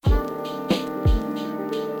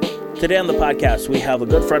Today on the podcast, we have a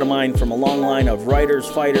good friend of mine from a long line of writers,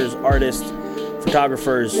 fighters, artists,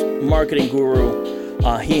 photographers, marketing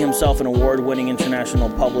guru. He himself an award-winning international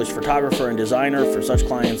published photographer and designer for such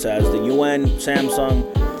clients as the UN,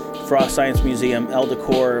 Samsung, Frost Science Museum, Elle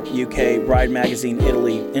Decor, UK, Bride Magazine,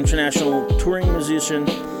 Italy, international touring musician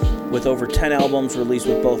with over 10 albums released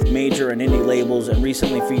with both major and indie labels, and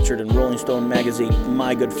recently featured in Rolling Stone magazine,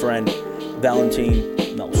 my good friend, Valentin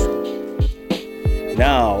Mellström.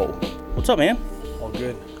 Now, what's up, man? All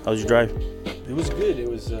good. How was your drive? It was good. It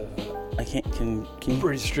was I can't, can you?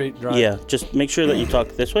 pretty straight drive. Yeah, just make sure that you talk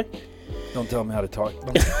this way. Don't tell me how to talk.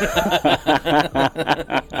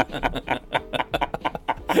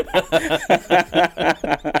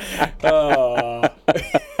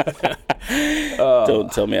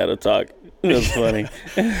 Don't tell me how to talk. That's funny.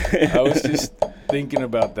 I was just thinking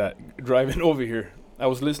about that driving over here. I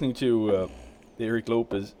was listening to the Eric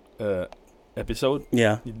Lopez episode.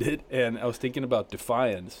 Yeah. You did, and I was thinking about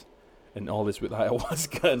defiance and all this with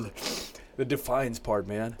ayahuasca and the defiance part,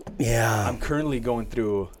 man. Yeah. I'm currently going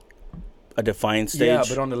through A defiance stage? Yeah,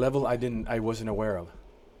 but on a level I wasn't aware of.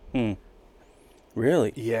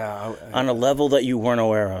 Really? Yeah. On a level that you weren't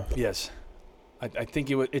aware of? Yes. I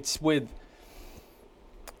think it's with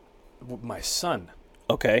my son.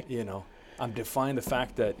 Okay. You know, I'm defying the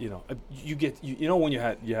fact that, you know, you know when you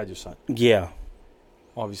had your son. Yeah.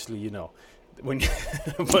 Obviously, you know. When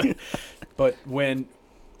but when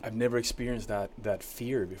I've never experienced that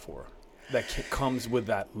fear before. That comes with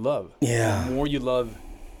that love. Yeah. The more you love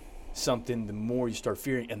something, the more you start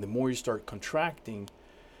fearing, and the more you start contracting,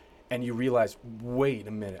 and you realize, wait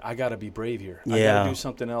a minute, I gotta be brave here. Yeah. I gotta do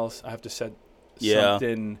something else. I have to set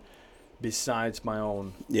something besides my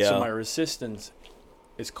own. Yeah. So my resistance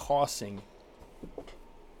is causing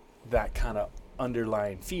that kind of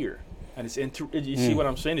underlying fear, and it's you see what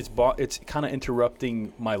I'm saying? It's kind of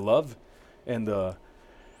interrupting my love and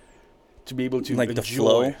to be able to like enjoy the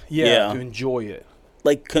flow. Yeah, to enjoy it.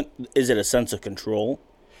 Like, is it a sense of control?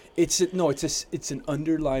 It's an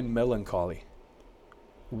underlying melancholy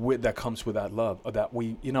that comes with that love, or that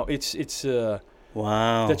it's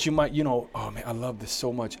Wow. that you might, oh man, I love this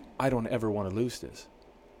so much, I don't ever want to lose this.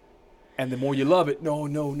 And the more you love it, no,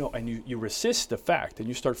 and you resist the fact, and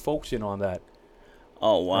you start focusing on that.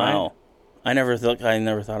 Oh wow. Right? I never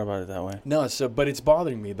thought about it that way. No, but it's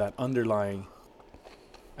bothering me, that underlying.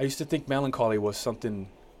 I used to think melancholy was something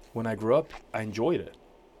when I grew up. I enjoyed it,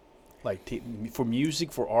 like for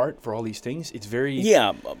music, for art, for all these things. It's very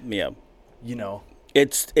yeah. You know,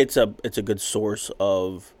 it's a good source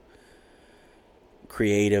of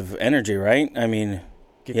creative energy, right? I mean,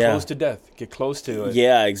 get close to death, get close to it.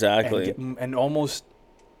 Yeah, exactly. And almost,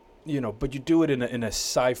 but you do it in a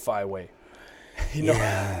sci-fi way.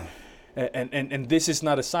 Yeah. And this is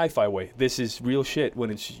not a sci-fi way. This is real shit. When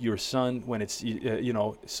it's your son, when it's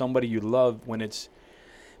somebody you love, when it's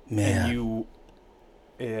and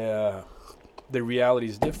the reality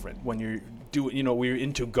is different. When you're we're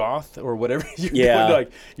into goth or whatever. You're doing,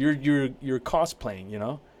 like you're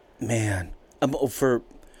cosplaying. Man, for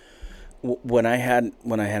when I had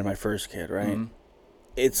my first kid, right? Mm-hmm.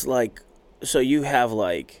 It's like, so you have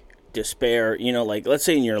like despair, like let's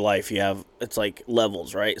say in your life it's like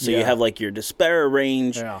levels, right? So you have like your despair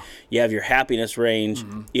range, you have your happiness range,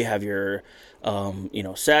 you have your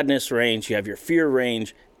sadness range, you have your fear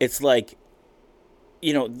range. It's like,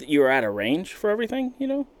 you're at a range for everything,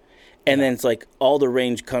 and then it's like all the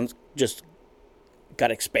range just got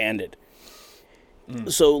expanded.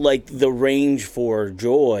 So like the range for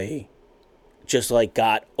joy just like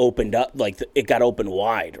got opened up, like it got opened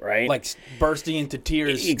wide, right? Like bursting into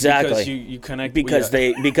tears. Exactly. Because you connect. Because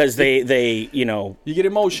they you get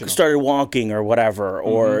emotional. Started wonking or whatever,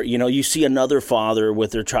 or you see another father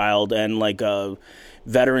with their child and like a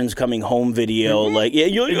veterans coming home video, like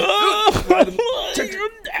you're like,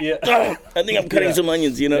 I think I'm cutting some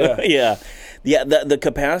onions, The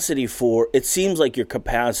capacity it seems like your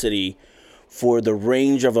capacity for the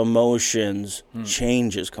range of emotions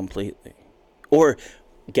changes completely. Or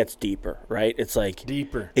it gets deeper, right? It's like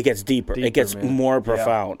deeper. It gets deeper. It gets more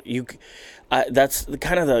profound. Yeah. That's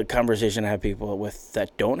kind of the conversation I have people with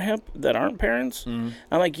that aren't parents. I'm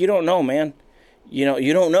like, you don't know, man. You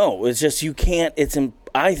don't know. It's just you can't.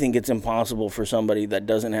 I think it's impossible for somebody that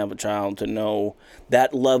doesn't have a child to know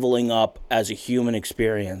that leveling up as a human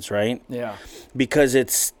experience, right? Yeah. Because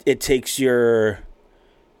it takes your.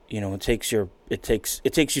 It takes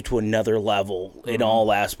you to another level in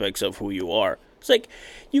all aspects of who you are. It's like,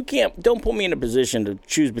 don't put me in a position to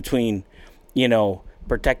choose between,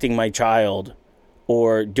 protecting my child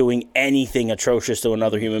or doing anything atrocious to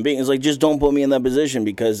another human being. It's like, just don't put me in that position,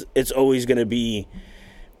 because it's always going to be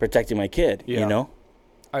protecting my kid, you know?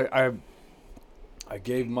 I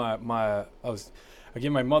gave my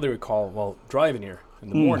mother a call while driving here in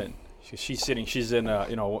the morning. She's in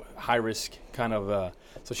a high risk kind of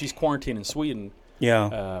so she's quarantined in Sweden,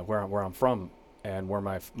 where I'm from, and where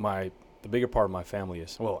the bigger part of my family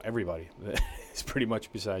is. Well, everybody is pretty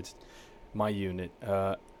much besides my unit,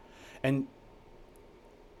 and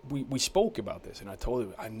we spoke about this, and I told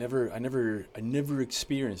her I never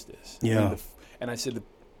experienced this. And I said,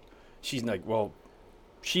 she's like, well,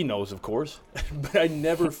 she knows, of course, but I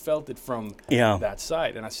never felt it from that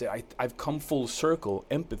side. And I said, I've come full circle,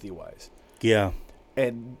 empathy-wise. Yeah.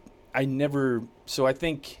 And I never... So I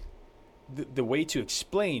think the way to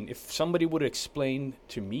explain, if somebody would explain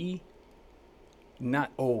to me,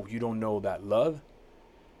 not, oh, you don't know that love,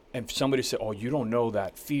 and if somebody said, oh, you don't know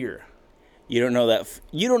that fear. You don't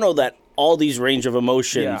know that all these range of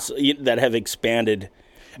emotions that have expanded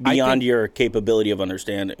beyond your capability of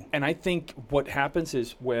understanding. And I think what happens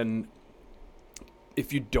is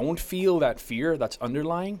if you don't feel that fear that's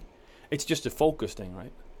underlying, it's just a focus thing,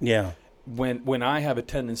 right? Yeah. When I have a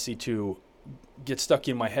tendency to get stuck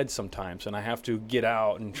in my head sometimes, and I have to get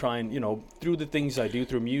out and try and, through the things I do,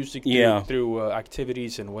 through music, through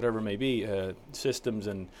activities and whatever it may be, systems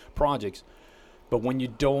and projects. But when you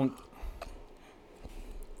don't,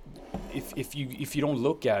 if you don't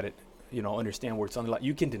look at it, understand where it's underlying,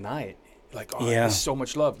 you can deny it. Like, oh, there's so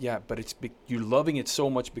much love. Yeah, but you're loving it so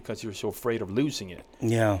much because you're so afraid of losing it.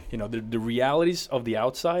 Yeah. The realities of the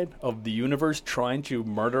outside, of the universe trying to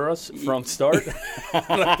murder us from start,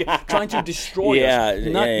 trying to destroy us.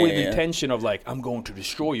 Not with the intention of like, I'm going to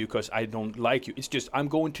destroy you because I don't like you. It's just, I'm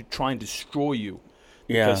going to try and destroy you.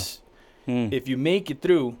 Because if you make it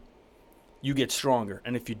through, you get stronger.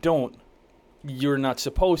 And if you don't, you're not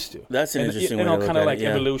supposed to. That's an interesting way to look at it. Kind of like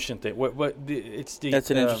evolution thing.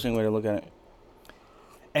 That's an interesting way to look at it.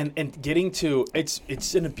 And getting to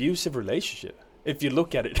it's an abusive relationship if you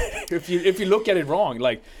look at it. if you look at it wrong,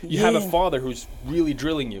 like you have a father who's really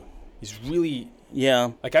drilling you. He's really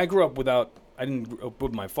like I didn't grow up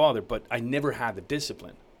with my father, but I never had the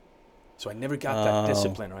discipline, so I never got that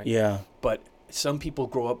discipline, right? Yeah. But some people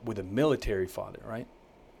grow up with a military father, right?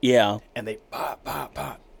 Yeah. And they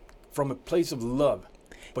from a place of love.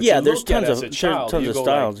 But there's tons of styles,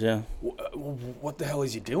 like, what the hell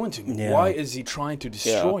is he doing to me? Yeah. Why is he trying to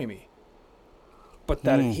destroy me? But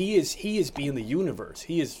that he is being the universe.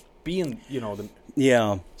 He is being, the...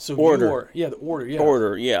 Yeah. So order. The order, yeah.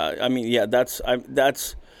 Order, yeah. I mean,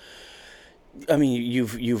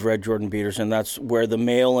 you've read Jordan Peterson. That's where the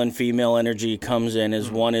male and female energy comes in, is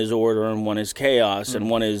one is order and one is chaos, and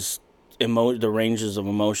one is... the ranges of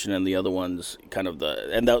emotion, and the other one's kind of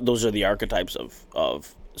those are the archetypes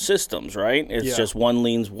of systems, right? It's just one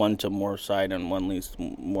leans one to more side and one leans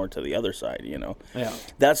more to the other side, Yeah.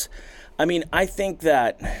 I think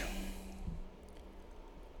that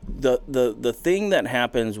the thing that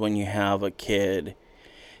happens when you have a kid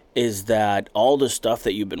is that all the stuff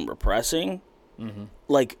that you've been repressing,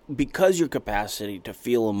 like because your capacity to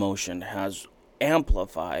feel emotion has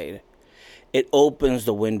amplified, it opens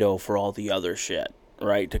the window for all the other shit,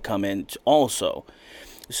 right, to come in also.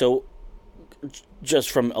 So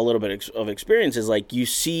just from a little bit of experience is like you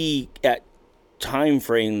see at time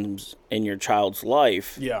frames in your child's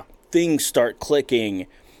life, things start clicking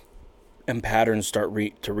and patterns start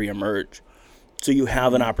to reemerge. So you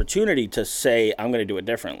have an opportunity to say, I'm going to do it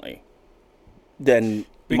differently than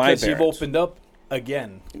my parents. Because you've opened up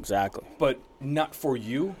again. Exactly. But not for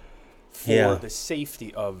you. For the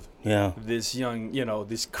safety of this young,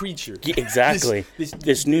 this creature. Exactly.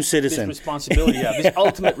 This new citizen. This responsibility, this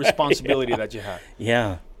ultimate responsibility that you have.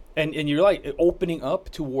 Yeah. And you're like opening up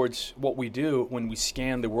towards what we do when we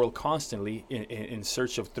scan the world constantly in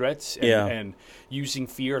search of threats and using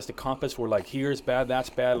fear as the compass. We're like, here's bad, that's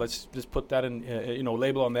bad. Let's just put that in,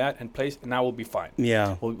 label on that and place, and now we'll be fine.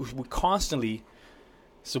 Yeah. Well, we constantly...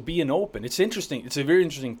 So being open. It's interesting. It's a very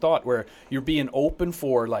interesting thought where you're being open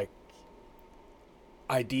for like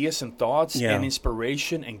ideas and thoughts and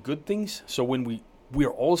inspiration and good things. So when we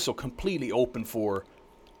are also completely open for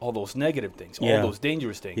all those negative things, all those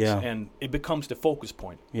dangerous things, and it becomes the focus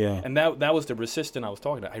point. Yeah. And that was the resistance I was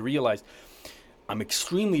talking about. I realized I'm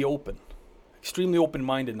extremely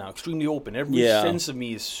open-minded now, extremely open. Every sense of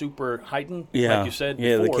me is super heightened, like you said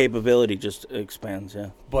before. The capability just expands,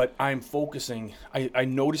 But I'm focusing, I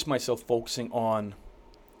notice myself focusing on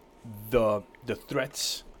the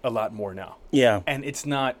threats a lot more now. Yeah. And it's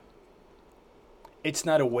not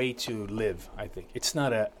a way to live, I think. It's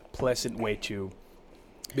not a pleasant way to,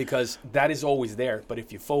 because that is always there, but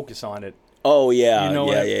if you focus on it. Oh, yeah.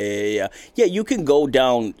 Yeah, you can go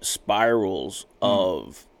down spirals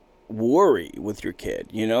of worry with your kid.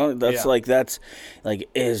 You know, that's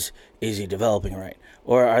is he developing right,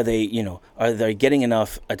 or are they getting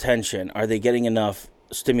enough attention? Are they getting enough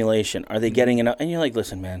stimulation? Are they getting enough? And you're like,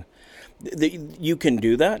 listen, man. You can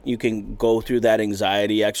do that. You can go through that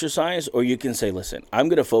anxiety exercise, or you can say, listen, I'm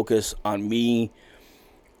going to focus on me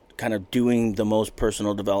kind of doing the most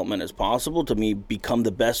personal development as possible to me become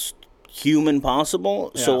the best human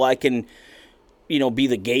possible so I can, be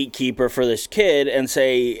the gatekeeper for this kid and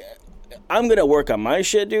say, I'm going to work on my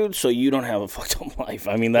shit, dude, so you don't have a fucked up life.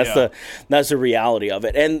 I mean, that's the reality of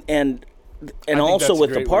it. And also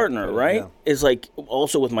with the partner, right? Is like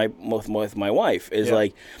also with my wife is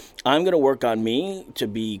like, I'm going to work on me to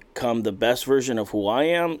become the best version of who I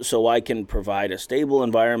am so I can provide a stable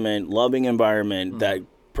environment, loving environment that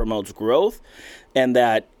promotes growth, and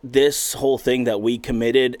that this whole thing that we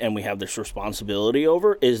committed and we have this responsibility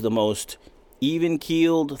over is the most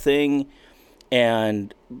even-keeled thing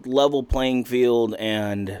and level playing field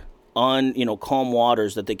and on, calm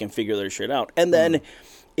waters that they can figure their shit out. And then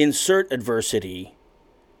insert adversity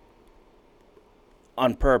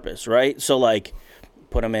on purpose, right? So, like,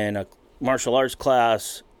 put them in a martial arts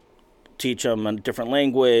class, teach them a different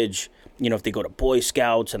language. If they go to Boy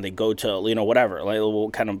Scouts and they go to, whatever, like a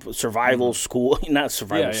little kind of survival school, not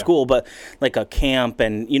survival school, but like a camp.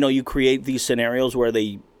 And, you create these scenarios where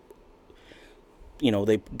they,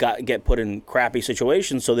 they get put in crappy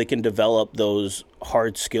situations so they can develop those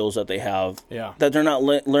hard skills that they have that they're not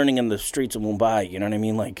learning in the streets of Mumbai. You know what I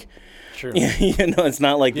mean? Like, sure. It's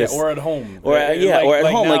not like this. Or at home. Or at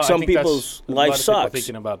home. Like some people's life sucks.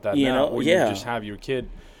 Thinking about that now, where you just have your kid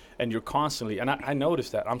and you're constantly, and I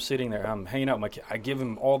noticed that. I'm sitting there, I'm hanging out with my kid. I give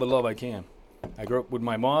him all the love I can. I grew up with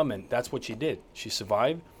my mom, and that's what she did. She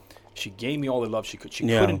survived. She gave me all the love she could. She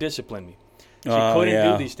couldn't discipline me. She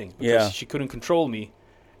couldn't do these things because she couldn't control me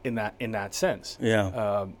in that sense.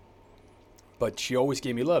 Yeah. But she always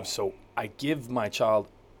gave me love. So I give my child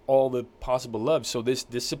all the possible love. So this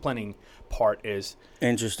disciplining part is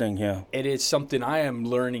interesting. Yeah, it is something I am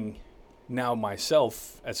learning now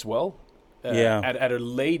myself as well. At a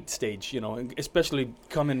late stage, especially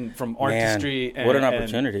coming from artistry. Man, what an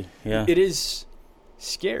opportunity! Yeah, it is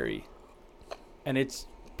scary,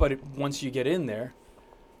 but once you get in there,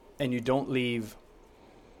 and you don't leave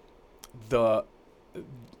the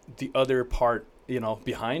other part,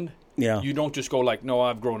 behind. Yeah. You don't just go like, no,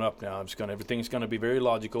 I've grown up now. Everything's gonna be very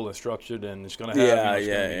logical and structured, and it's gonna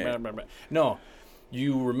happen. Blah, blah, blah. No,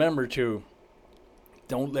 you remember to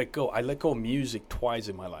don't let go. I let go of music twice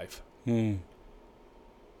in my life. I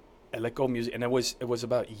let go of music, and it was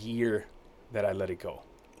about a year that I let it go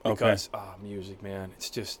because music, man, it's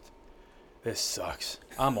just this sucks.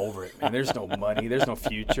 I'm over it, man. There's no money, there's no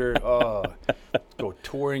future. Go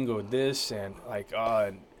touring, go this, and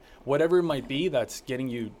and whatever it might be that's getting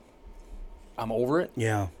you. I'm over it.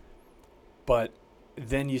 Yeah. But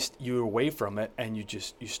then you're away from it, and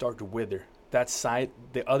you start to wither. That side,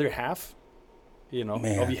 the other half,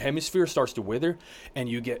 of your hemisphere starts to wither, and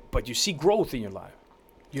but you see growth in your life.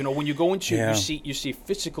 When you go into you see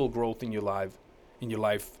physical growth in your life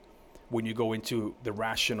when you go into the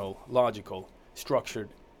rational, logical, structured,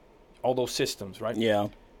 all those systems, right? Yeah.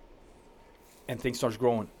 And things starts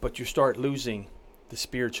growing, but you start losing the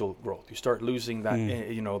spiritual growth. You start losing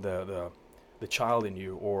that, the child in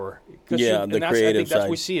you, or the creative I think that's side.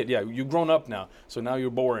 We see it. Yeah, you've grown up now, so now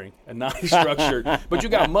you're boring and now you're structured, but you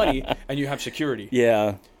got money and you have security.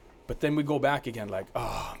 Yeah. But then we go back again, like,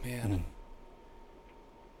 oh man,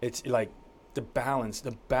 it's like the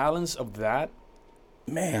balance of that,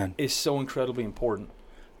 man, is so incredibly important.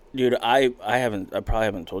 Dude, I probably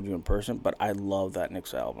haven't told you in person, but I love that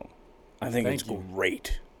Knicks album. I think it's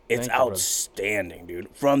great. It's outstanding, dude.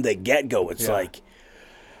 From the get-go, it's like,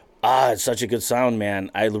 it's such a good sound,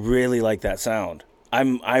 man. I really like that sound.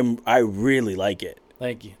 I really like it.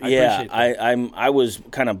 Thank you. I appreciate that. I was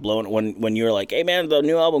kind of blown when you were like, hey, man, the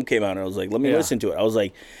new album came out. And I was like, let me listen to it. I was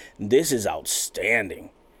like, this is outstanding.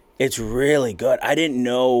 It's really good. I didn't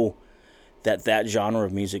know that genre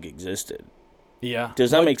of music existed. Yeah.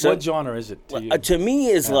 Does that make sense? What genre is it to you? To me,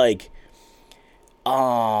 it's like,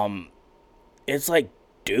 it's like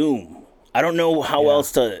doom. I don't know how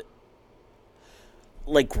else to,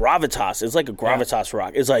 like gravitas. It's like a gravitas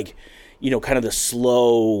rock. It's like, kind of the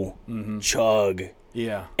slow chug.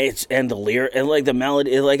 Yeah. And the lyric and like the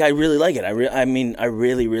melody. I really like it. I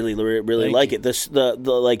really like it.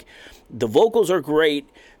 The vocals are great.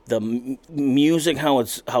 The music, how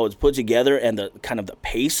it's put together, and the kind of the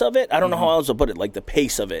pace of it. I don't know how else to put it. Like the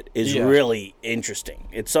pace of it is really interesting.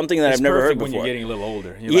 It's something that I've never heard before. When you're getting a little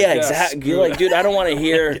older. Exactly. You're like, dude, I don't want to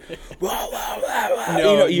hear.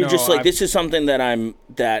 You're just like, this is something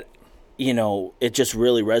that it just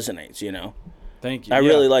really resonates, Thank you. I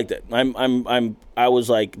really liked it. I was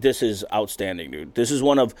like, this is outstanding, dude. This is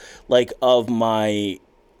one of my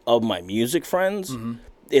music friends. Mm-hmm.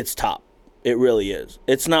 It's top. It really is.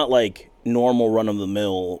 It's not like normal run of the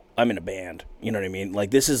mill. I'm in a band. You know what I mean?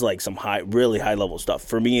 Like, this is like some really high level stuff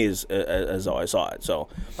for me as how I saw it. So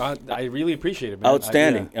I really appreciate it, man.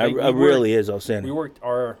 Outstanding. It really is outstanding. We worked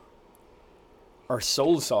our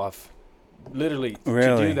souls off, literally,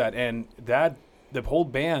 really? To do that, and the whole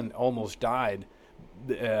band almost died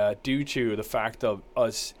due to the fact of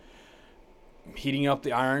us heating up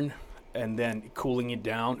the iron and then cooling it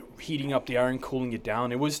down, heating up the iron, cooling it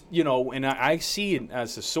down. It was, and I see it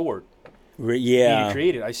as a sword. Yeah. Being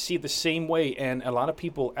created. I see it the same way, and a lot of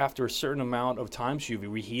people, after a certain amount of times you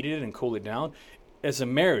reheat it and cool it down, as a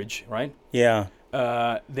marriage, right? Yeah.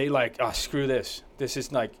 They like, screw this. This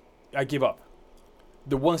is like, I give up.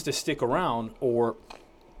 The ones that stick around, or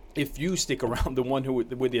if you stick around, the one who with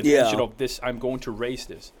the intention of this, I'm going to raise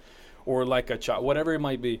this, or like a child, whatever it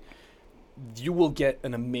might be, you will get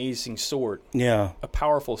an amazing sword. Yeah. A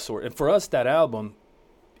powerful sword. And for us, that album,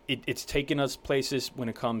 it's taken us places when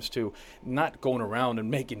it comes to not going around and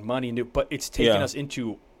making money, but it's taken us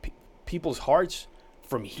into people's hearts,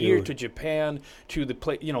 from here to Japan to the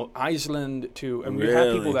Iceland and we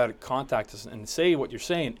have people that contact us and say what you're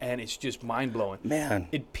saying, and it's just mind blowing. Man,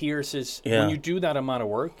 it pierces when you do that amount of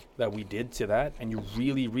work that we did to that, and you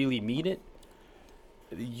really, really mean it.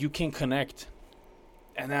 You can connect,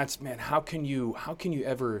 and that's, man. How can you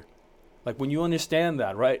ever, like, when you understand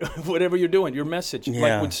that, right? Whatever you're doing, your message,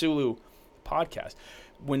 like with Zulu podcast,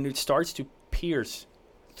 when it starts to pierce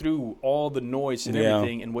through all the noise and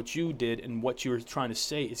everything, and what you did and what you were trying to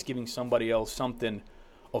say is giving somebody else something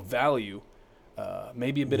of value,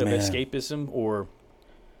 maybe a bit of escapism, or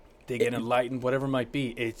they get enlightened, whatever it might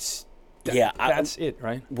be. It's that's it,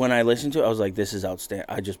 right? When I listened to it, I was like, this is outstanding.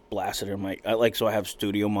 I just blasted it in my so I have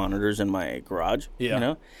studio monitors in my garage,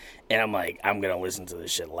 and I'm like, I'm gonna listen to this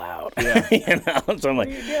shit loud, so I'm like,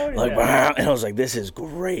 and I was like, this is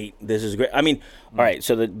great. I mean, all right,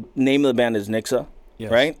 so the name of the band is Nixa. Yes.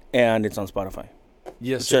 Right, and it's on Spotify.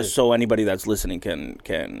 Yes, just so anybody that's listening can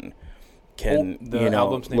the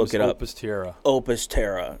album's name look is it up. Opus Terra. Opus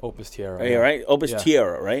Terra. Opus Terra. Yeah, right. Opus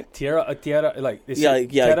Terra, right? Terra, like it's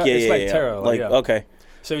it's like Terra. Like okay.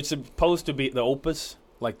 So it's supposed to be the Opus,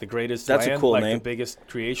 like the greatest. That's land, a cool like name. The biggest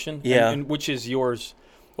creation. Yeah. And which is yours?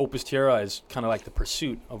 Opus Terra is kind of like the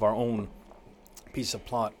pursuit of our own piece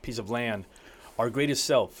of land. Our greatest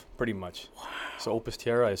self, pretty much. Wow. So Opus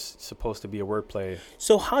Terra is supposed to be a wordplay.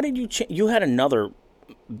 So how did you you had another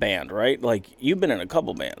band, right? Like, you've been in a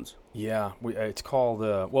couple bands. Yeah, it's called,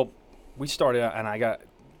 we started out, and I got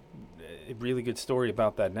a really good story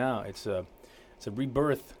about that now. It's a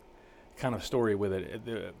rebirth kind of story with it.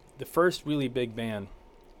 The first really big band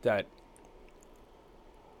that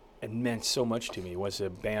it meant so much to me was a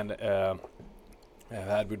band I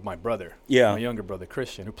had with my brother, my younger brother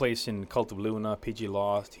Christian, who plays in Cult of Luna, PG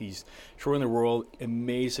Lost. He's touring the world,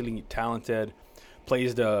 amazingly talented.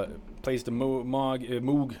 Plays the Moog.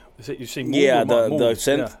 You say Moog? Yeah, or the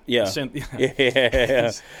synth. Yeah.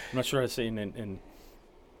 Synth. I'm not sure how to say it.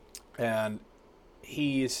 And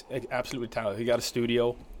he is absolutely talented. He got a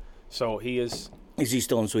studio, so he is. Is he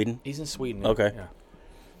still in Sweden? He's in Sweden. Okay. Yeah.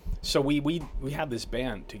 So we had this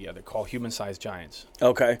band together called Human Sized Giants.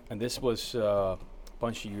 Okay. And this was a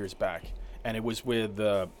bunch of years back, and it was with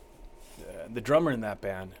the drummer in that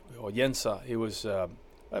band, Jensa. He was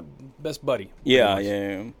best buddy.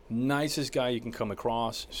 Yeah. Nicest guy you can come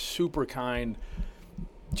across. Super kind.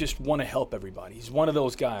 Just want to help everybody. He's one of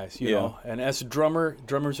those guys, you know. And as a drummer,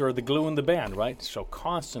 drummers are the glue in the band, right? So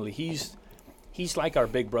constantly, he's like our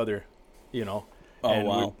big brother, you know. Oh,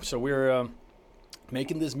 wow. So we're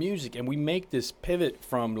making this music, and we make this pivot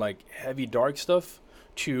from like heavy dark stuff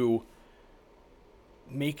to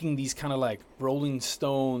making these kind of like Rolling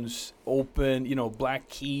Stones, open, Black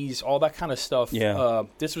Keys, all that kind of stuff.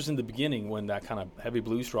 This was in the beginning when that kind of heavy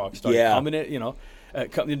blues rock started coming in,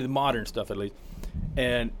 coming into the modern stuff at least.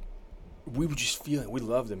 And we were just feeling, we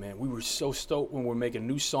loved it, man. We were so stoked when we were making a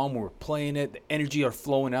new song, when we were playing it. The energy are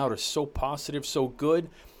flowing out, are so positive, so good.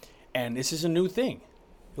 And this is a new thing.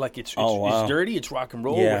 Like, it's dirty, it's rock and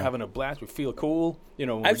roll, we're having a blast, we feel cool, when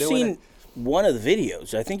I've we're doing seen one of the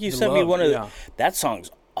videos. I think you sent me one of that song's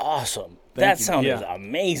awesome. That sound is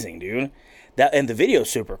amazing, dude. That and the video's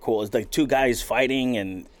super cool. It's like two guys fighting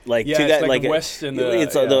and like yeah, two it's guys like the West and the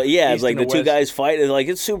it's it's like the two West. guys fighting. Like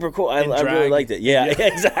it's super cool. I really liked it. Yeah,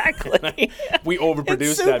 exactly. We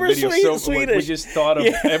overproduced that video we just thought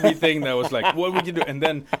of everything that was like, what would you do? And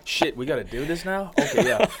then shit, we got to do this now. Okay,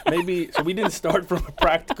 yeah, maybe. So we didn't start from a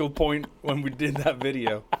practical point when we did that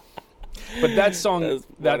video. But that song,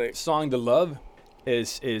 "The Love,"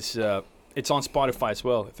 is it's on Spotify as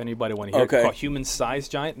well. If anybody want to hear it, it's called "Human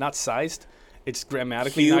Sized Giant," not sized. It's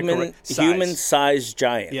grammatically not correct. Human-sized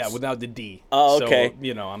giants. Yeah, without the D. Oh, okay.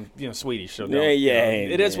 So, I'm Swedish, so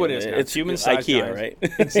it is what it is. It's human-sized IKEA, giants. right?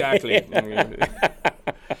 Exactly.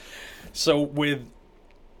 So with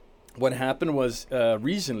what happened was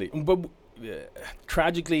recently, but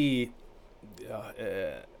tragically,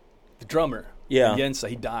 the drummer, Jens,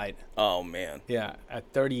 he died. Oh man. Yeah,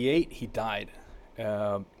 at 38, he died.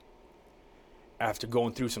 After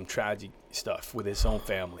going through some tragic stuff with his own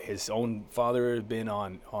family. His own father had been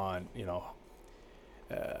had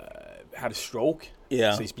a stroke.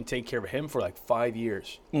 Yeah. So he's been taking care of him for like 5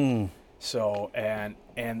 years. So, and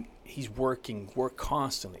he's work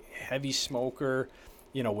constantly. Heavy smoker.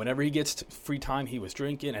 Whenever he gets free time, he was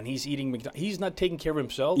drinking and he's eating he's not taking care of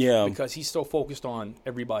himself because he's so focused on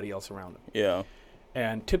everybody else around him. Yeah.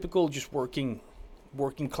 And typical just working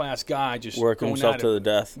class guy, just work himself to the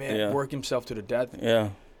death. Man, work himself to the death.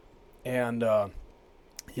 Yeah. And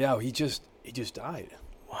he just died.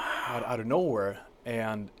 Wow. Out of nowhere.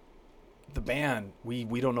 And the band, we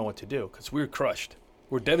don't know what to do because we're crushed.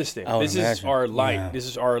 We're devastated. This is our light. Yeah. This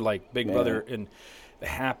is our big brother and the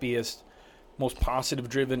happiest, most positive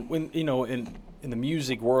driven in the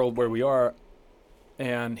music world where we are.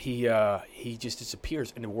 And he just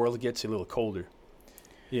disappears and the world gets a little colder.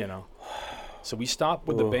 So we stopped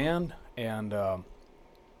with the band, and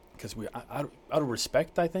because out of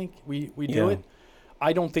respect, I think we do it.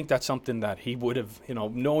 I don't think that's something that he would have,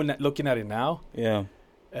 knowing that, looking at it now. Yeah.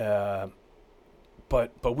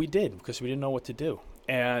 But we did because we didn't know what to do,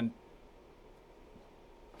 and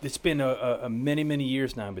it's been a many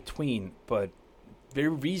years now in between. But very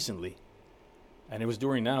recently, and it was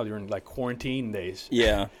during like quarantine days.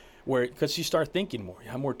 Yeah. Because you start thinking more,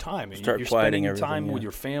 you have more time. And you're spending time with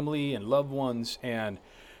your family and loved ones, and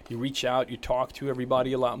you reach out, you talk to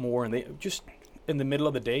everybody a lot more, and they just in the middle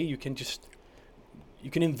of the day, you can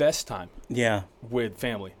invest time. Yeah. With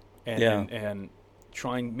family and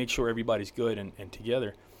try and make sure everybody's good and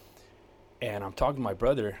together. And I'm talking to my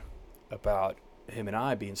brother about him and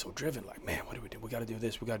I being so driven, like, man, what do we do? We got to do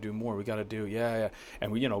this. We got to do more. We got to do,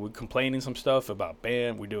 And we're complaining some stuff about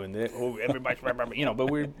band. We're doing this. Oh, everybody's, but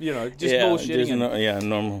we're, just bullshitting and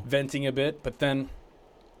normal venting a bit. But then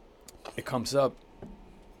it comes up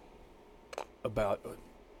about,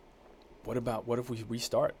 what if we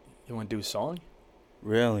restart? You want to do a song?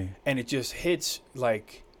 Really? And it just hits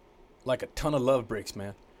like a ton of love breaks,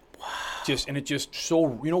 man. Wow. And it just so,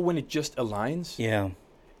 when it just aligns. Yeah.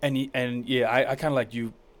 I kind of like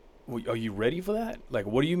you. Are you ready for that? Like,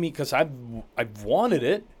 what do you mean? Because I've wanted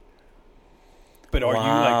it, but are you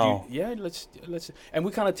like, let's. And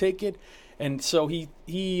we kind of take it, and so he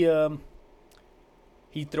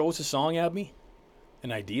throws a song at me,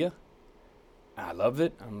 an idea. I love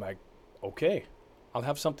it. I'm like, okay, I'll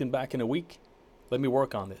have something back in a week. Let me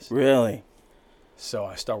work on this. Really? So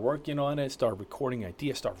I start working on it. Start recording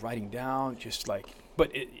ideas. Start writing down.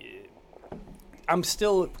 But I'm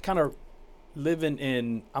still kind of living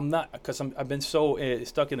in. I'm not because I've been so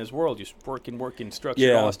stuck in this world, just working,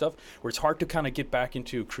 structure, all that stuff. Where it's hard to kind of get back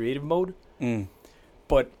into creative mode.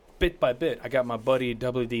 But bit by bit, I got my buddy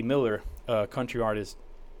W.D. Miller, country artist,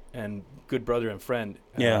 and good brother and friend.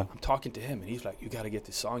 I'm talking to him, and he's like, "You got to get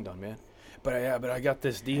this song done, man." But I got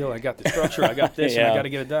this deal. I got the structure. I got this, and I got to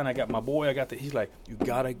get it done. I got my boy. I got the. He's like, "You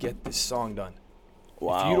got to get this song done."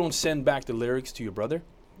 Wow. If you don't send back the lyrics to your brother,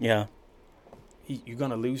 you're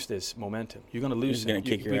gonna lose this momentum. You're gonna lose. He's gonna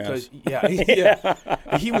kick your ass.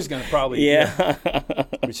 He was gonna probably.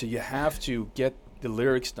 So you have to get the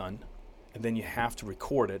lyrics done, and then you have to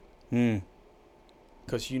record it.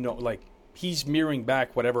 Because he's mirroring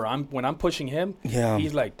back whatever when I'm pushing him. Yeah.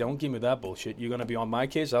 He's like, don't give me that bullshit. You're gonna be on my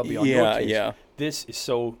case. I'll be on your case. Yeah. This is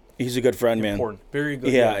so. He's a good friend, important. Man. Very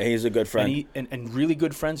good. Yeah, he's a good friend. And really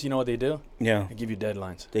good friends. You know what they do? Yeah. They give you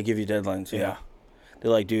deadlines. Yeah. They're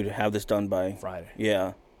like, dude, have this done by Friday.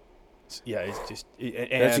 Yeah. Yeah, it's just.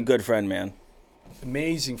 That's a good friend, man.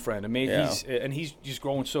 Amazing friend. Amazing. He's just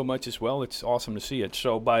growing so much as well. It's awesome to see it.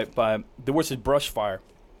 So there was this brush fire,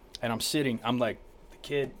 and I'm like, the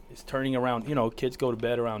kid is turning around. Kids go to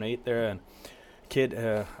bed around 8 there, and kid,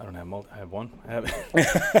 I don't have I have one.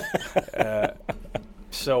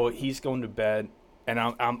 So he's going to bed, And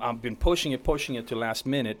I've been pushing it to last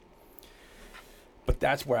minute. But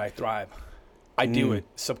that's where I thrive. I do it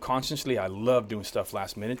subconsciously. I love doing stuff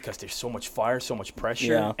last minute because there's so much fire, so much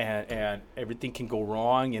pressure, and everything can go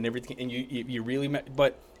wrong, and everything, and you really,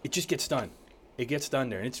 but it just gets done. It gets done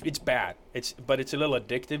there, and it's bad. But it's a little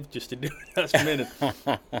addictive just to do it last minute.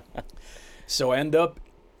 So I end up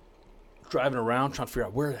driving around trying to figure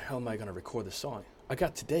out where the hell am I going to record this song. I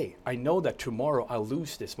got today. I know that tomorrow I'll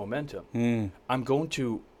lose this momentum. I'm going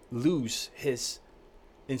to lose his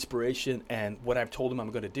inspiration and what I've told him I'm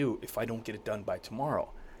going to do if I don't get it done by tomorrow,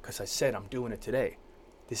 because I said I'm doing it today.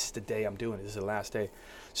 This is the day I'm doing it. This is the last day.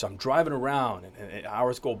 So I'm driving around, and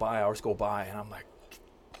hours go by, and I'm like,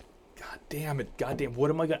 God damn, what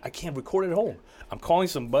am I going to, I can't record at home. I'm calling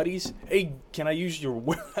some buddies. Hey, can I use your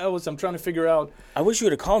warehouse? I'm trying to figure out. I wish you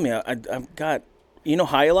would have called me. I've got,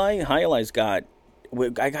 Highlight's got,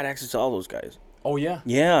 I got access to all those guys. Oh, yeah?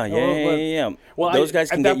 Yeah. Well, those guys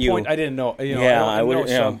can get you. At that point, I didn't know. I would.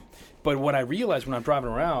 Yeah. But what I realized when I'm driving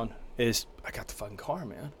around is I got the fucking car,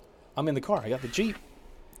 man. I'm in the car. I got the Jeep.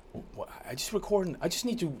 I just recording. I just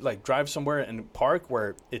need to drive somewhere and park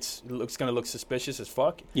where it's going to look suspicious as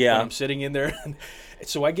fuck. Yeah. When I'm sitting in there.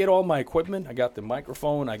 So I get all my equipment. I got the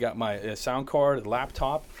microphone. I got my sound card, the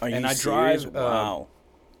laptop. And I serious? drive. Wow.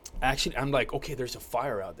 Actually, I'm like, okay, there's a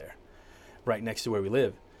fire out there right next to where we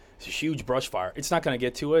live. It's a huge brush fire. It's not going to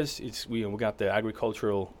get to us. We got the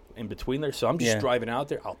agricultural in between there. So I'm just driving out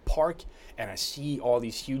there. I'll park, and I see all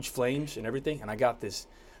these huge flames and everything. And I got this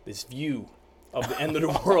view of the end of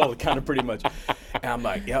the world, kind of pretty much. And I'm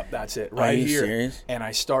like, yep, that's it right here. Are you serious? And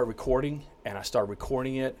I start recording,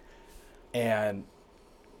 it. And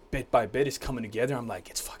bit by bit, it's coming together. I'm like,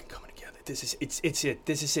 it's fucking coming together. This is it.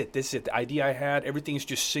 This is it. The idea I had, everything is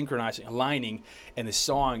just synchronizing, aligning, and the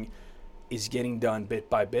song is getting done bit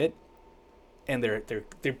by bit, and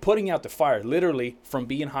they're putting out the fire. Literally, from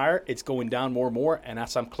being higher, it's going down more and more, and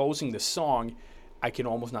as I'm closing the song, I can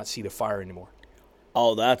almost not see the fire anymore.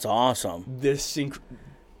 Oh, that's awesome.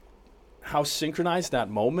 How synchronized that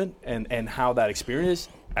moment and how that experience.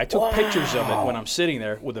 I took pictures of it when I'm sitting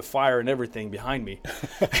there with the fire and everything behind me,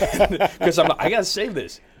 because I'm like, I gotta save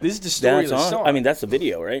this. This is the story of the song. I mean, that's the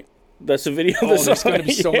video, right? That's the video. There's going to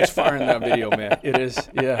be so much fire in that video, man. It is,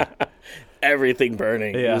 yeah. Everything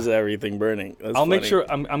burning. Yeah. There's everything burning. That's I'll funny. make sure.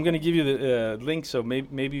 I'm going to give you the link, so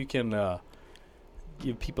maybe you can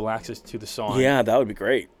give people access to the song. Yeah, that would be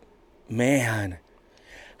great, man.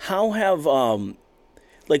 How have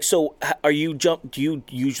so are you do you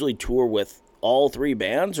usually tour with all three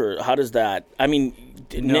bands, or how does that? I mean,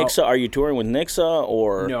 No. Nixa, are you touring with Nixa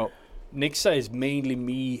or No, Nixa is mainly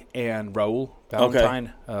me and Raul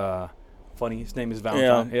Valentin. Okay. Funny, his name is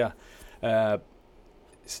Valentin. Yeah.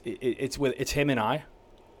 It's him and I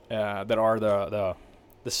that are the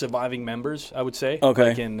surviving members, I would say. Okay.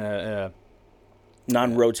 Like in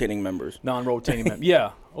non-rotating members? Non-rotating members.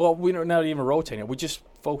 Yeah. Well, we're not even rotating. We're just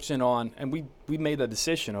focusing on, and we made the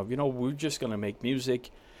decision of, we're just going to make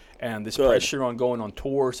music, and this pressure on going on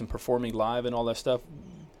tours and performing live and all that stuff.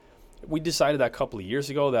 We decided that a couple of years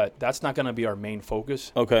ago that that's not going to be our main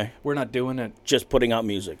focus. Okay. We're not doing it. Just putting out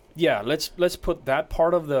music. Yeah, let's put that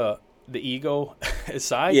part of the ego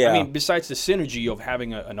aside. Yeah. I mean, besides the synergy of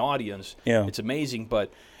having an audience, it's amazing.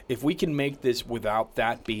 But if we can make this without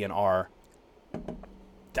that being our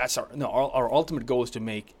ultimate goal is to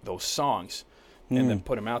make those songs and then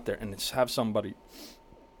put them out there and have somebody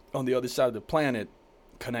on the other side of the planet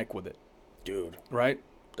connect with it. Dude. Right?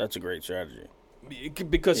 That's a great strategy.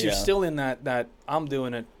 Because you're still in that I'm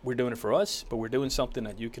doing it, we're doing it for us, but we're doing something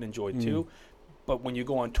that you can enjoy too. But when you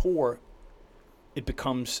go on tour, it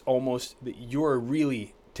becomes almost that you're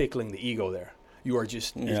really tickling the ego there. You are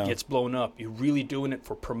just, it gets blown up. You're really doing it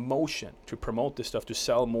for promotion, to promote this stuff, to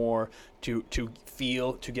sell more, to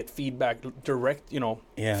get feedback, direct,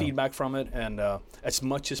 feedback from it, and as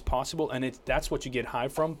much as possible. And that's what you get high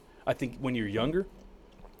from, I think, when you're younger.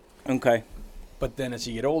 Okay. But then as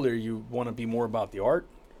you get older, you want to be more about the art,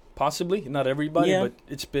 possibly. Not everybody, but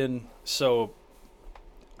it's been so.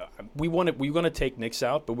 We're gonna take Nick's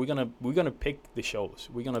out, but we're gonna pick the shows.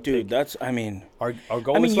 We're gonna pick. That's. I mean, our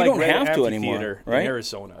goal is you like don't have to anymore, right? In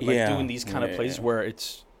Arizona, doing these kind of places where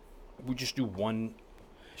we just do one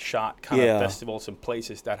shot kind of festivals and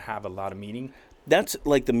places that have a lot of meaning. That's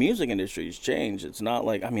like the music industry's changed. It's not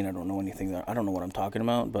like, I mean, I don't know anything I don't know what I'm talking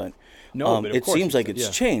about, but but it seems like it's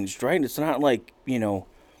changed, right? It's not like,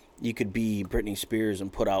 you could be Britney Spears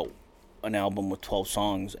and put out an album with 12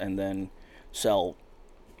 songs and then sell,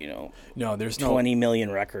 there's 20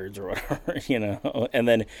 million records or whatever, and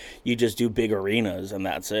then you just do big arenas and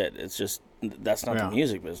that's it. It's just, that's not the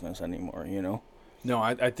music business anymore, No,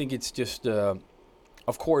 I think it's just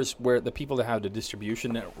of course, where the people that have the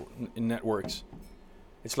distribution networks,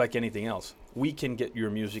 it's like anything else. We can get your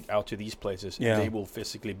music out to these places. Yeah. They will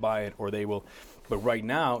physically buy it, or they will. But right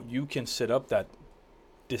now, you can set up that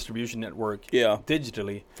distribution network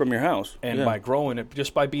digitally from your house, and by growing it,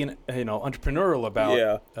 just by being entrepreneurial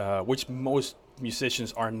about which most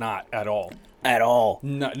musicians are not at all.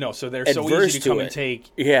 No. So they're so easy to come and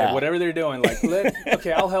take whatever they're doing. Like,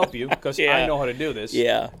 okay, I'll help you because I know how to do this.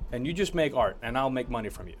 Yeah. And you just make art, and I'll make money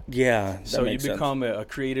from you. Yeah. So you become a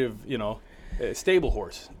creative, a stable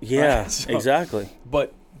horse. Yeah. Right? Exactly.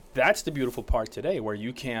 But that's the beautiful part today, where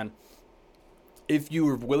you can, if you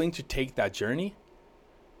are willing to take that journey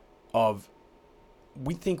of,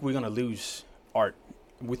 we think we're going to lose art.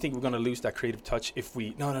 We think we're going to lose that creative touch if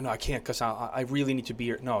we, no, I can't because I really need to be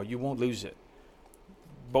here. No, you won't lose it.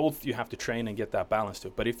 Both you have to train and get that balance to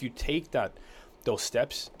it. But if you take those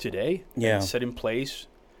steps today and set in place,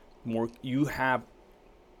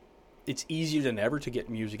 it's easier than ever to get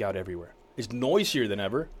music out everywhere. It's noisier than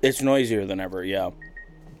ever. Yeah.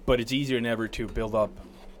 But it's easier than ever to build up,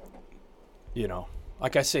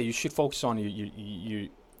 like I say, you should focus on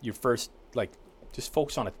your first, like, just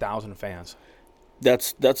focus on 1,000 fans.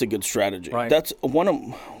 That's a good strategy. Right. That's one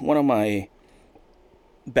of my,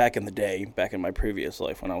 back in the day, back in my previous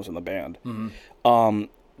life when I was in the band,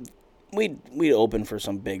 we'd open for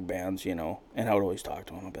some big bands, and I would always talk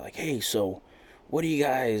to them. I'd be like, hey, so what do you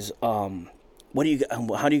guys, how do you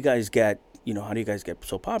guys get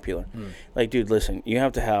so popular? Like, dude, listen, you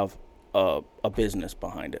have to have a business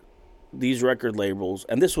behind it. These record labels,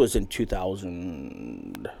 and this was in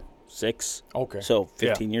 2006. Okay. So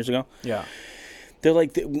 15 years ago. Yeah. They're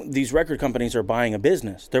like, these record companies are buying a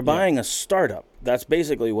business. They're buying a startup. That's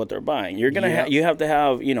basically what they're buying. You're gonna you have to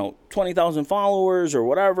have 20,000 followers or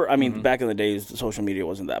whatever. I mean, back in the days, social media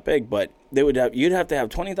wasn't that big, but you'd have to have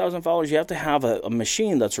 20,000 followers. You have to have a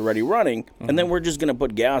machine that's already running, and then we're just gonna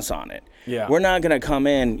put gas on it. Yeah, we're not gonna come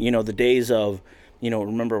in. The days of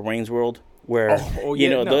remember Wayne's World, where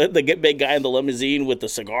the big guy in the limousine with the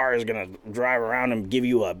cigar is gonna drive around and give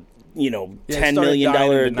you a $10 million.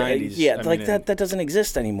 That doesn't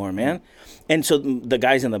exist anymore, man. And so the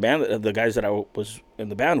guys in the band, the guys that I was in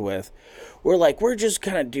the band with, were like, we're just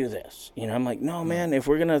gonna do this. I'm like, no, man. If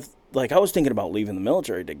we're gonna, I was thinking about leaving the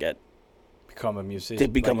military to become a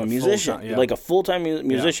musician, like a full-time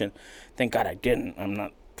musician. Thank God I didn't. I'm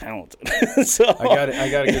not talented. So I got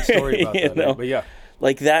a good story about that. But yeah,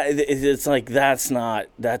 like that. It's like that's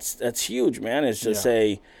huge, man. It's just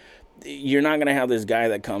you're not going to have this guy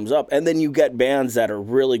that comes up. And then you get bands that are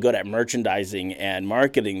really good at merchandising and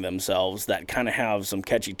marketing themselves that kind of have some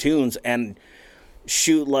catchy tunes and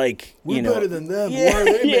shoot like, we're better than them. Why are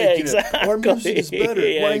they making it? Our music is better.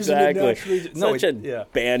 Yeah, why exactly. Isn't it Such a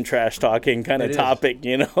band trash talking kind of topic,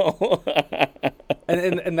 and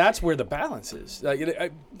that's where the balance is.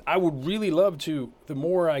 Like, I would really love to, the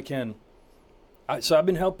more I can. So I've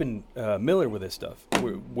been helping Miller with this stuff.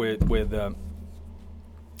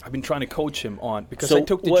 I've been trying to coach him on, because I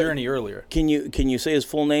took the journey earlier. Can you say his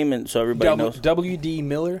full name and so everybody knows? W.D.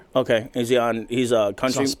 Miller. Okay. He's a country? He's on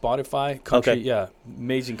Spotify. Country, yeah.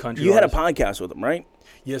 Amazing country You artist. had a podcast with him, right?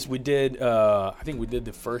 Yes, we did. I think we did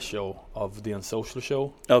the first show of the Unsocial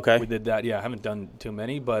show. Okay. We did that. Yeah, I haven't done too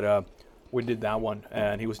many, but we did that one.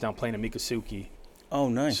 And he was down playing in Mikosuki. Oh,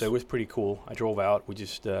 nice. So it was pretty cool. I drove out. We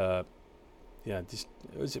just, it's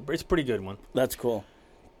a pretty good one. That's cool.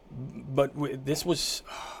 But this was,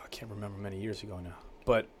 I can't remember, many years ago now.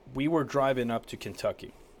 But we were driving up to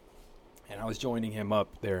Kentucky, and I was joining him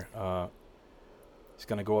up there. He's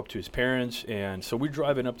going to go up to his parents, and so we're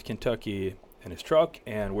driving up to Kentucky in his truck,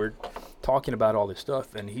 and we're talking about all this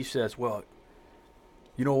stuff. And he says, well,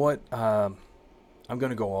 you know what? I'm going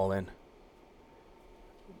to go all in.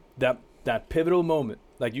 That pivotal moment,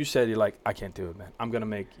 like you said, you're like, I can't do it, man. I'm gonna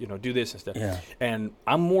make, do this instead. Yeah. And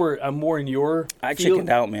I'm more in your. I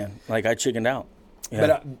chickened out, man. Like I chickened out.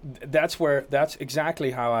 Yeah. But that's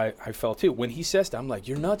exactly how I felt too. When he says that, I'm like,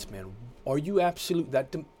 you're nuts, man. Are you absolute?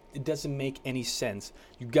 It doesn't make any sense.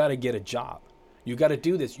 You got to get a job. You got to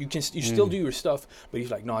do this. You still do your stuff, but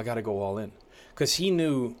he's like, no, I got to go all in, because he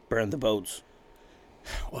knew. Burn the boats.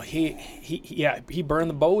 Well, he burned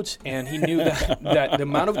the boats, and he knew that the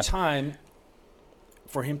amount of time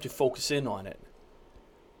for him to focus in on it,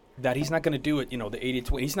 that he's not going to do it, the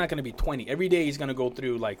 80-20. He's not going to be 20. Every day he's going to go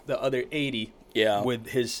through like the other 80 with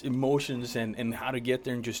his emotions and how to get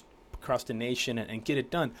there and just procrastination and get it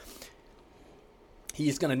done.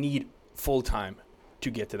 He's going to need full time to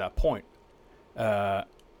get to that point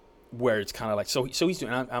where it's kind of like, so he's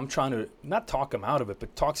doing, I'm trying to not talk him out of it,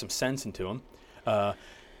 but talk some sense into him. But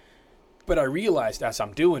I realized as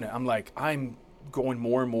I'm doing it, I'm like, I'm going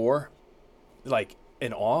more and more, like,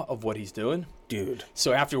 in awe of what he's doing. Dude.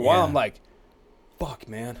 So after a while, I'm like, fuck,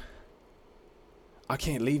 man. I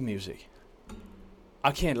can't leave music.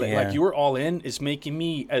 I can't like you're all in is making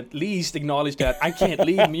me at least acknowledge that I can't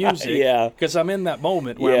leave music. Because I'm in that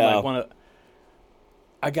moment where I'm like,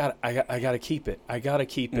 I gotta keep it. I gotta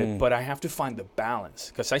keep it, but I have to find the balance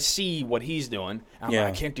because I see what he's doing. And I'm like,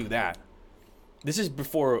 I can't do that. This is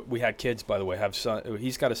before we had kids, by the way.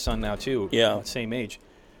 He's got a son now too. Yeah, same age.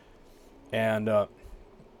 And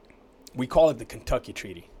we call it the Kentucky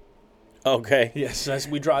Treaty. Okay. Yes, as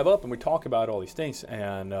we drive up and we talk about all these things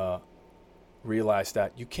and realize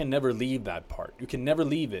that you can never leave that part. You can never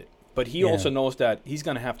leave it. But he also knows that he's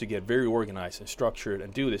going to have to get very organized and structured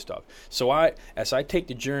and do this stuff. So as I take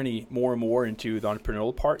the journey more and more into the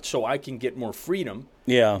entrepreneurial part, so I can get more freedom.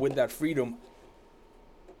 Yeah. With that freedom,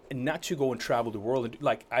 and not to go and travel the world. And,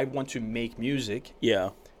 like, I want to make music.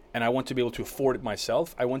 Yeah. And I want to be able to afford it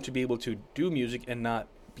myself. I want to be able to do music and not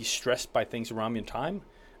be stressed by things around me in time.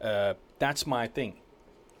 That's my thing.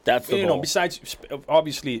 That's the goal. Besides,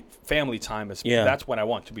 obviously, family time is. That's what I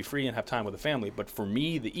want, to be free and have time with the family. But for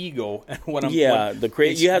me, the ego and what I'm. Yeah,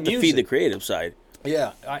 you have to feed the creative side.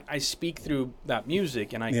 Yeah, I speak through that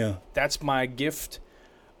music, and that's my gift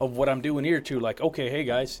of what I'm doing here too. Like, okay, hey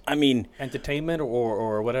guys, I mean, entertainment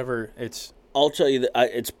or whatever. I'll tell you that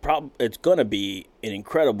it's gonna be an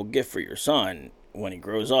incredible gift for your son when he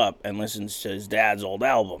grows up and listens to his dad's old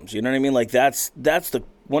albums. You know what I mean? Like that's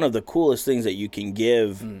one of the coolest things that you can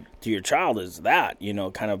give to your child is that,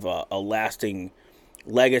 kind of a lasting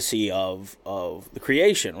legacy of the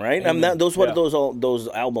creation, right? I mean, those those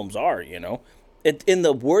albums are, in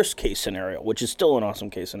the worst case scenario, which is still an awesome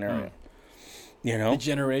case scenario. The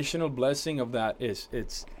generational blessing of that is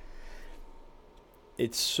it's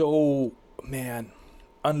so, man,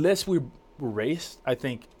 unless we're raised, I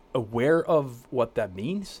think, aware of what that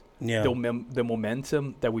means, the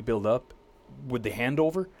momentum that we build up with the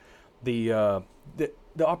handover, the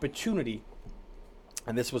opportunity,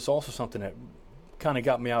 and this was also something that kind of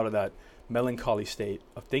got me out of that melancholy state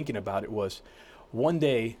of thinking about it, was one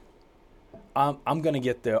day I'm going to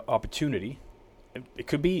get the opportunity. It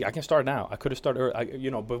could be, I can start now. I could have started early,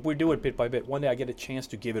 but we're doing it bit by bit. One day I get a chance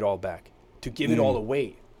to give it all back, to give it all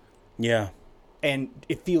away. Yeah. And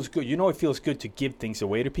it feels good. It feels good to give things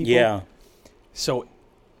away to people. Yeah. So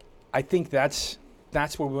I think that's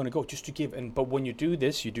where we want to go, just to give. But when you do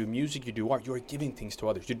this, you do music, you do art, you're giving things to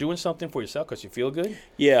others. You're doing something for yourself because you feel good.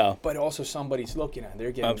 Yeah. But also somebody's looking at it.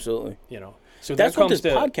 They're getting. Absolutely. So that's what this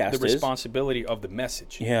podcast is. The responsibility of the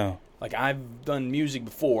message. Yeah. Like, I've done music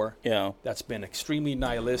before. Yeah. That's been extremely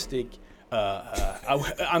nihilistic.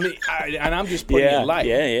 I mean, and I'm just putting it light.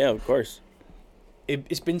 Yeah, of course.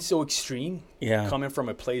 It's been so extreme, coming from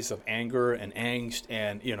a place of anger and angst,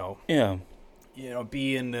 and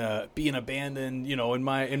being abandoned, in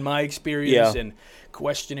my experience, and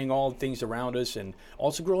questioning all the things around us, and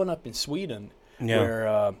also growing up in Sweden,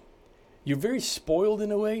 where you're very spoiled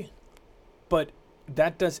in a way, but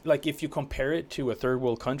that does, like, if you compare it to a third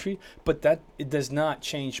world country, but that it does not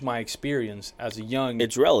change my experience as a young.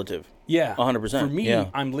 It's relative. Yeah, 100%. For me,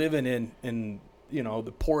 I'm living in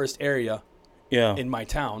the poorest area. Yeah. In my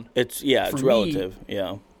town. It's relative.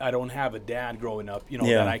 Yeah. I don't have a dad growing up,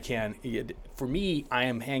 that I can. For me, I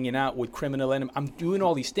am hanging out with criminal enemies. I'm doing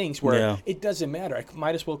all these things where it doesn't matter. I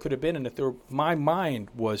might as well could have been in the third. My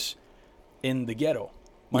mind was in the ghetto.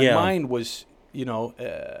 My mind was,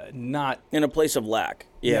 not in a place of lack.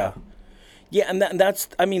 Yeah. Yeah, and that's.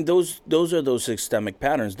 I mean, those are those systemic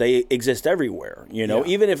patterns. They exist everywhere.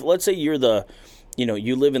 Even if, let's say, you're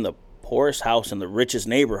you live in the poorest house in the richest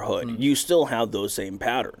neighborhood, you still have those same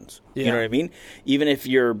patterns. You know what I mean? Even if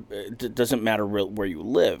it doesn't matter where you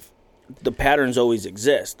live, the patterns always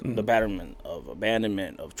exist. The pattern of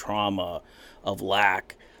abandonment, of trauma, of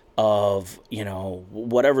lack, of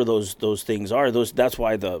whatever those things are. That's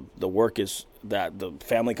why the work is that the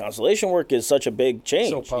family constellation work is such a big change.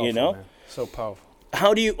 So powerful, man. So powerful.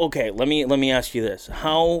 How do you? Okay, let me ask you this.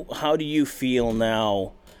 How do you feel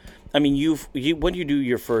now? I mean, when did you do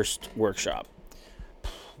your first workshop?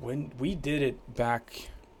 When we did it back,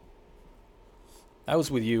 I was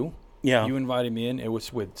with you. Yeah. You invited me in. It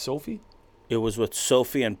was with Sophie. It was with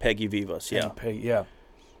Sophie and Peggy Vivas. Yeah.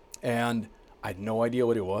 And I had no idea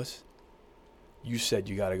what it was. You said,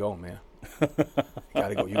 you got to go, man. You got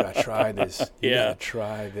to go. You got to try this. You got to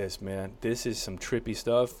try this, man. This is some trippy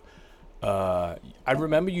stuff. I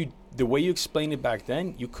remember the way you explained it back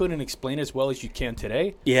then, you couldn't explain it as well as you can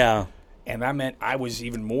today. Yeah. And that meant I was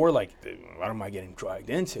even more like, what am I getting dragged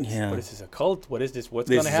into? Yeah. What is this, a cult? What is this? What's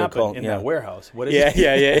going to happen in that warehouse? What is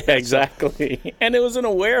it? Exactly. And it was in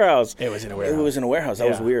a warehouse. It was in a warehouse. It was in a warehouse. That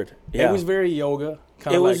was weird. Yeah. It was very yoga.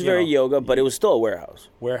 It was very yoga, but it was still a warehouse.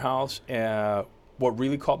 Warehouse. What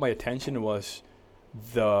really caught my attention was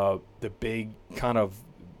the big kind of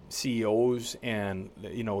CEOs and,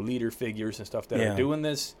 leader figures and stuff that are doing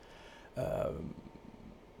this.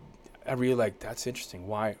 I really like, that's interesting.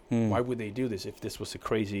 Why would they do this if this was a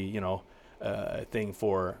crazy, thing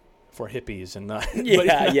for hippies and not? But it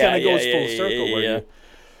kind of goes full circle.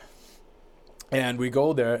 And we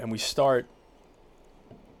go there and we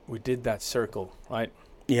did that circle, right?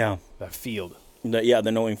 Yeah. That field. The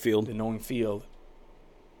knowing field. The knowing field.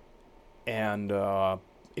 And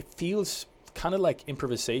it feels kind of like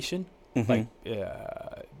improvisation, like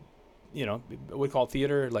we call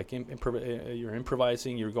theater, like you're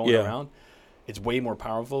improvising, you're going around. It's way more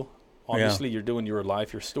powerful. Obviously, you're doing your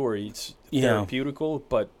life, your story. It's therapeutical,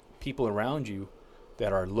 but people around you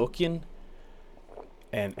that are looking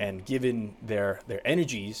and giving their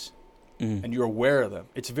energies, and you're aware of them.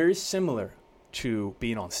 It's very similar to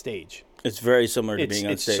being on stage. It's very similar to being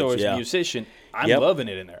on stage. So as a musician, I'm loving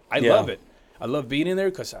it in there. I love it. I love being in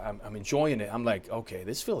there because I'm enjoying it. I'm like, okay,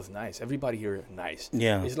 this feels nice. Everybody here is nice.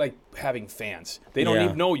 Yeah. It's like having fans. They don't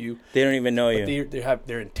even know you. They don't even know you. They have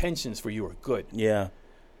their intentions for you are good. Yeah.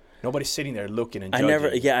 Nobody's sitting there looking and judging.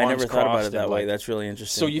 I never thought about it that way. That's really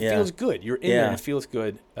interesting. So it feels good. You're in there and it feels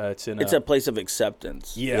good. It's a place of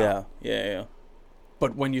acceptance. Yeah.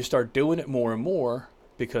 But when you start doing it more and more,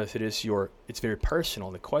 because it's very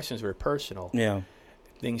personal. The question is very personal. Yeah.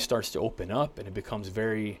 Things starts to open up and it becomes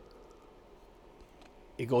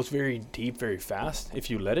it goes very deep, very fast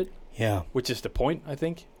if you let it. Yeah. Which is the point, I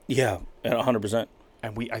think. Yeah, 100%.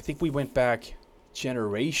 And I think we went back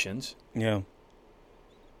generations. Yeah.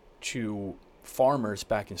 To farmers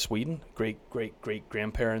back in Sweden, great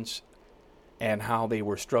grandparents, and how they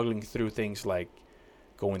were struggling through things like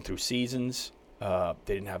going through seasons. They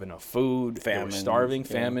didn't have enough food. Famine. They were starving.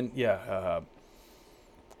 Famine. Yeah.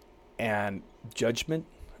 And judgment.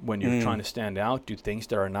 When you're trying to stand out, do things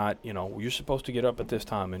that are not, you're supposed to get up at this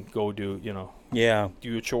time and go do, do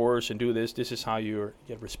your chores and do this. This is how you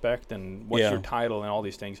get respect and what's your title and all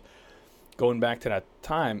these things. Going back to that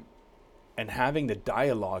time and having the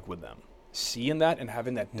dialogue with them, seeing that and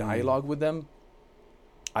having that dialogue with them,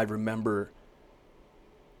 I remember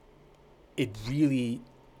it really,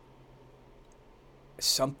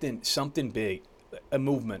 something big, a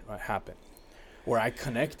movement happened where I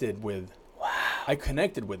connected with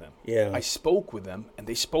them. Yeah. I spoke with them, and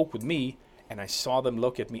they spoke with me, and I saw them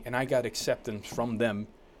look at me, and I got acceptance from them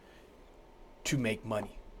to make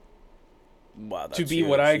money. Wow, that's to be huge.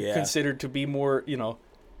 What I consider to be more,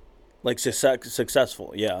 like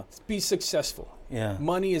successful. Yeah. Be successful. Yeah.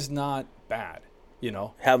 Money is not bad.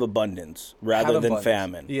 Have abundance rather than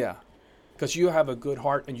famine. Yeah. Because you have a good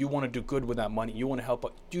heart, and you want to do good with that money. You want to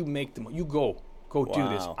help. You make them. You go do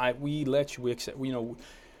this. We let you. We accept.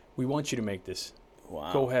 We want you to make this.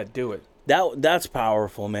 Wow. Go ahead, do it. That's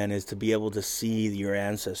powerful, man, is to be able to see your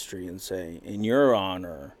ancestry and say, in your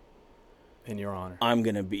honor, I'm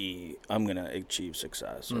going to achieve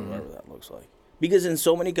success, or whatever that looks like. Because in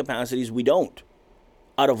so many capacities, we don't,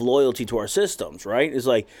 out of loyalty to our systems, right? It's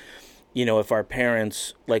like, if our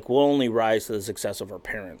parents, like, we'll only rise to the success of our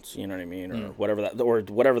parents, you know what I mean? Or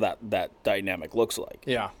whatever that dynamic looks like.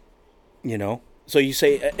 Yeah. So you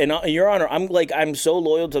say, in your honor, I'm so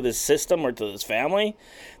loyal to this system or to this family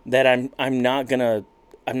that I'm not gonna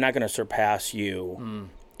surpass you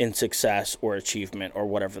in success or achievement or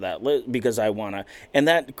whatever because I wanna, and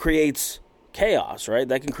that creates chaos, right?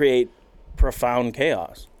 That can create profound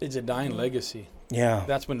chaos. It's a dying legacy. Yeah,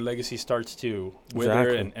 that's when legacy starts to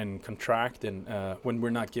wither and contract, and when we're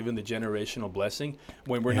not given the generational blessing,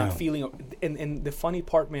 when we're not feeling. And the funny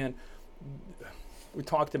part, man, we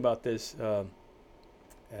talked about this.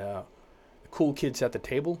 Cool kids at the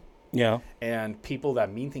table. Yeah. And people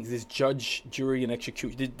that mean things. This judge, jury, and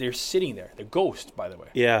execution. They're sitting there. They're ghosts, by the way.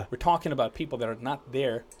 Yeah. We're talking about people that are not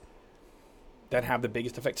there that have the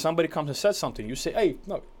biggest effect. Somebody comes and says something. You say, hey,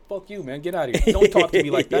 no, fuck you, man. Get out of here. Don't talk to me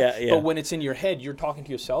like that. But when it's in your head, you're talking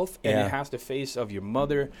to yourself, and it has the face of your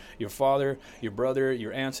mother, your father, your brother,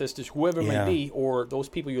 your ancestors, whoever it may be, or those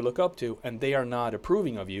people you look up to, and they are not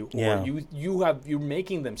approving of you, or you're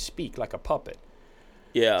making them speak like a puppet.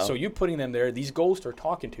 Yeah. So you're putting them there. These ghosts are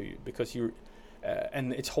talking to you because you're,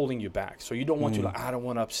 and it's holding you back. So you don't want to, I don't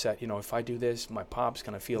want to upset. If I do this, my pop's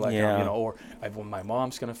gonna feel like, or my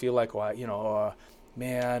mom's gonna feel like,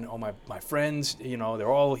 man, all my friends,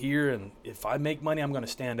 they're all here, and if I make money, I'm gonna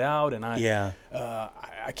stand out, and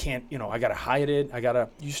I I can't, I got to hide it.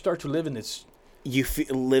 You start to live in this. You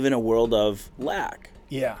live in a world of lack.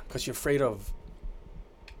 Yeah, because you're afraid of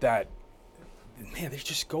that. Man, they're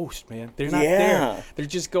just ghosts, man. They're not there. They're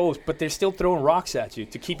just ghosts, but they're still throwing rocks at you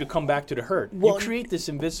to keep you come back to the herd. Well, you create this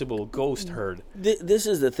invisible ghost herd. This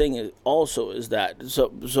is the thing also is that,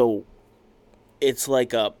 so it's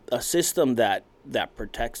like a system that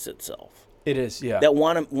protects itself. It is, yeah. That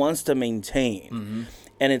wants to maintain. Mm-hmm.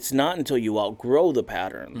 And it's not until you outgrow the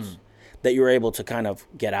patterns that you're able to kind of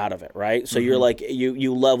get out of it, right? So you're like,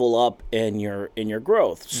 you level up in your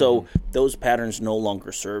growth. So those patterns no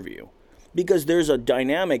longer serve you. Because there's a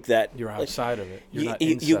dynamic that you're outside of it. You're not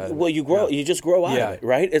inside. Well, you grow. Yeah. You just grow out of it,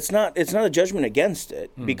 right? It's not a judgment against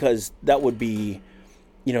it because that would be,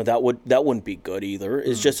 that wouldn't be good either.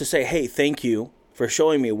 It's just to say, hey, thank you for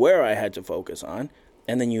showing me where I had to focus on,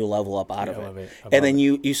 and then you level up out of it. And then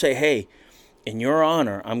you say, hey, in your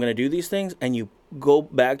honor, I'm going to do these things, and you go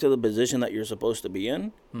back to the position that you're supposed to be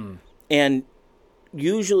in. And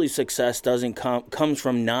usually success comes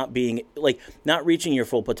from not reaching your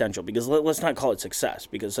full potential, because let's not call it success,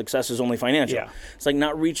 because success is only financial. Yeah. It's like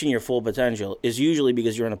not reaching your full potential is usually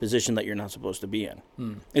because you're in a position that you're not supposed to be in.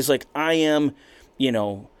 It's like I am,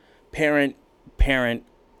 parent,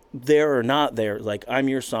 there or not there. Like I'm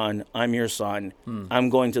your son. I'm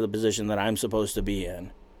going to the position that I'm supposed to be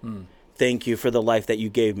in. Thank you for the life that you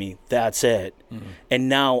gave me. That's it. And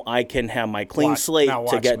now I can have my clean slate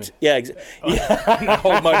to get. Me. Yeah, Now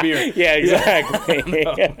hold my beer. Yeah, exactly.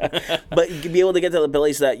 But be able to get to the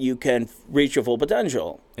place that you can reach your full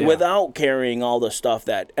potential without carrying all the stuff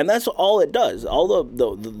and that's all it does. All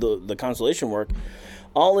the constellation work,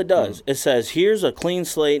 all it does, it says here's a clean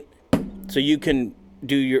slate, so you can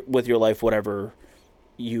do with your life whatever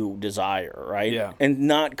you desire, right? Yeah. And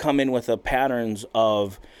not come in with the patterns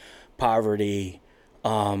of poverty,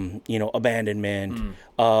 abandonment,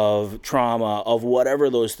 of trauma, of whatever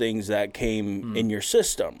those things that came in your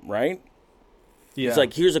system, right? Yeah. It's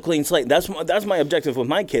like, here's a clean slate. That's my objective with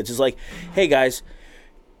my kids. It's like, hey guys,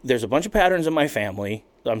 there's a bunch of patterns in my family.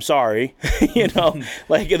 I'm sorry,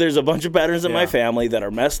 there's a bunch of patterns in my family that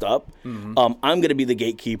are messed up. I'm going to be the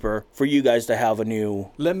gatekeeper for you guys to have a new.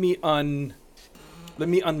 Let me unmess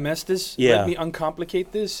this. Yeah. Let me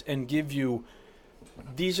uncomplicate this and give you.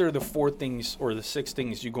 These are the 4 things or the 6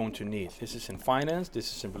 things you're going to need. This is in finance.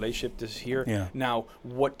 This is in relationship. This is here. Yeah. Now,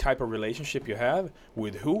 what type of relationship you have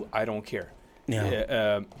with who? I don't care.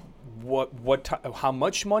 Yeah. How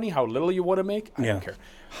much money? How little you want to make? I don't care.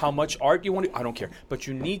 How much art you want to? I don't care. But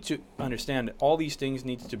you need to understand that all these things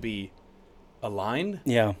need to be aligned.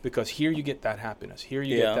 Yeah. Because here you get that happiness. Here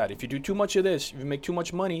you get that. If you do too much of this, if you make too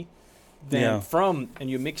much money, then and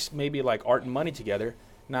you mix maybe like art and money together.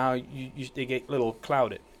 Now they get a little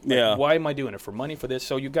clouded. Like, why am I doing it? For money, for this?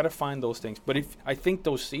 So you got to find those things. But I think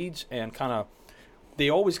those seeds and kind of, they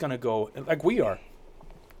always going to go, like we are.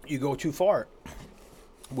 You go too far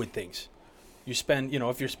with things. You spend,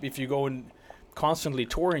 if you're going constantly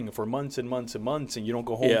touring for months and months and months and you don't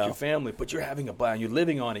go home with your family, but you're having a blast, you're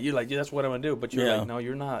living on it. You're like, that's what I'm going to do. But you're like, no,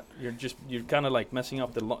 you're not. You're kind of like messing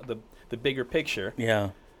up the bigger picture.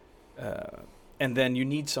 Yeah. And then you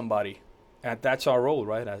need somebody. And that's our role,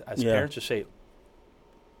 right? As parents, to say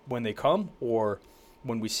when they come or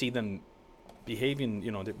when we see them behaving,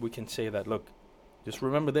 that we can say that, look, just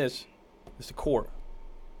remember this. It's the core.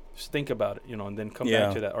 Just think about it, and then come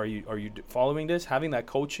back to that. Are you following this? Having that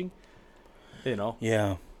coaching,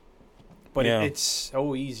 Yeah. But it's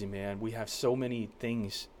so easy, man. We have so many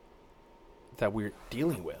things that we're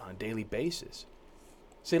dealing with on a daily basis.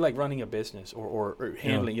 Say like running a business or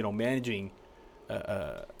handling, managing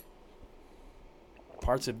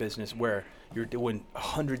parts of business where you're doing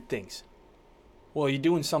 100 things. Well, you're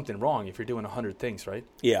doing something wrong if you're doing 100 things, right?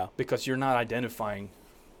 Yeah. Because you're not identifying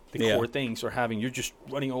the core things you're just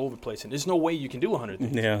running all over the place. And there's no way you can do 100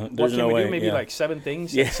 things. Yeah, there's no way. What can we do? Maybe like 7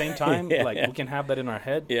 things at the same time? We can have that in our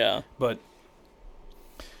head. Yeah. But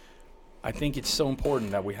I think it's so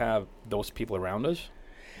important that we have those people around us.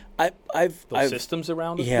 I've systems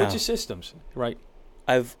around us. Yeah. Which is systems, right?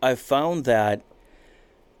 I've found that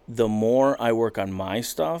the more I work on my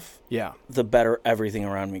stuff, the better everything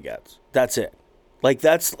around me gets. That's it. Like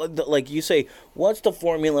that's like you say, what's the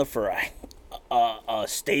formula for a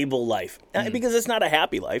stable life? Because it's not a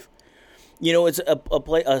happy life. It's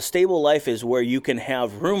a stable life is where you can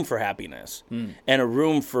have room for happiness and a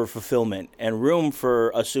room for fulfillment and room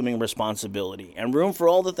for assuming responsibility and room for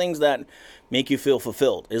all the things that make you feel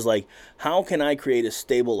fulfilled. Is like, how can I create a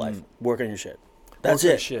stable life? Work on your shit. That's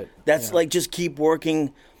it. That's like, just keep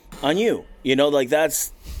working on you. Like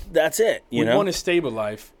that's it. We want a stable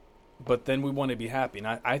life, but then we want to be happy. And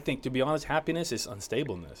I think, to be honest, happiness is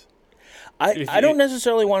unstableness. I don't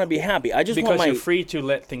necessarily want to be happy. I just because want you're free to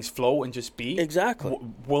let things flow and just be. Exactly.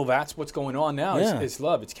 Well, that's what's going on now. Yeah. It's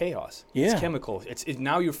love. It's chaos. Yeah. It's chemicals. It's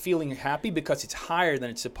now you're feeling happy because it's higher than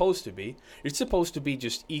it's supposed to be. It's supposed to be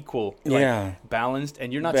just equal, balanced,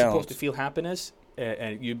 and you're not supposed to feel happiness,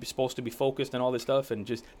 and you're supposed to be focused and all this stuff, and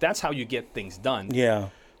just that's how you get things done. Yeah.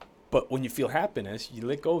 But when you feel happiness, you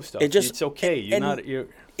let go of stuff. It's okay.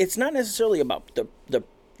 It's not necessarily about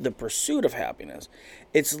the pursuit of happiness.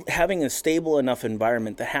 It's having a stable enough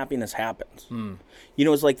environment that happiness happens. You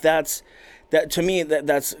know, it's like that's to me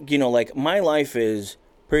that's you know, like my life is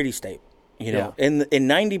pretty stable. You know, in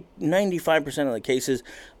 95% of the cases,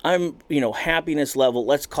 I'm, you know, happiness level,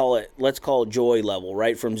 let's call it joy level,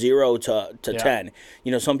 right? From 0 to 10.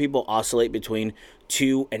 You know, some people oscillate between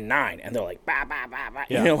 2 and 9, and they're like, bah, bah, bah, bah.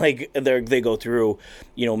 You know, like they go through,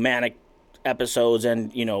 you know, manic episodes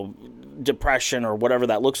and, you know, depression or whatever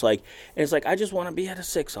that looks like. And it's like, I just want to be at a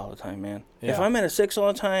 6 all the time, man. If I'm at a 6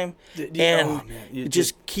 all the time,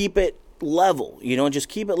 just keep it level, you know, just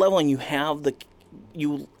keep it level, and you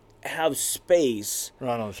have space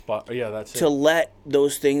right on the spot. That's to let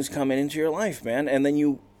those things come into your life, man, and then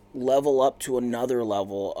you level up to another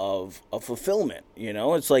level of fulfillment. You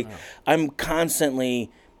know, it's like I'm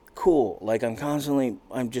constantly cool. Like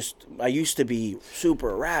I used to be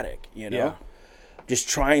super erratic. You know, just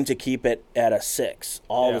trying to keep it at a 6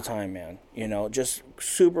 all the time, man. You know, just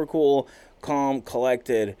super cool, calm,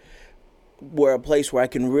 collected. Where a place where I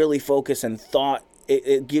can really focus and thought.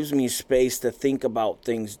 It gives me space to think about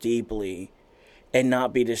things deeply and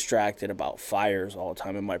not be distracted about fires all the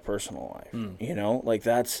time in my personal life. You know, like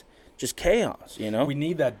that's just chaos, you know? We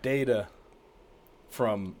need that data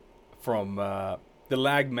from the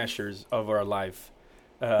lag measures of our life.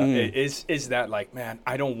 Is that like, man,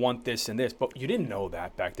 I don't want this and this, but you didn't know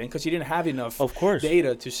that back then because you didn't have enough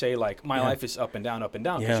data to say like my life is up and down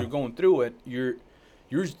because you're going through it.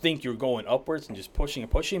 You think you're going upwards and just pushing,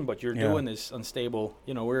 but you're doing this unstable.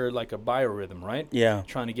 You know, we're like a biorhythm, right? Yeah.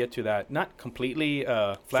 Trying to get to that, not completely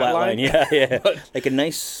flat line. But like a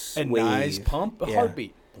nice wave. Nice pump, a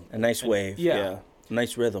heartbeat. A nice wave. Yeah. A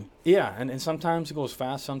nice rhythm. Yeah, and sometimes it goes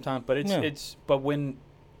fast, sometimes, but but when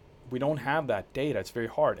we don't have that data, it's very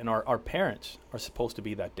hard. And our parents are supposed to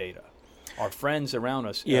be that data. Our friends around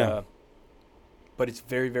us. Yeah. But it's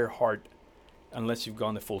very, very hard unless you've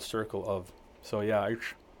gone the full circle of. So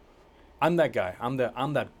I'm that guy. I'm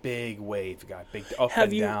that big wave guy, big up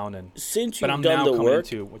and down. And since you've but I'm done now the coming work,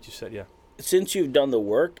 to what you said. Since you've done the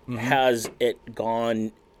work, has it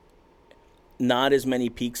gone? Not as many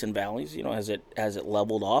peaks and valleys. You know, has it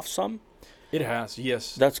leveled off some? It has.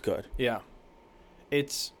 Yes. That's good. Yeah.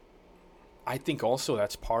 I think also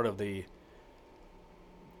that's part of the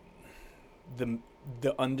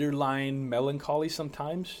underlying melancholy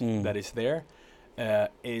sometimes that is there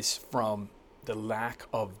is from the lack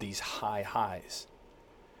of these high highs.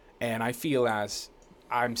 And I feel as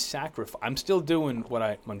I'm still doing what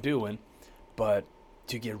I'm doing, but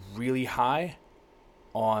to get really high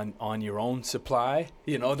on your own supply,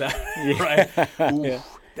 you know that, right? Ooh,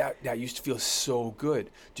 that used to feel so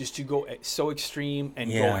good. Just to go so extreme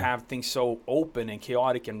and go have things so open and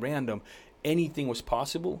chaotic and random. Anything was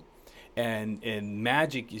possible, and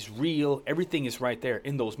magic is real. Everything is right there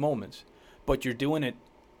in those moments. But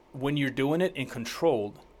when you're doing it and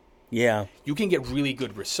controlled, you can get really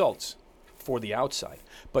good results for the outside.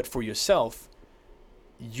 But for yourself,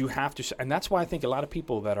 you have to, and that's why I think a lot of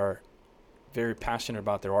people that are very passionate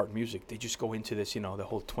about their art and music, they just go into this, you know, the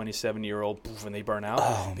whole 27-year-old poof, and they burn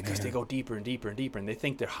out because they go deeper and deeper and deeper, and they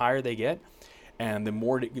think the higher they get, and the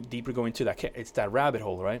more deeper go into that, it's that rabbit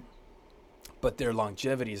hole, right? But their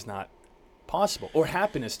longevity is not possible, or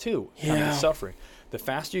happiness too. Suffering. The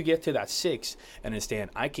faster you get to that 6 and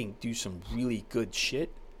understand I can do some really good shit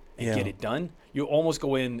and get it done, you almost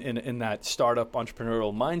go in that startup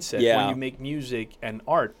entrepreneurial mindset when you make music and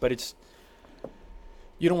art. But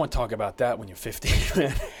you don't want to talk about that when you're 50,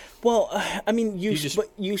 man. Well, I mean,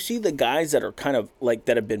 you see the guys that are kind of like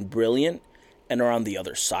that have been brilliant and are on the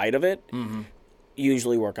other side of it.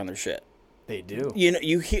 Usually work on their shit. They do. You know,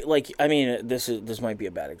 you hear like, I mean, this might be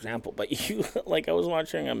a bad example, but like I was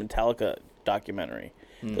watching a Metallica documentary.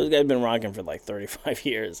 Those guys have been rocking for like 35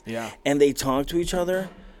 years. Yeah. And they talk to each other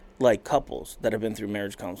like couples that have been through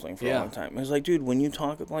marriage counseling for a long time. It was like, dude, when you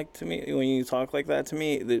talk like that to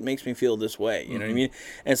me, it makes me feel this way. You know what I mean?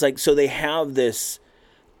 And it's like, so they have this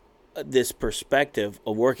perspective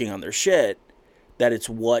of working on their shit that it's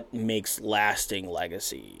what makes lasting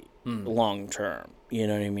legacy long term. You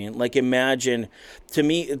know what I mean? Like, imagine to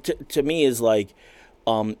me is like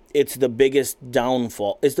it's the biggest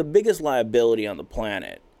downfall. It's the biggest liability on the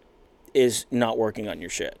planet is not working on your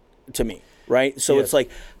shit, to me, right? So it's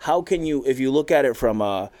like, how can you, if you look at it from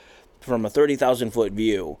a 30,000 foot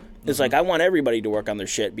view, it's like, I want everybody to work on their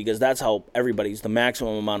shit because that's how everybody's the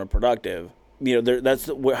maximum amount of productive. That's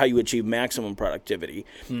how you achieve maximum productivity.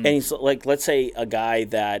 And it's like, let's say a guy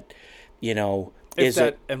that, if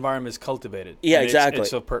that environment is cultivated. Yeah, exactly.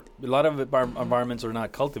 A lot of environments are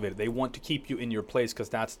not cultivated. They want to keep you in your place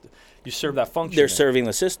because you serve that function. They're serving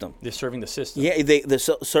the system. They're serving the system. Yeah, the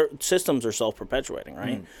systems are self-perpetuating,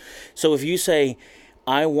 right? So if you say,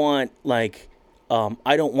 I want,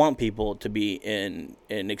 I don't want people to be in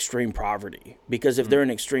extreme poverty, because if they're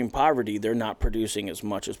in extreme poverty, they're not producing as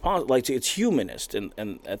much as possible. Like, it's humanist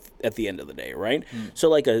and at the end of the day, right? So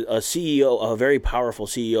like a CEO, a very powerful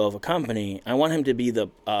CEO of a company, I want him to be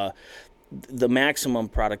the maximum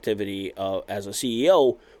productivity as a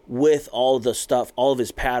CEO with all the stuff, all of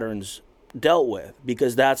his patterns dealt with,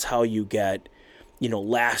 because that's how you get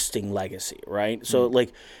lasting legacy, right? So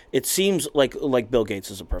it seems like Bill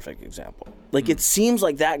Gates is a perfect example. It seems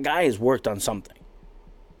like that guy has worked on something.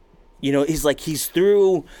 He's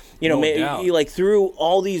through, through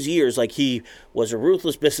all these years, he was a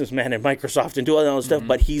ruthless businessman at Microsoft and doing all that stuff,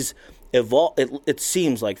 but he's evolved. It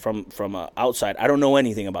seems like from outside, I don't know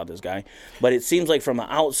anything about this guy, but it seems like from an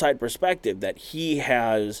outside perspective that he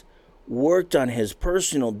has worked on his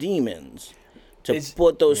personal demons to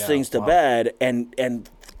put those things to bed and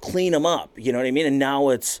clean them up, you know what I mean? And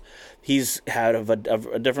now he's had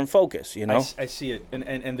a different focus, I see it,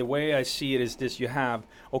 and the way I see it is this: you have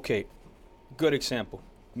good example.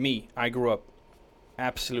 Me, I grew up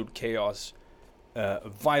absolute chaos,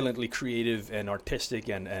 violently creative and artistic,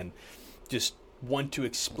 and just want to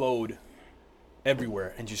explode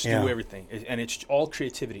everywhere and just do everything, and it's all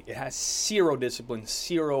creativity. It has zero discipline,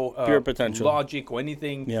 zero pure potential, logic or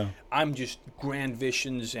anything. I'm just grand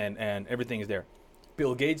visions, and everything is there.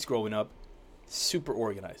 Bill Gates, growing up, super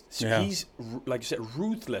organized. So he's, like you said,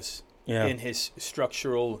 ruthless in his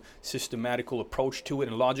structural, systematical approach to it,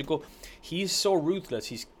 and logical. He's so ruthless.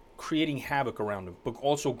 He's creating havoc around him, but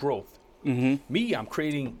also growth. Me, I'm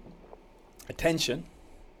creating attention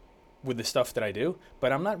with the stuff that I do,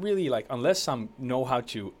 but I'm not really unless I know how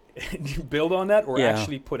to build on that or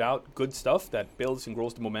actually put out good stuff that builds and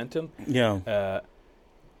grows the momentum.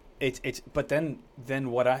 But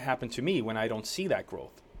then what happened to me when I don't see that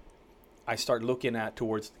growth, I start looking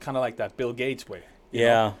towards kind of like that Bill Gates way. You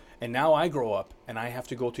know? And now I grow up and I have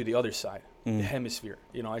to go to the other side, the hemisphere.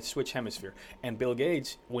 I switch hemisphere. And Bill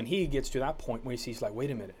Gates, when he gets to that point where he sees wait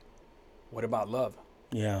a minute, what about love?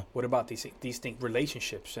 What about these things,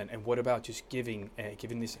 relationships, and what about just giving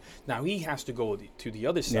this? Now he has to go to the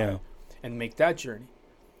other side and make that journey.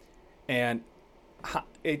 And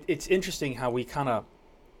it's interesting how we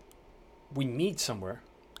we meet somewhere.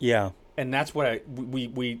 And that's what I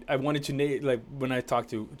wanted to name, when I talked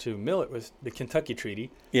to Mill, it was the Kentucky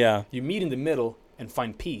Treaty. You meet in the middle and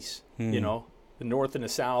find peace. The north and the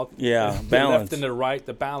south. The left and the right,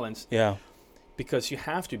 the balance. Because you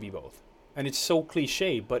have to be both. And it's so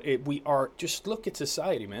cliche, but we are, just look at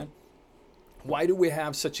society, man. Why do we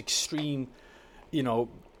have such extreme,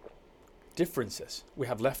 differences? We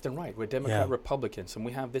have left and right. We're Democrat, Republicans, and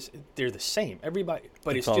we have this. They're the same, everybody.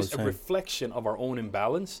 But it's just a reflection of our own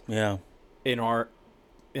imbalance in our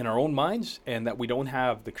own minds, and that we don't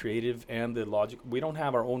have the creative and the logic. We don't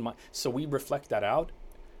have our own mind. So we reflect that out,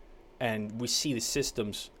 and we see the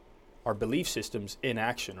systems, our belief systems, in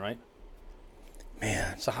action, right?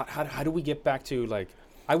 Man. So how do we get back to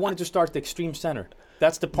I wanted to start the Extreme Center.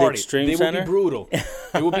 That's the party. The Extreme Center? Would be brutal.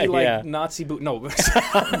 It would be Nazi No.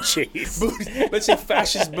 Jeez. Let's say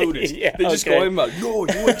fascist Buddhists. They just go in no,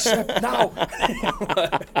 you accept now.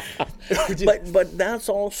 but that's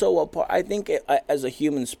also a part. I think as a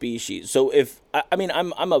human species. So I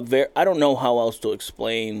don't know how else to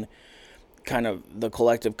explain kind of the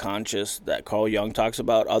collective conscious that Carl Jung talks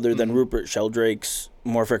about, other than Rupert Sheldrake's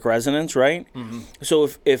morphic resonance, right? So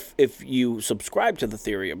if you subscribe to the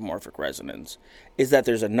theory of morphic resonance, is that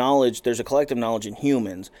there's a collective knowledge in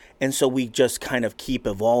humans, and so we just kind of keep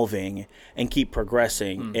evolving and keep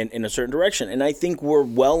progressing in a certain direction. And I think we're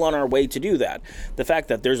well on our way to do that. The fact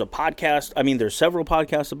that there's a podcast, there's several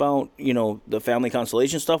podcasts about, the family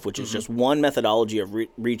constellation stuff, which is just one methodology of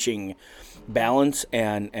reaching balance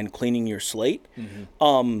and cleaning your slate.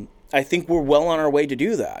 I think we're well on our way to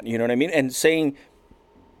do that. You know what I mean? And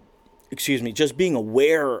just being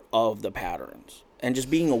aware of the patterns and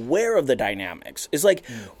just being aware of the dynamics is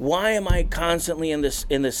why am I constantly in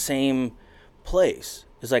the same place?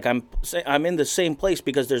 It's like I'm in the same place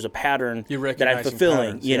because there's a pattern that I'm fulfilling.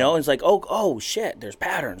 Patterns, you know, it's like oh shit, there's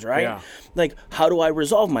patterns, right? Yeah. Like, how do I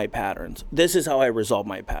resolve my patterns? This is how I resolve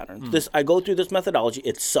my patterns. I go through this methodology.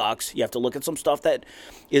 It sucks. You have to look at some stuff that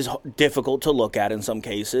is difficult to look at in some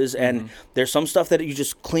cases, and there's some stuff that you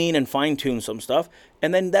just clean and fine tune some stuff,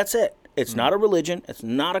 and then that's it. It's not a religion. It's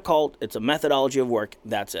not a cult. It's a methodology of work.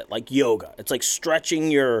 That's it. Like yoga. It's like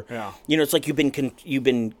stretching your. Yeah. You know, it's like you've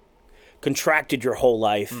been contracted your whole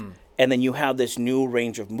life, and then you have this new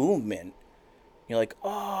range of movement. You're like,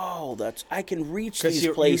 oh, I can reach these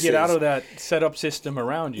places. You get out of that setup system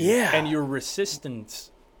around you, and your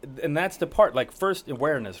resistance, and that's the part. Like first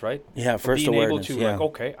awareness, right? Yeah, first being awareness. Being able to like,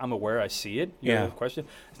 okay, I'm aware, I see it. You have a question.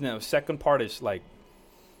 Now, the second part is like,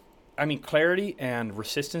 I mean, clarity and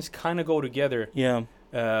resistance kind of go together. Yeah.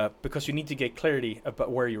 Because you need to get clarity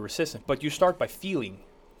about where you're resistant, but you start by feeling.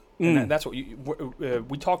 And that's what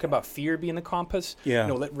we talk about fear being the compass. Yeah.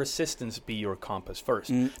 No, let resistance be your compass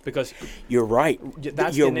first. Because you're right.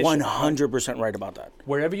 You're 100% right about that.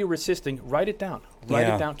 Wherever you're resisting, write it down. Write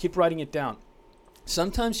it down. Keep writing it down.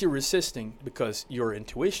 Sometimes you're resisting because your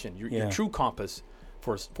intuition, your true compass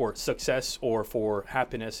for success or for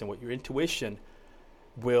happiness, and what your intuition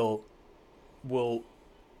will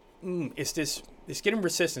it's getting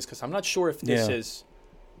resistance because I'm not sure if this is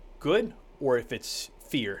good or if it's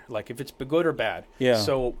fear, like if it's good or bad. Yeah.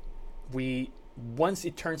 So once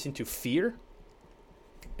it turns into fear,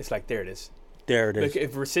 it's like there it is. Like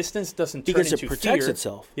if resistance doesn't turn into fear, because it protects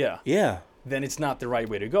itself. Yeah. Yeah. Then it's not the right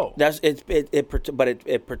way to go. But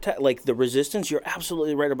it protect, like the resistance. You're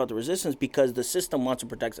absolutely right about the resistance because the system wants to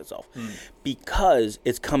protect itself because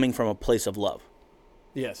it's coming from a place of love.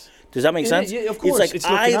 Yes. Does that make sense? Yeah, of course. It's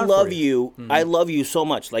like, I love you. I love you so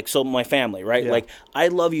much. Like, so my family, right? Yeah. Like, I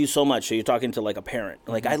love you so much. So you're talking to like a parent.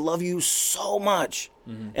 Like, I love you so much.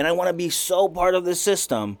 And I want to be so part of the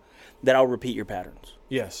system that I'll repeat your patterns.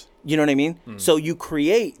 Yes. You know what I mean? So you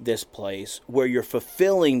create this place where you're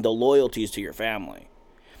fulfilling the loyalties to your family.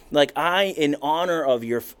 Like, in honor of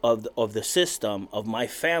of the system, of my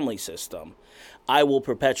family system, I will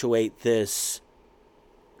perpetuate this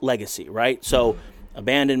legacy, right? So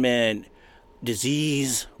abandonment,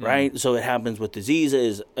 disease, right? So it happens with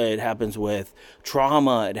diseases, it happens with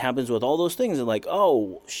trauma, it happens with all those things. And like,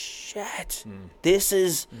 oh, shit, this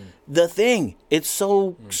is the thing. It's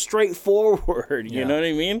so straightforward, you know what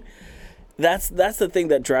I mean? That's the thing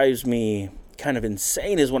that drives me kind of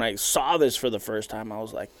insane is when I saw this for the first time, I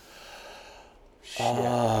was like,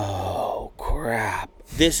 oh, crap.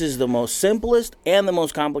 This is the most simplest and the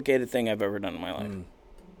most complicated thing I've ever done in my life.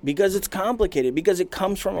 Because it's complicated, because it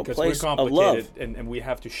comes from a place of love. And we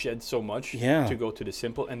have to shed so much to go to the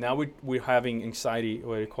simple. And now we're having anxiety,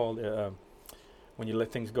 what do you call it, when you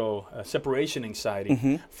let things go, separation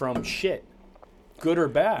anxiety from shit, good or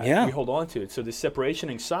bad. Yeah. We hold on to it. So the separation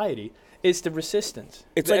anxiety is the resistance.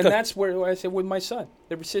 And that's where I said with my son,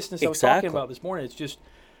 the resistance I was talking about this morning. It's just...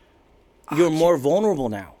 You're more vulnerable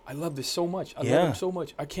now. I love this so much. I love him so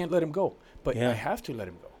much. I can't let him go. But I have to let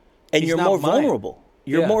him go. And you're more vulnerable.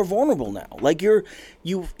 You're more vulnerable now. Like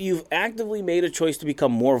you've actively made a choice to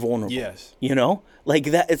become more vulnerable. Yes. You know? Like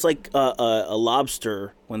that. It's like a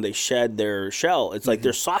lobster when they shed their shell. It's like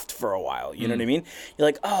they're soft for a while. You know what I mean? You're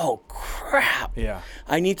like, oh crap. Yeah.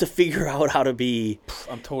 I need to figure out how to be.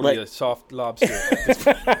 I'm totally a soft lobster.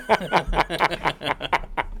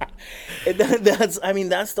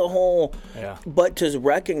 That's the whole. Yeah. But to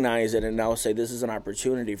recognize it and now say this is an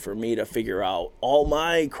opportunity for me to figure out all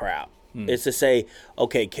my crap. Is to say,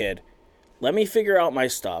 okay, kid, let me figure out my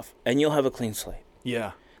stuff, and you'll have a clean slate.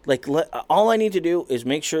 Yeah. Like, all I need to do is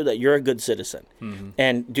make sure that you're a good citizen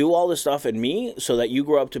and do all the stuff in me so that you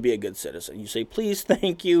grow up to be a good citizen. You say, please,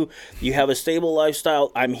 thank you. You have a stable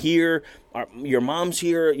lifestyle. I'm here. Your mom's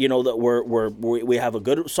here. You know, that we have a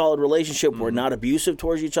good, solid relationship. We're not abusive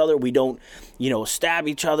towards each other. We don't, stab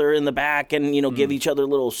each other in the back and, give each other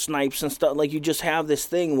little snipes and stuff. Like, you just have this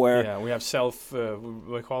thing where... Yeah, we have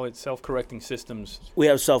we call it self-correcting systems. We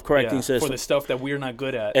have self-correcting systems. For the stuff that we're not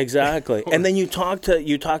good at. Exactly. And then you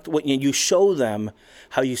show them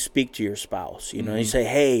how you speak to your spouse. You know, you say,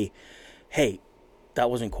 hey, that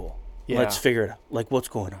wasn't cool. Yeah. Let's figure it out. Like, what's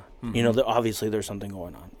going on? Obviously there's something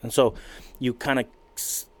going on. And so you kind of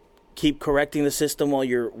keep correcting the system while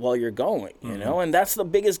you're going, you know? And that's the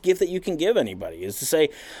biggest gift that you can give anybody is to say,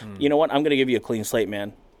 you know what, I'm going to give you a clean slate,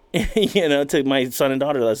 man. To my son and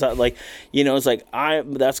daughter. That's not like, it's like,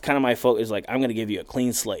 that's kind of my focus. Like, I'm going to give you a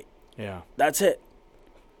clean slate. Yeah. That's it.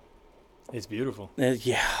 It's beautiful.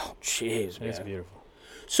 Yeah. Jeez, man. It's beautiful.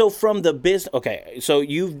 So from the business, okay, so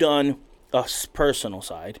you've done a personal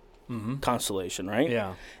side. constellation, right?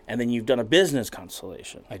 Yeah. And then you've done a business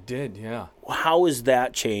constellation. I did, yeah. How has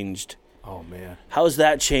that changed? Oh, man. How has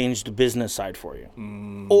that changed the business side for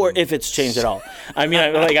you? Or if it's changed at all? I mean,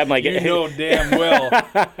 I'm like... You know damn well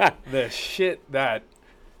the shit that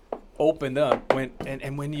opened up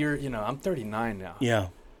when you're, I'm 39 now. Yeah.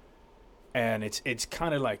 And it's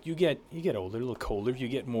kind of like you get older, a little colder. You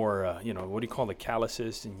get more, what do you call it,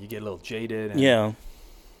 calluses, and you get a little jaded. Yeah.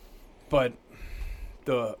 But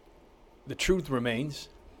the truth remains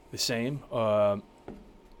the same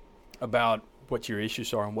about what your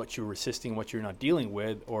issues are and what you're resisting, what you're not dealing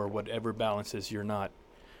with, or whatever balances you're not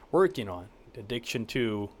working on. Addiction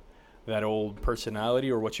to that old personality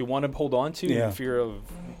or what you want to hold on to, in fear of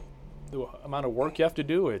the amount of work you have to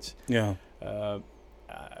do. It's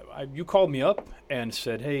you called me up and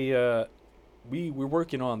said, "Hey, we're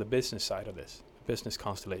working on the business side of this, business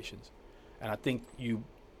constellations, and I think you're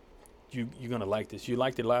gonna like this. You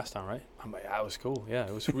liked it last time, right?" I'm like, "That was cool. Yeah,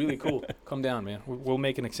 it was really cool. Come down, man. We'll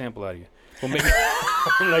make an example out of you. We'll make."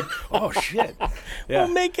 I'm like, "Oh shit, yeah.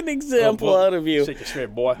 We'll make an example out of you." Shake it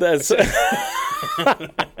straight, boy. That's.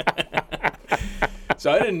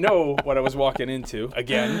 So I didn't know what I was walking into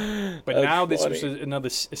again, but now this funny. was another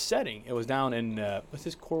setting. It was down in what's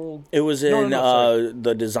this, Coral? It was in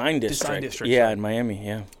the Design District. Design District, yeah, sorry. in Miami.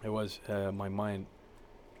 Yeah, it was. My mind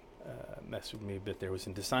messed with me a bit. There was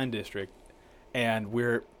in Design District, and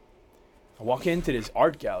I walk into this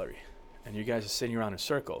art gallery, and you guys are sitting around in a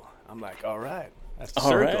circle. I'm like, all right, that's the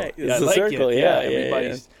circle. Right. Yeah, it's a circle. it. Yeah,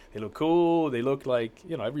 everybody's. They look cool. They look like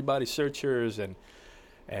everybody's searchers and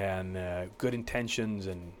good intentions,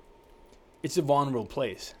 and it's a vulnerable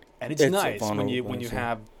place, and it's nice when you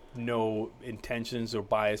have no intentions or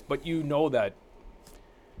bias, but you know that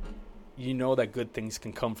good things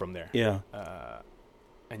can come from there. Yeah.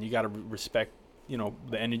 And you got to respect the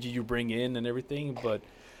energy you bring in and everything, but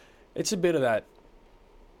it's a bit of that,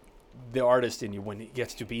 the artist in you, when it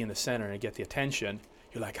gets to be in the center and get the attention.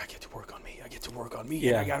 You're like, I get to work on me.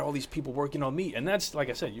 Yeah. And I got all these people working on me. And that's, like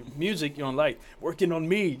I said, music you don't like. Working on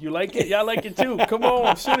me. You like it? Yeah, I like it too. Come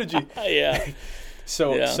on, synergy. Yeah.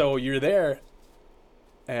 So you're there,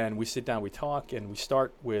 and we sit down, we talk, and we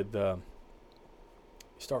start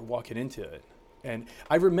walking into it. And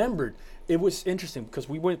I remembered, it was interesting because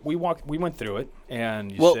we went through it,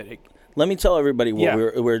 and you said... Let me tell everybody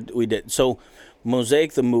what we did. So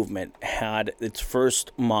Mosaic the Movement had its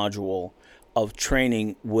first module of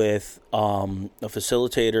training with a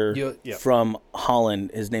facilitator from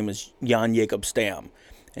Holland. His name is Jan Jacob Stam,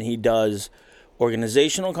 and he does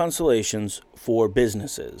organizational constellations for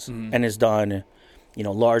businesses and has done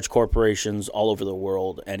large corporations all over the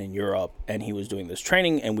world and in Europe. And he was doing this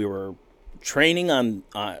training, and we were training on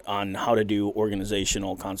how to do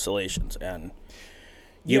organizational constellations, and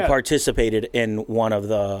you participated in one of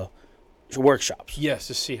the workshops. Yes,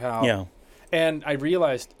 to see how And I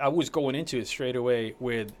realized I was going into it straight away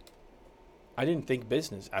with, I didn't think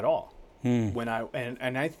business at all. When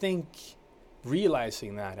I think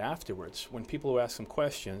realizing that afterwards, when people would ask some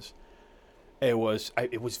questions, it was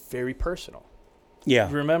very personal. Yeah.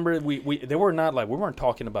 Remember, we weren't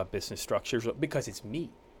talking about business structures because it's me.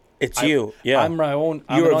 It's you. Yeah. I'm my own.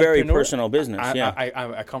 You're a very personal business.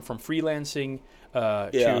 I come from freelancing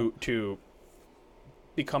to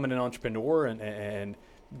becoming an entrepreneur and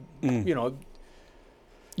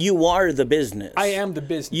you are the business. I am the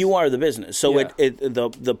business. You are the business. So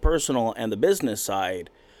the personal and the business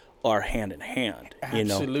side are hand in hand.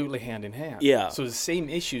 Absolutely hand in hand. Yeah. So the same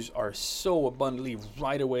issues are so abundantly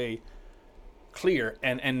right away clear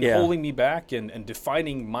and holding me back and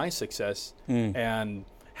defining my success and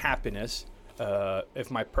happiness.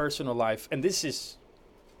 If my personal life, and this is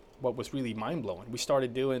what was really mind blowing. We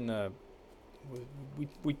started doing.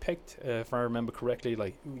 We picked, if I remember correctly,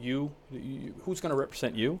 like you who's going to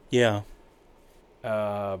represent you. Yeah.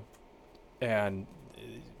 And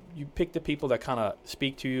you pick the people that kind of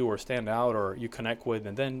speak to you or stand out or you connect with,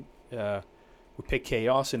 and then we pick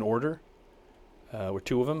chaos in order. We're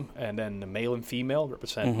two of them, and then the male and female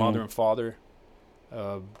represent mother and father.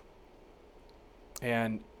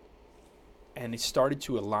 And it started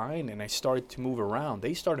to align, and I started to move around.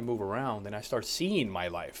 They started to move around, and I started seeing my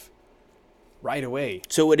life right away.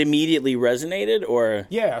 So it immediately resonated, or?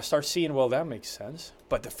 Yeah, I started seeing, well, that makes sense.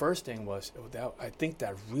 But the first thing was, I think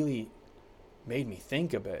that really made me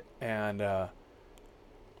think a bit. And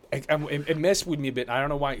it messed with me a bit. I don't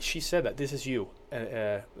know why. She said that. This is you,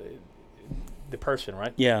 the person,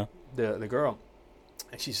 right? Yeah. The girl.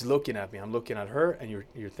 And she's looking at me. I'm looking at her, and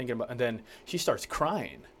you're thinking about, and then she starts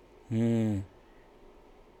crying. And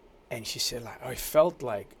she said, like, I felt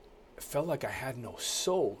like I had no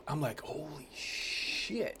soul. I'm like, holy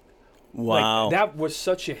shit. Wow. Like, that was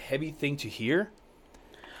such a heavy thing to hear.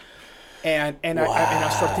 And I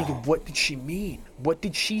started thinking, what did she mean? What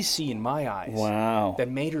did she see in my eyes? Wow. That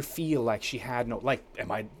made her feel like she had no, like,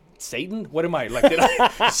 am I Satan? What am I? Like, did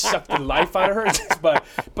I suck the life out of her?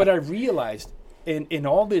 But I realized in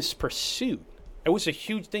all this pursuit, it was a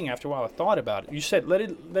huge thing. After a while, I thought about it. You said, let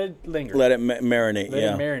it linger. Let it marinate, Let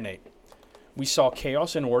it marinate. We saw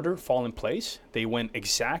chaos and order fall in place. They went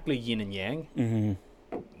exactly yin and yang,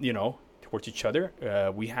 towards each other.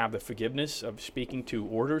 We have the forgiveness of speaking to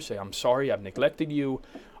order. Say, I'm sorry, I've neglected you.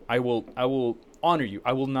 I will honor you.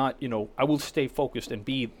 I will not, I will stay focused and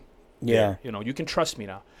be there. You can trust me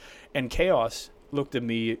now. And chaos looked at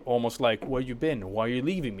me almost like, where you been? Why are you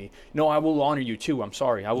leaving me? No, I will honor you too. I'm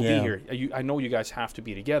sorry. I will be here. I know you guys have to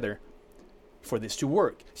be together for this to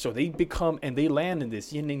work. So they become, and they land in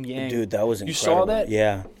this yin and yang. Dude, that was incredible. You saw that?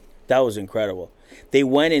 Yeah, that was incredible. They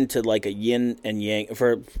went into like a yin and yang.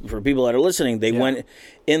 For people that are listening, they went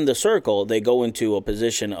in the circle. They go into a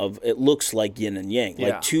position of, it looks like yin and yang,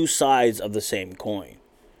 like two sides of the same coin.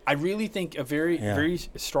 I really think a very, very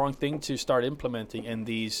strong thing to start implementing in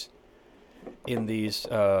these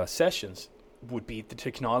sessions would be the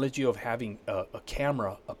technology of having a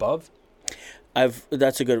camera above.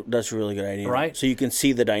 That's a really good idea. Right? So you can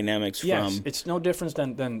see the dynamics from. It's no difference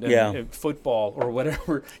than football or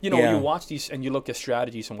whatever. You watch these and you look at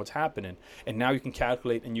strategies and what's happening, and now you can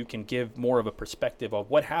calculate and you can give more of a perspective of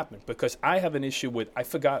what happened. Because I have an issue with, I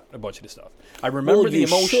forgot a bunch of this stuff. I remember the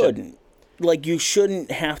emotion. You shouldn't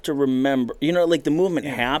have to remember. Like the movement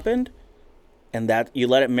happened, and that you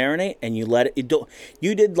let it marinate, and you let it.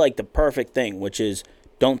 You did like the perfect thing, which is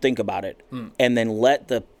don't think about it, and then let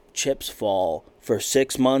the chips fall for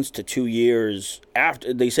 6 months to 2 years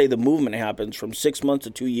after. They say the movement happens from 6 months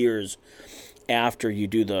to 2 years after you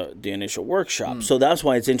do the initial workshop. So that's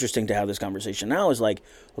why it's interesting to have this conversation now. Is like,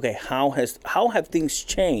 okay, how have things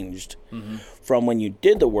changed from when you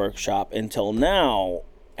did the workshop until now?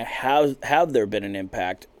 Have there been an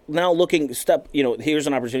impact? Now here's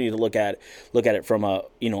an opportunity to look at it from a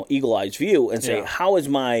eagle-eyed view and say, how is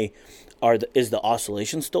is the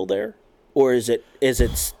oscillation still there, or is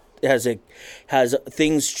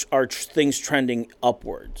things trending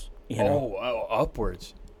upwards?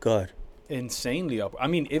 Upwards. Good. Insanely up. I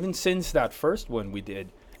mean, even since that first one we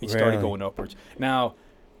did, it started going upwards. Now,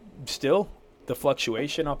 still the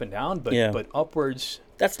fluctuation up and down, but upwards.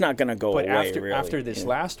 That's not going to go away. But after this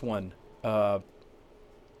last one,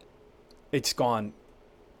 it's gone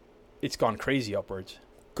crazy upwards.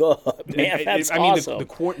 Good, man. That's awesome.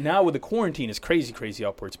 Now with the quarantine, it's crazy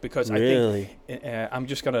upwards, because I think I'm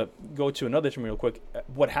just gonna go to another thing real quick.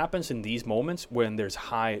 What happens in these moments when there's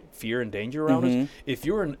high fear and danger around us? If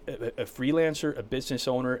you're a freelancer, a business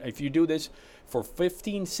owner, if you do this for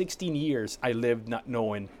 15, 16 years, I lived not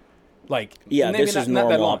knowing. This is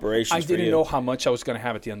normal operations. I didn't know how much I was going to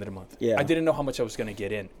have at the end of the month. I didn't know how much I was going to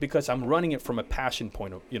get in, because I'm running it from a passion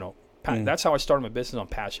point of, that's how I started my business, on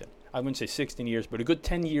passion. I wouldn't say 16 years, but a good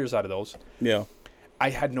 10 years out of those. Yeah. I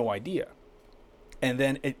had no idea. And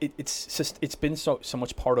then it's been so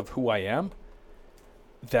much part of who I am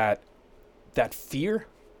that fear,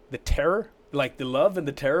 the terror, like the love and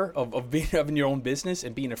the terror of having your own business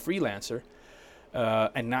and being a freelancer.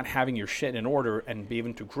 And not having your shit in order and be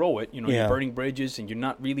able to grow it, you're burning bridges and you're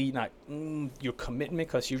not really your commitment,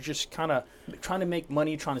 because you're just kind of trying to make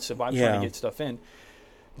money, trying to survive, trying to get stuff in.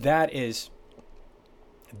 That is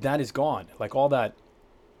gone. Like all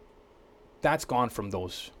that's gone from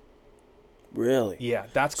those. Really? Yeah,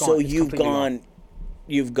 that's gone. So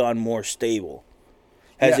you've gone more stable.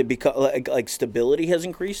 Has it become like stability has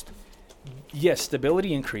increased? Yes,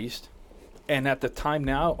 stability increased. And at the time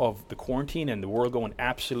now of the quarantine and the world going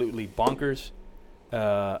absolutely bonkers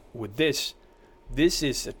with this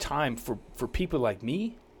is a time for people like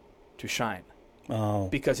me to shine. Oh.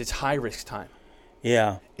 Because it's high-risk time.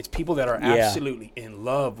 Yeah. It's people that are absolutely in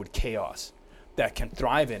love with chaos that can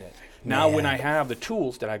thrive in it. Now, when I have the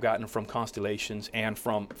tools that I've gotten from Constellations and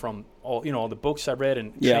from all the books I read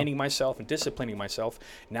and training myself and disciplining myself,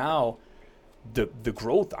 now the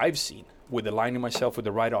growth I've seen with aligning myself with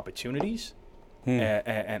the right opportunities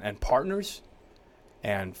and partners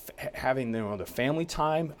and having the family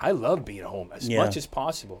time. I love being home as much as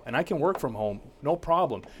possible, and I can work from home, no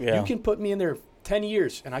problem. You can put me in there 10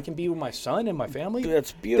 years and I can be with my son and my family.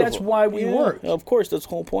 That's beautiful. That's why we work. Of course, that's the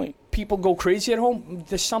whole point. People go crazy at home.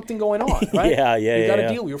 There's something going on, right? You got to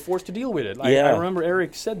deal. You're forced to deal with it. I remember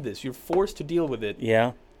Eric said this. You're forced to deal with it.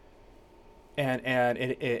 Yeah. And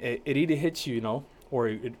it either hits you, or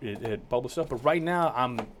it bubbles up. But right now,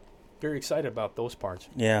 I'm very excited about those parts.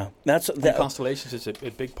 Yeah. Constellations is a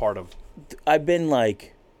big part of. I've been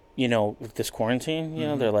with this quarantine,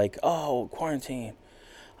 they're like, oh, quarantine.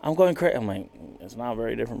 I'm going crazy. I'm like, it's not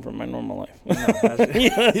very different from my normal life.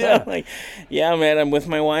 Yeah. Like, yeah, man, I'm with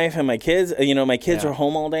my wife and my kids. My kids are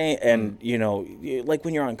home all day. And, like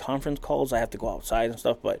when you're on conference calls, I have to go outside and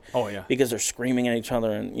stuff. But because they're screaming at each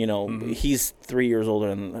other. And, he's 3 years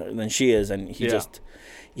older than she is. And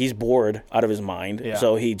he's bored out of his mind. Yeah.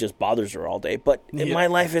 So he just bothers her all day. But my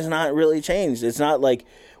life has not really changed. It's not like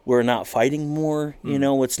we're not fighting more.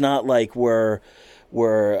 It's not like we're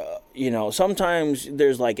sometimes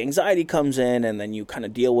there's like anxiety comes in and then you kind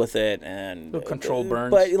of deal with it and control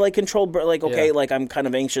burns. But like like I'm kind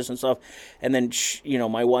of anxious and stuff. And then,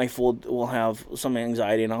 my wife will have some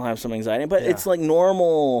anxiety and I'll have some anxiety, but it's like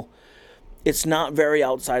normal. It's not very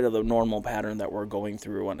outside of the normal pattern that we're going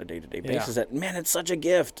through on a day-to-day basis. That, man, it's such a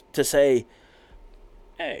gift to say,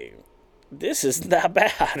 hey, this isn't that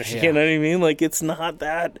bad. Yeah. You know what I mean? Like, it's not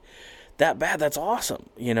that bad. That's awesome.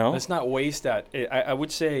 Let's not waste that. I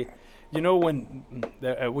would say, when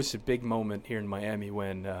it was a big moment here in Miami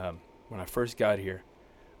when I first got here.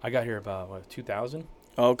 I got here about 2000.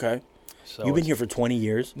 Okay. So you've been here for 20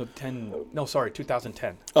 years? No,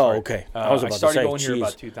 2010. Oh, okay. I started going here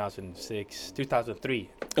about 2006, 2003.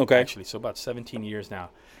 Okay. Actually, so about 17 years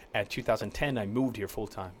now. At 2010, I moved here full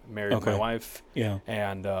time. Married my wife. Yeah.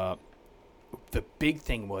 And the big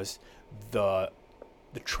thing was the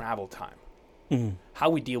travel time. Mm-hmm.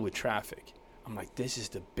 How we deal with traffic. I'm like, this is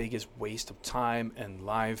the biggest waste of time and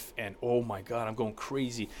life, and oh my God, I'm going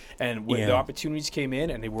crazy. And when the opportunities came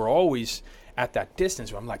in, and they were always at that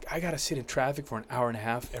distance, where I'm like, I gotta sit in traffic for an hour and a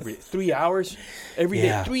half 3 hours every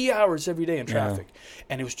day, 3 hours every day in traffic,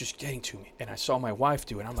 and it was just getting to me. And I saw my wife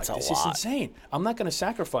do it, and I'm like, this is insane. I'm not gonna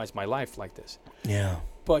sacrifice my life like this. Yeah.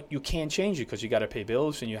 But you can't change it because you got to pay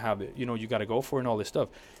bills and you have it, you got to go for it and all this stuff.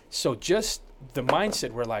 So just the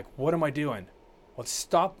mindset, we're like, what am I doing? Well,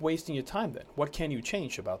 stop wasting your time then. What can you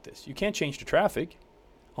change about this? You can't change the traffic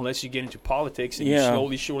unless you get into politics and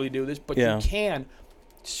you surely do this. But you can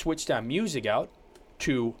switch that music out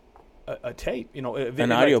to a tape, an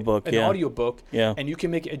audiobook. An audiobook. Yeah. And you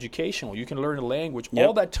can make it educational. You can learn a language. Yep.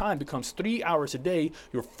 All that time becomes 3 hours a day.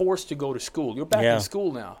 You're forced to go to school. You're back in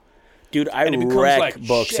school now. Dude, I wreck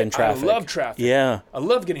books in traffic. I love traffic. Yeah. I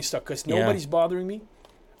love getting stuck because nobody's bothering me.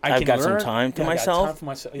 I've got some time to myself. I got time for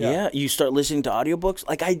myself. Yeah. You start listening to audiobooks.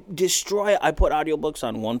 Like, I put audiobooks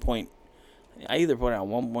on I either put it on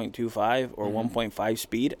 1.25 or 1.5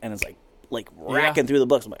 speed, and it's like racking through the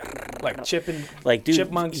books. I'm like chipping, like dude,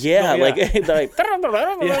 chipmunks. Yeah, like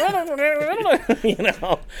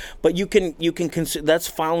But you can that's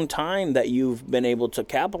found time that you've been able to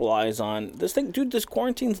capitalize on. This thing, dude, this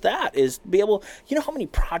quarantine's is be able. You know how many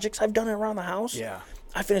projects I've done around the house? Yeah,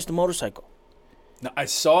 I finished the motorcycle. No, I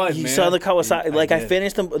saw it. You saw the Kawasaki. I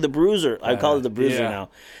finished the Bruiser. I call it the Bruiser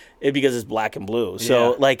now, because it's black and blue.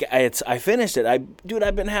 So I finished it.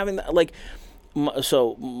 I've been having that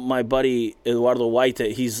So my buddy Eduardo White,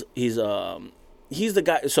 he's the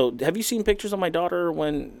guy. So have you seen pictures of my daughter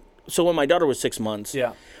when my daughter was 6 months?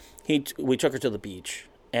 Yeah, we took her to the beach,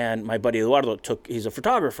 and my buddy Eduardo he's a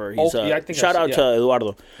photographer. Shout out to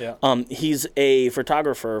Eduardo. Yeah. He's a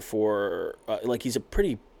photographer for he's a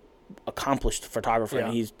pretty accomplished photographer,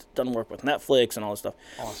 and he's done work with Netflix and all this stuff.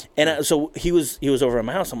 Awesome. And so he was over at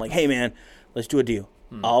my house. I'm like, hey man, let's do a deal.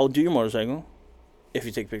 I'll do your motorcycle if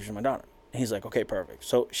you take pictures of my daughter. And he's like, okay, perfect.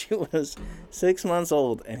 So she was 6 months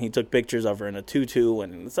old, and he took pictures of her in a tutu,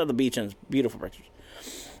 and it's at the beach, and it's beautiful pictures.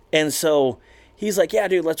 And so he's like, yeah,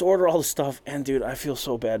 dude, let's order all the stuff. And dude, I feel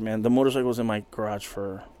so bad, man. The motorcycle was in my garage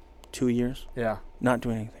for 2 years. Yeah. Not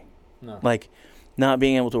doing anything. No. Like, not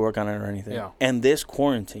being able to work on it or anything. Yeah. And this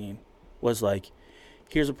quarantine was like,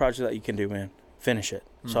 here's a project that you can do, man. Finish it.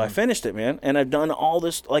 Mm-hmm. So I finished it, man. And I've done all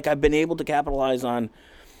this. Like, I've been able to capitalize on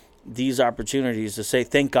these opportunities to say,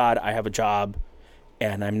 thank God I have a job,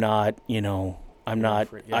 and I'm not,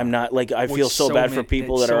 I feel so bad for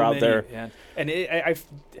people that are out there. Man. And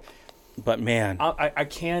but man, I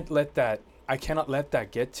can't let that. I cannot let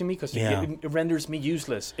that get to me because it renders me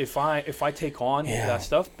useless if I take on that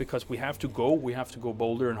stuff, because we have to go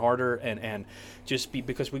bolder and harder and just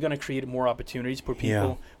because we're going to create more opportunities for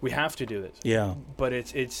people. Yeah. We have to do this. Yeah. But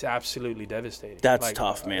it's absolutely devastating. That's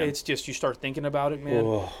tough, man. It's just, you start thinking about it, man.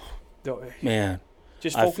 Oh, man.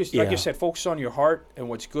 Just focus, like you said, focus on your heart and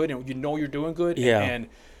what's good, and you're doing good. Yeah. And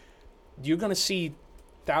you're going to see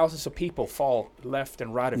thousands of people fall left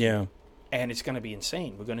and right of you. And it's going to be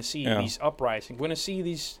insane. We're going to see these uprisings. We're going to see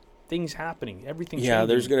these things happening. Everything changing. Yeah,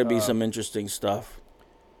 there's going to be some interesting stuff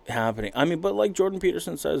happening. I mean, but like Jordan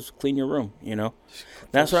Peterson says, clean your room,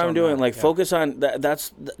 That's what I'm doing. Focus on that.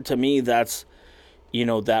 That's, to me, that's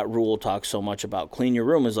that rule talks so much about clean your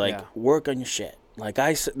room is like work on your shit. Like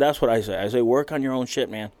that's what I say. I say work on your own shit,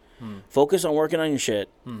 man. Focus on working on your shit,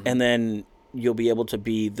 and then you'll be able to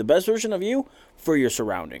be the best version of you for your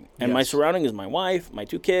surrounding. And my surrounding is my wife, my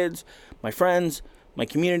 2 kids, my friends, my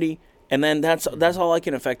community, and then that's all I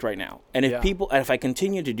can affect right now. And if I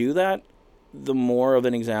continue to do that, the more of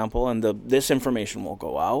an example and this information will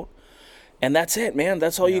go out. And that's it, man.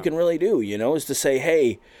 That's all you can really do, is to say,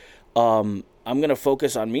 hey, I'm going to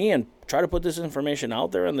focus on me and try to put this information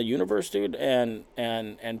out there in the universe, dude,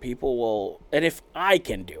 and people will, and if I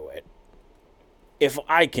can do it,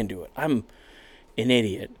 I'm an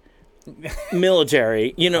idiot.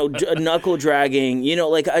 Military, knuckle dragging,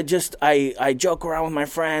 like I joke around with my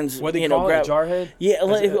friends. What do you call it, a jarhead? Yeah,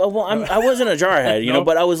 I wasn't a jarhead, no?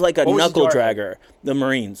 But I was like a knuckle dragger. The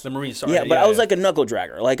Marines, sorry. Yeah, but I was like a knuckle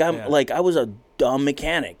dragger. Like I was a dumb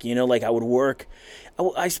mechanic, like I would work.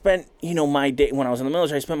 I spent, my day when I was in the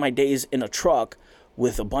military. I spent my days in a truck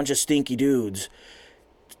with a bunch of stinky dudes,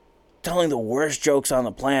 telling the worst jokes on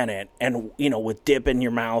the planet, and with dip in your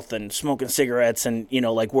mouth and smoking cigarettes, and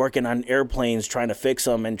like working on airplanes trying to fix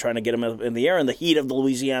them and trying to get them in the air in the heat of the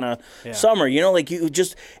Louisiana summer. Like you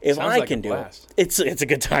just, if I like can do it, it's a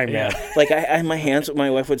good time, man. Like my hands, my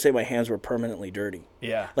wife would say my hands were permanently dirty.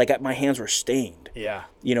 Yeah, like my hands were stained. Yeah,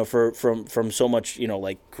 from so much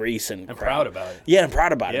like grease and. I'm proud about it. Yeah, I'm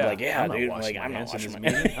proud about it. Like dude, like I'm not washing my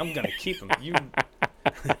hands. I'm gonna keep them.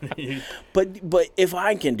 But if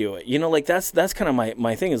I can do it, like that's kind of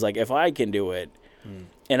my thing is like if I can do it,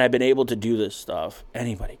 and I've been able to do this stuff,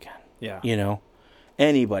 anybody can. Yeah.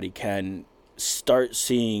 Anybody can start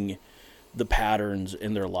seeing the patterns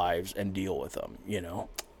in their lives and deal with them.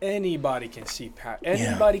 Anybody can see patterns.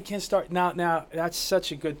 Anybody can start now. That's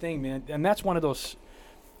such a good thing, man. And that's one of those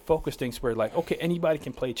focus things where like, okay, anybody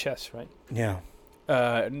can play chess, right? Yeah.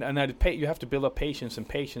 And you have to build up patience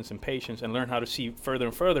and learn how to see further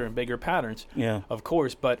and further and bigger patterns. Yeah, of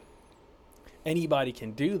course, but anybody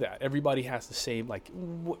can do that. Everybody has the same, like,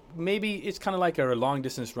 maybe it's kind of like a long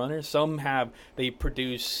distance runner. Some they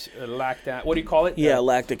produce lactate. What do you call it? Yeah,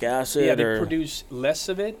 lactic acid. Yeah, they produce less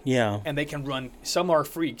of it. Yeah, and they can run. Some are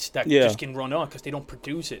freaks that just can run on because they don't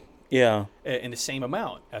produce it. Yeah, in the same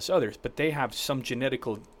amount as others, but they have some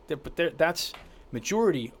genetical. But that's.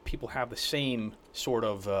 Majority of people have the same sort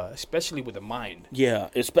of, especially with the mind. Yeah,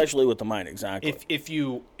 especially with the mind, exactly. If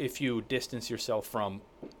you distance yourself from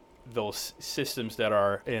those systems that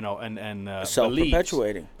are and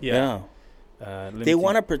self-perpetuating. Yeah. They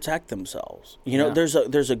want to protect themselves.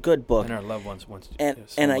 There's a good book. And our loved ones want to.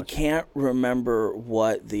 And I can't remember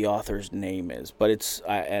what the author's name is, but it's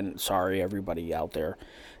and sorry everybody out there,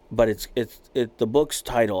 but it's the book's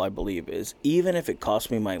title I believe is Even If It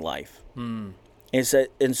Cost Me My Life. And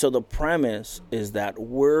so the premise is that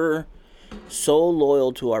we're so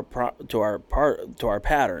loyal to our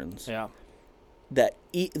patterns that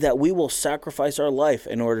we will sacrifice our life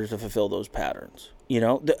in order to fulfill those patterns.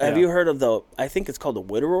 Have you heard of I think it's called the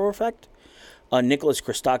widower effect? Nicholas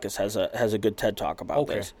Christakis has a good TED talk about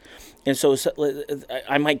this. And so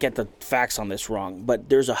I might get the facts on this wrong, but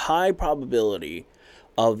there's a high probability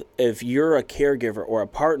of if you're a caregiver or a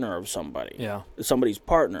partner of somebody's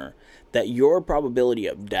partner, that your probability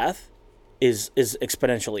of death is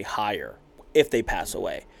exponentially higher if they pass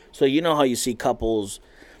away. So how you see couples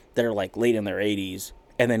that are like late in their 80s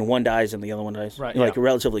and then one dies and the other one dies, right? Like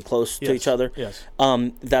relatively close to each other. Yes.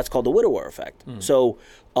 That's called the widower effect. So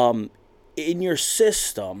in your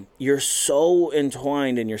system, you're so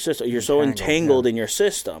entwined in your system, you're so entangled in your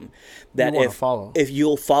system that if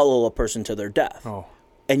you'll follow a person to their death,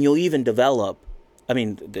 and you'll even develop. I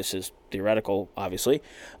mean, this is theoretical, obviously,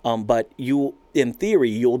 but in theory,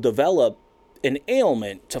 you'll develop an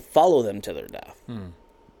ailment to follow them to their death.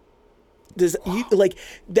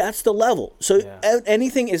 That's the level. So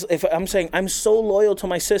anything is, if I'm saying I'm so loyal to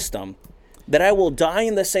my system that I will die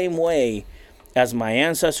in the same way as my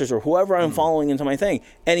ancestors or whoever I'm following into my thing,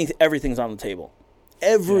 everything's on the table.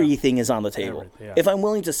 Everything is on the table. If I'm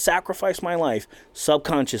willing to sacrifice my life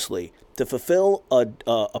subconsciously to fulfill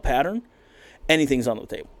a pattern, anything's on the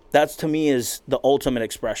table. That's to me is the ultimate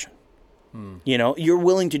expression. You're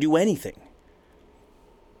willing to do anything.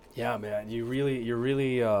 Yeah, man, you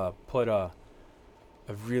really put a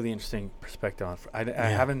really interesting perspective on. I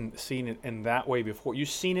haven't seen it in that way before. You've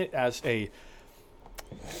seen it as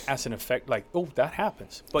an effect, like, oh, that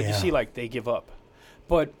happens, but you see, like, they give up,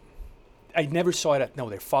 but I never saw it.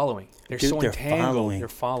 They're following. They're entangled. They're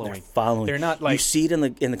following. They're not like, you see it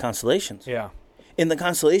in the constellations. Yeah, in the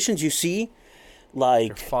constellations, you see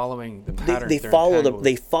like they're following the pattern. They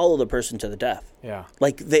follow the person to the death. Yeah,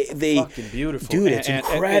 like they fucking beautiful, dude. It's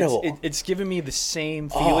incredible. It's giving me the same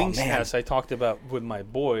feelings as I talked about with my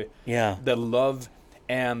boy. Yeah, the love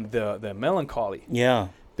and the melancholy. Yeah,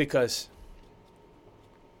 because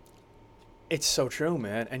it's so true,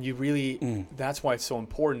 man. And you really, that's why it's so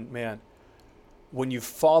important, man. When you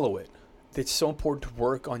follow it, it's so important to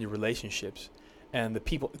work on your relationships and the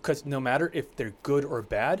people, because no matter if they're good or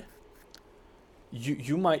bad,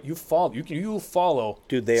 you will follow.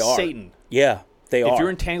 Dude, they are Satan. Yeah, they are. If you're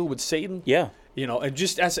entangled with Satan, yeah, you know, and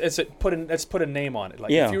just let's put a name on it.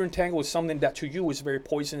 Like if you're entangled with something that to you is very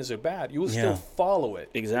poisonous or bad, you will still follow it.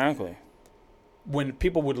 Exactly. When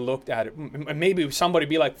people would look at it, maybe somebody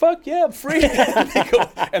be like, "Fuck yeah, I'm free,"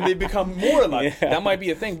 and they become more like that. Might be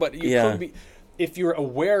a thing, but you could be, if you're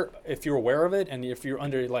aware of it, and if you're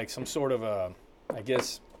under like some sort of a, I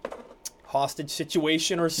guess, hostage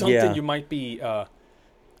situation or something, you might be.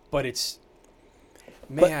 But it's,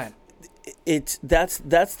 man, that's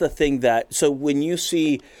the thing that. So when you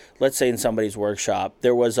see, let's say in somebody's workshop,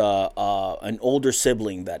 there was an older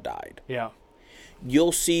sibling that died. Yeah.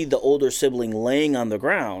 You'll see the older sibling laying on the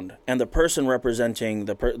ground, and the person representing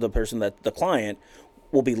the person that the client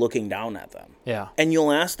will be looking down at them. Yeah. And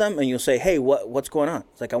you'll ask them, and you'll say, "Hey, what's going on?"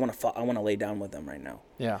 It's like, I want to lay down with them right now.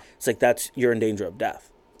 Yeah. It's like you're in danger of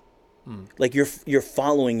death. Like you're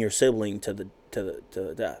following your sibling to the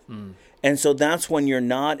death. And so that's when you're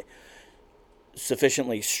not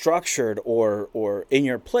sufficiently structured or in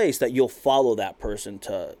your place that you'll follow that person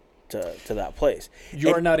to that place.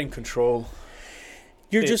 You're not in control.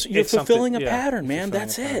 You're fulfilling a pattern, man.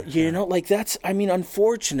 That's it. You know, like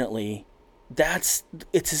unfortunately, it's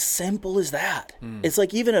as simple as that. It's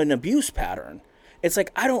like even an abuse pattern. It's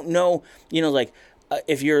like, I don't know, like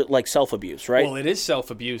if you're like self-abuse, right? Well, it is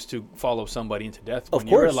self-abuse to follow somebody into death when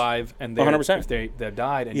you're alive and 100%. If they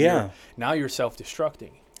died and now you're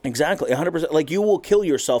self-destructing. Exactly, 100%. Like you will kill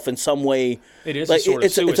yourself in some way. It is a sort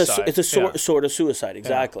of suicide. It's a sort of suicide,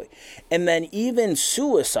 exactly. Yeah. And then even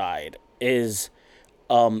suicide is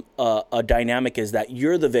a dynamic is that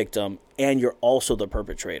you're the victim and you're also the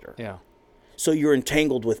perpetrator. Yeah. So you're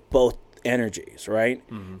entangled with both energies, right?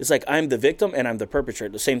 It's like I'm the victim and I'm the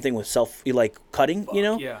perpetrator. The same thing with cutting, you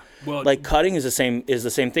know? Yeah. Well, like cutting is the same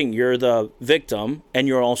thing. You're the victim and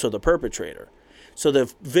you're also the perpetrator. So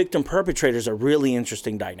the victim perpetrator is a really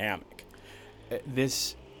interesting dynamic.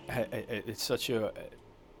 It's such a.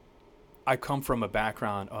 I come from a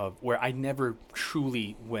background of where I never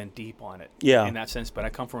truly went deep on it. Yeah. In that sense, but I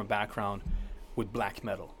come from a background with black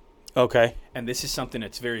metal. Okay. And this is something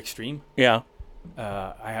that's very extreme. Yeah.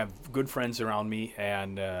 I have good friends around me,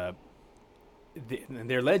 and they're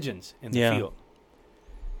legends in the field.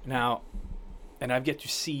 Now, and I get to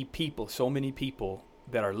see so many people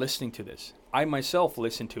that are listening to this. I myself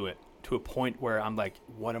listen to it to a point where I'm like,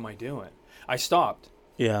 what am I doing? I stopped.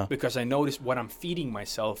 Yeah. Because I noticed what I'm feeding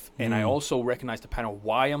myself, and I also recognized the pattern of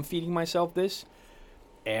why I'm feeding myself this.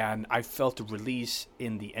 And I felt the release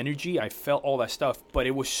in the energy. I felt all that stuff, but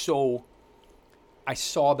it was so. I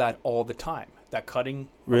saw that all the time. That cutting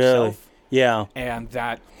of self. Yeah. And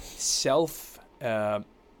that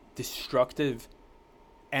self-destructive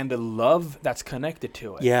and the love that's connected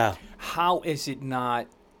to it. Yeah. How is it not?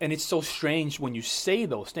 And it's so strange when you say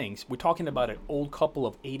those things. We're talking about an old couple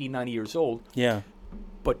of 80, 90 years old. Yeah.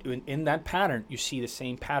 But in that pattern, you see the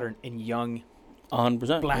same pattern in young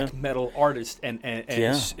 100%, black metal artists and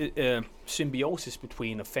symbiosis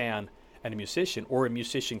between a fan and a musician, or a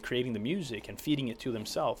musician creating the music and feeding it to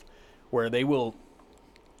themselves, where they won't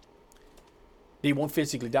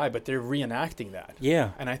physically die, but they're reenacting that.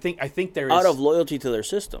 Yeah. And I think there is out of loyalty to their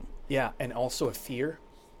system. Yeah, and also a fear.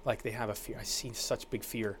 Like they have a fear. I see such big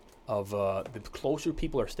fear of the closer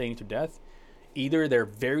people are staying to death, either they're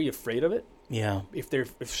very afraid of it. Yeah.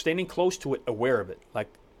 If standing close to it, aware of it, like,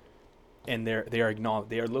 and they are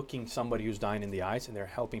looking somebody who's dying in the eyes, and they're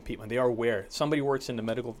helping people, and they are aware. Somebody works in the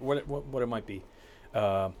medical, what it might be,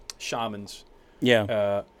 shamans.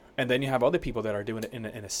 Yeah. And then you have other people that are doing it in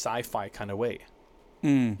a sci-fi kind of way.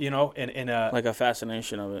 You know, in a like a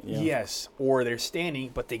fascination of it. Yeah. Yes, or they're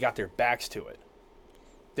standing, but they got their backs to it.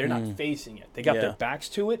 They're not facing it. They got their backs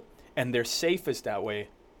to it, and they're safest that way.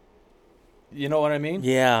 You know what I mean?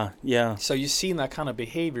 Yeah, yeah. So you've seen that kind of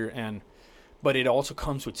behavior, and But it also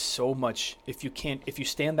comes with so much. If you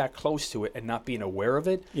stand that close to it and not being aware of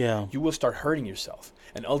it, you will start hurting yourself,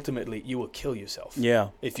 and ultimately you will kill yourself. Yeah.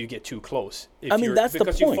 If you get too close. That's the point.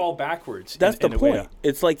 Because you fall backwards. That's the point.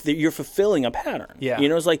 It's like you're fulfilling a pattern. Yeah.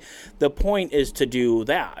 It's like the point is to do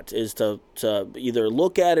that, is to either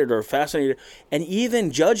look at it or fascinate it, and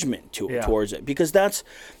even judgment towards it, because that's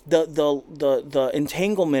the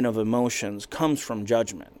entanglement of emotions comes from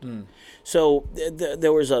judgment. So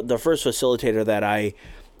there was the first facilitator that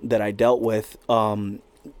I dealt with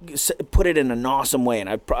put it in an awesome way, and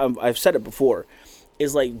I've said it before,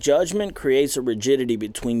 is like judgment creates a rigidity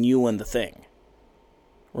between you and the thing,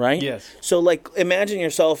 right? Yes. So like imagine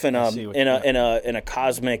yourself in a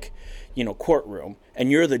cosmic, courtroom,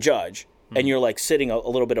 and you're the judge, and you're like sitting a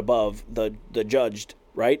little bit above the judged,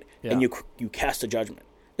 right? Yeah. And you cast a judgment.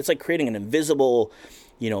 It's like creating an invisible,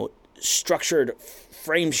 structured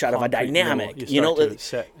frame shot of a dynamic.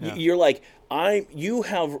 You're like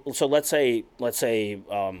so let's say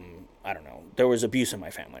I don't know, there was abuse in my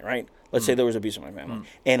family, right? Let's say there was abuse in my family,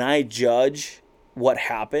 and I judge what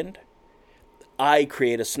happened. I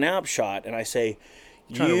create a snapshot and I say,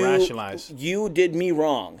 trying to rationalize. You did me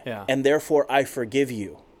wrong, and therefore I forgive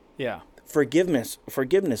you. Yeah. Forgiveness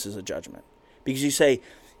is a judgment, because you say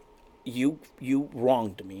you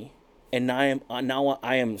wronged me, and now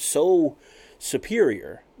I am so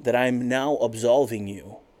superior that I'm now absolving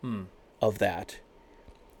you of that,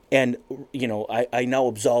 and I now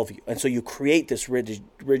absolve you, and so you create this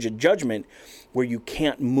rigid judgment where you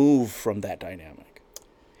can't move from that dynamic.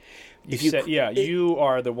 You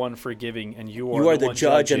are the one forgiving, and you are the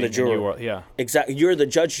judge and the juror. Exactly. You're the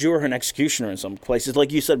judge, juror, and executioner in some places.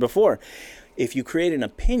 Like you said before, if you create an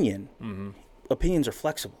opinion, opinions are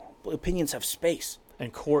flexible. Opinions have space.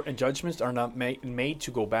 And court and judgments are not made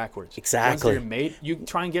to go backwards. Exactly. Once they're made, you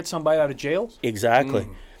try and get somebody out of jail. Exactly.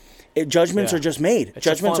 Judgments are just made.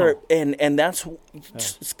 Judgments are, and that's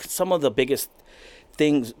some of the biggest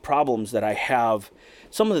problems that I have.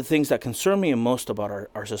 Some of the things that concern me most about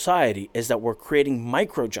our society is that we're creating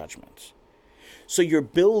micro judgments. So you're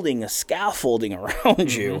building a scaffolding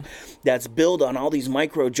around you that's built on all these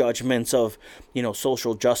micro judgments of,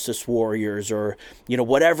 social justice warriors, or,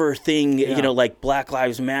 whatever thing, like Black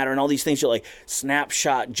Lives Matter and all these things. You're like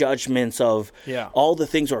snapshot judgments of all the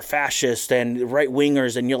things are fascist and right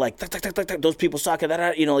wingers. And you're like, those people suck at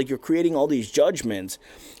that. Like you're creating all these judgments,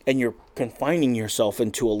 and you're confining yourself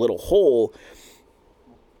into a little hole.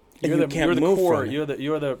 And you can't move core. from it.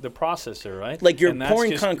 You're the processor, right? Like you're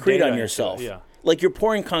pouring concrete on yourself. Like you're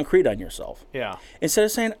pouring concrete on yourself. Yeah. Instead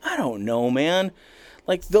of saying, I don't know, man.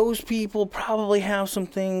 Like those people probably have some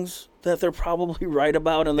things that they're probably right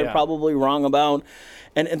about and they're probably wrong about.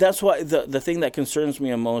 And that's why the thing that concerns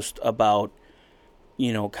me most about,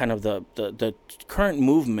 kind of the current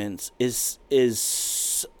movements is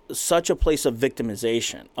such a place of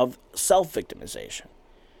victimization, of self-victimization.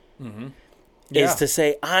 Is to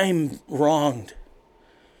say, I'm wronged.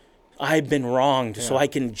 I've been wronged, so I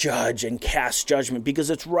can judge and cast judgment because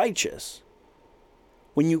it's righteous.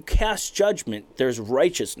 When you cast judgment, there's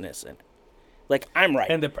righteousness in it. Like, I'm right.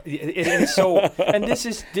 And and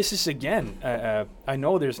this is again, I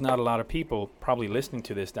know there's not a lot of people probably listening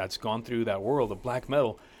to this that's gone through that world of black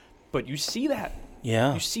metal, but you see that.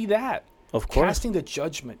 Yeah. You see that. Of course. Casting the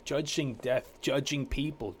judgment, judging death, judging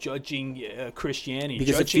people, judging Christianity.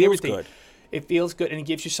 Because judging it feels everything. good. It feels good, and it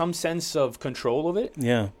gives you some sense of control of it.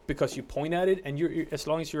 Yeah. Because you point at it, and you're as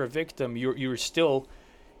long as you're a victim, you're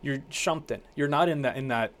something. You're not in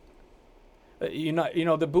that. You're not.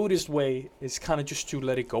 The Buddhist way is kind of just to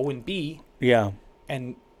let it go and be. Yeah.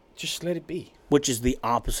 And just let it be. Which is the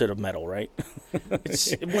opposite of metal, right?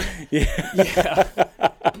 Yeah.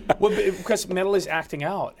 Well, because metal is acting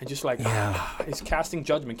out and just like it's casting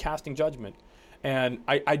judgment, and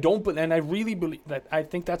I really believe that. I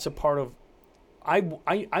think that's a part of. I'm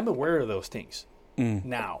aware of those things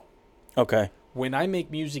now. Okay. When I make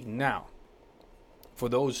music now, for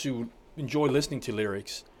those who enjoy listening to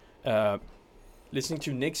lyrics, listening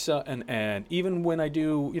to Nixa, and even when I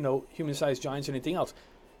do, Human-Sized Giants and anything else,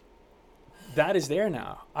 that is there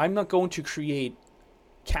now. I'm not going to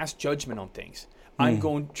cast judgment on things. I'm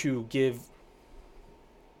going to give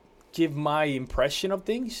my impression of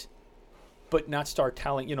things, but not start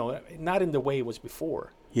telling, not in the way it was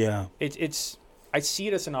before. Yeah. I see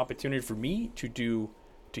it as an opportunity for me to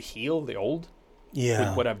heal the old. Yeah.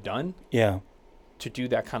 With what I've done. Yeah. To do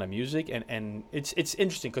that kind of music, and it's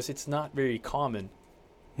interesting because it's not very common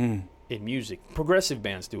in music. Progressive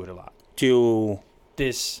bands do it a lot.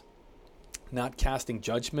 This not casting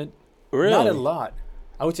judgment. Really? Not a lot.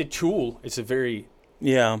 I would say Tool is a very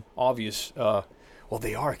obvious Well,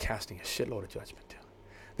 they are casting a shitload of judgment too.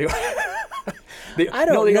 I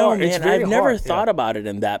don't know, man. I've never thought about it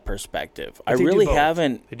in that perspective. I really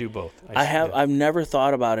haven't. They do both. I've never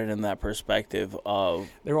thought about it in that perspective of.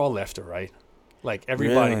 They're all left or right. Like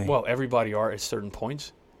everybody. Really? Well, everybody are at certain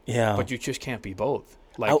points. Yeah. But you just can't be both.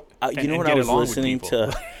 Like you know what I was listening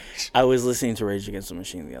to? I was listening to Rage Against the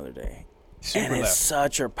Machine the other day, and it's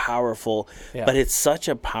such a powerful. Yeah. But it's such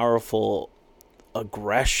a powerful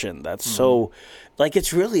aggression that's so, like,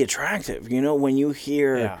 it's really attractive. You know, when you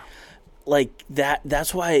hear like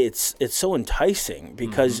that's why it's so enticing,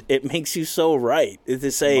 because it makes you so right.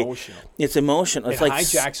 To say it's emotional. It's like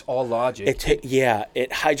hijacks all logic. It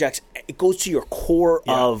hijacks. It goes to your core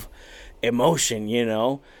of emotion. You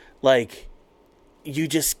know, like. You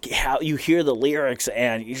just you hear the lyrics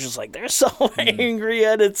and you're just like, they're so angry,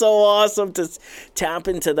 and it's so awesome to tap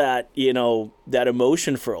into that, you know, that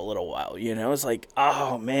emotion for a little while. You know, it's like,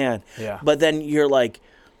 oh man. Yeah. But then you're like,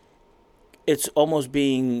 it's almost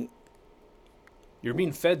you're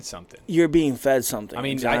being fed something. You're being fed something. I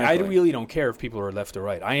mean, exactly. I really don't care if people are left or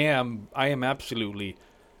right. I am absolutely.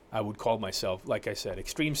 I would call myself, like I said,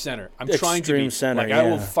 extreme center. I'm trying to be center. Like I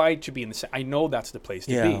will fight to be in the center. I know that's the place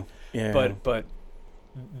to be. Yeah. But.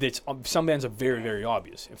 Some bands are very, very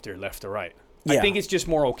obvious if they're left or right. Yeah. I think it's just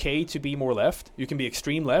more okay to be more left. You can be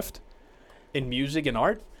extreme left in music and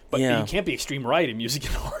art, but you can't be extreme right in music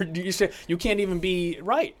and art. You can't even be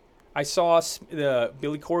right. I saw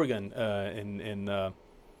Billy Corgan in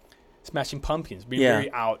Smashing Pumpkins being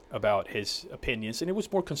very out about his opinions, and it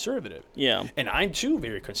was more conservative. Yeah. And I'm too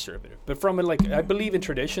very conservative. But from it, like, I believe in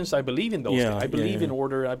traditions. I believe in those things. I believe in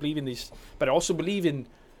order. I believe in these. But I also believe in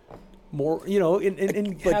more, you know,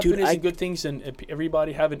 in happiness and good things, and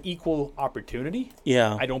everybody have an equal opportunity.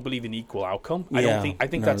 Yeah. I don't believe in equal outcome. Yeah. I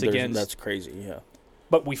think that's against. That's crazy. Yeah.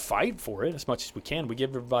 But we fight for it as much as we can. We give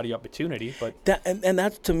everybody opportunity. But and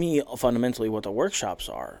that's, to me, fundamentally what the workshops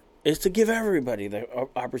are, is to give everybody the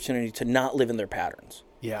opportunity to not live in their patterns.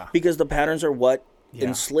 Yeah. Because the patterns are what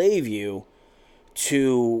enslave you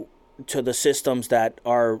to the systems that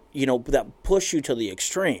are, you know, that push you to the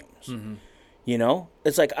extremes. Mm-hmm. You know,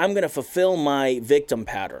 it's like, I'm going to fulfill my victim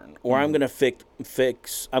pattern, or I'm going to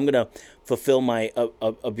I'm going to fulfill my,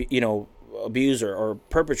 abuser or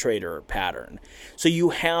perpetrator pattern. So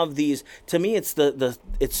you have these, to me, it's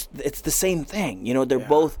it's the same thing. You know, they're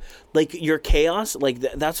both, like, your chaos, like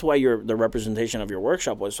that's why the representation of your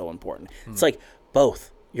workshop was so important. It's like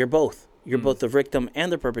both. You're both. You're both the victim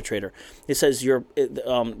and the perpetrator. It says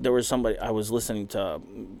there was somebody, I was listening to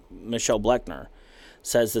Michelle Bleckner,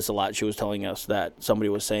 says this a lot. She was telling us that somebody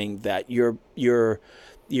was saying that your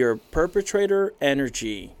perpetrator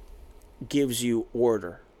energy gives you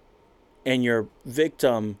order, and your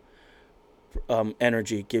victim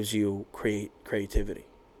energy gives you creativity.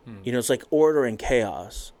 You know, it's like order and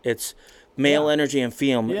chaos. It's male energy and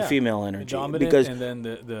female energy, because and then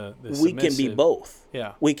the we can be both.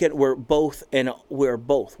 Yeah, we're both, and we're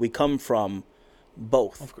both. We come from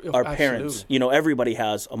both. Our parents. You know, everybody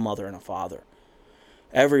has a mother and a father.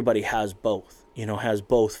 Everybody has both, you know, has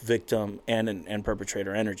both victim and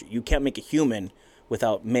perpetrator energy. You can't make a human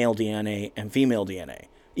without male DNA and female DNA.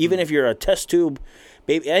 Even if you're a test tube,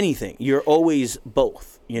 baby, anything, you're always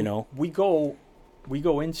both, you know. We go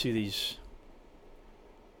into these.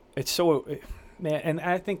 It's so, man, and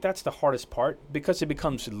I think that's the hardest part, because it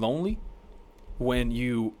becomes lonely when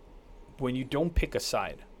you don't pick a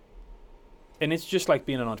side. And it's just like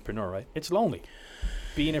being an entrepreneur, right? It's lonely.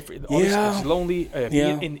 It's lonely.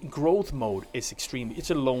 Being in growth mode is extremely.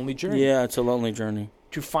 It's a lonely journey. Yeah, it's a lonely journey.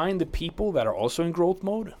 To find the people that are also in growth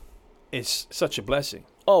mode is such a blessing.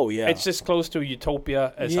 Oh yeah, it's as close to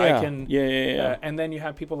utopia as I can. Yeah. And then you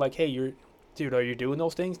have people like, hey, are you doing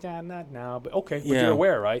those things? Nah, not now. But okay, but you're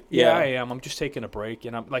aware, right? Yeah, I am. I'm just taking a break,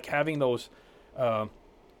 and I'm like having those.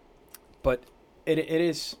 But it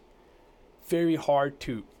is very hard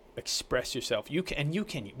to express yourself. You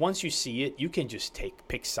can once you see it, you can just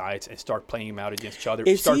pick sides and start playing them out against each other.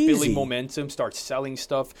 Start building momentum, start selling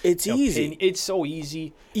stuff. It's easy. It's so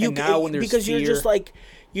easy. When there's because fear, you're just like,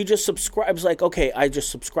 you just subscribe. It's like, okay, I just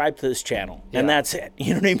subscribe to this channel, and that's it.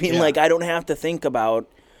 You know what I mean? Like, I don't have to think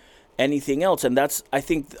about anything else. And that's, I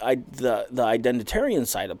think, the identitarian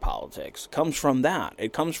side of politics comes from that.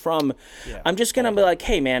 It comes from, I'm just going to be like,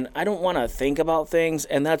 hey, man, I don't want to think about things.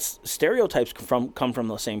 And that's, stereotypes come from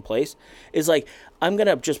the same place. It's like, I'm going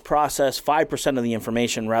to just process 5% of the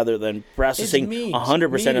information rather than processing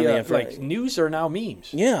 100% of the information. Like, news are now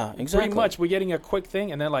memes. Yeah, exactly. Pretty much, we're getting a quick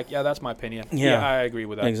thing, and then like, yeah, that's my opinion. Yeah, I agree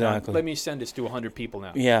with that. Exactly. Let me send this to 100 people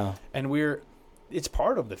now. Yeah. And it's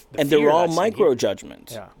part of the and they're all micro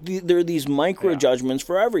judgments. Yeah. There are these micro judgments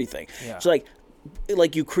for everything. Yeah. It's like,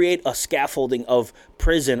 like you create a scaffolding of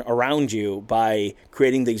prison around you by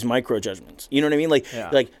creating these micro judgments. You know what I mean? Like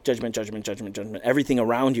judgment. Everything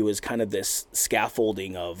around you is kind of this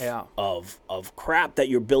scaffolding of crap that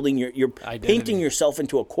you're building. You're painting yourself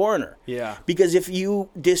into a corner. Yeah. Because if you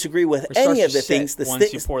disagree with any of the things,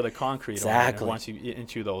 once you pour the concrete exactly. on it, once you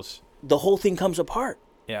into those, the whole thing comes apart.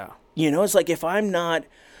 Yeah. You know, it's like if I'm not,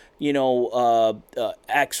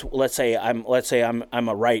 X. Let's say I'm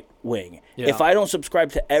a right wing. Yeah. If I don't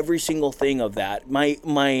subscribe to every single thing of that,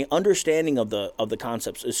 my understanding of the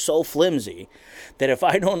concepts is so flimsy that if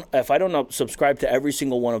I don't subscribe to every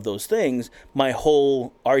single one of those things, my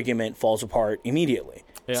whole argument falls apart immediately.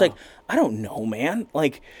 Yeah. It's like, I don't know, man.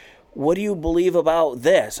 Like, what do you believe about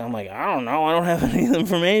this? I'm like, I don't know. I don't have any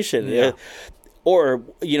information. Yeah. Or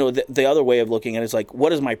the other way of looking at it is like,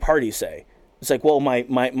 what does my party say? It's like, well,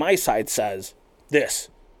 my side says this.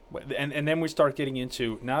 And then we start getting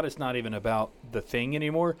into, now it's not even about the thing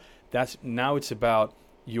anymore. Now it's about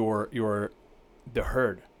the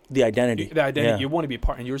herd. The identity. The identity. Yeah. You want to be a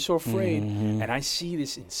part, and you're so afraid. Mm-hmm. And I see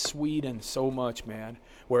this in Sweden so much, man,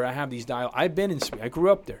 where I have these dialogues. I've been in Sweden. I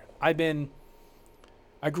grew up there. I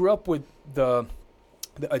grew up with the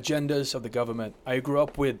agendas of the government. I grew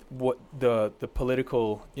up with what the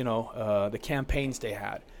political, the campaigns they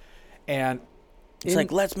had. And it's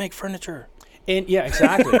like, let's make furniture. And yeah,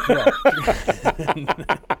 exactly. Yeah.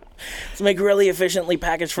 Let's make really efficiently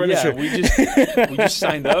packaged furniture. Yeah, we just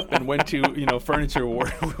signed up and went to furniture war.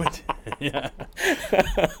 Yeah.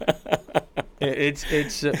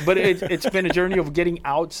 It's been a journey of getting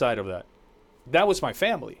outside of that. That was my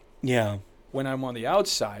family. Yeah. When I'm on the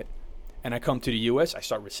outside and I come to the U.S., I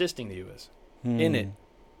start resisting the U.S. In it.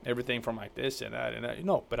 Everything from like this and that.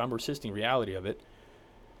 No, but I'm resisting reality of it.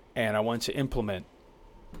 And I want to implement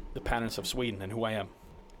the patterns of Sweden and who I am,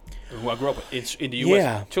 who I grew up with. In the U.S.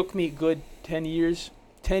 Yeah. It took me a good 10 years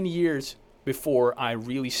before I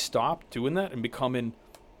really stopped doing that and come into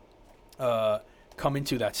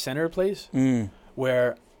that center place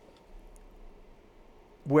where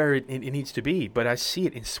it needs to be. But I see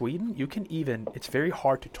it in Sweden. It's very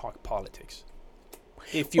hard to talk politics.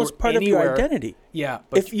 If you're it's part of your identity. Yeah,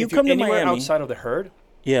 but if you come to Miami outside of the herd,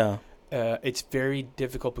 yeah. It's very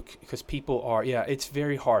difficult because people are. Yeah, it's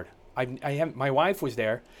very hard. My wife was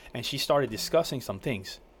there, and she started discussing some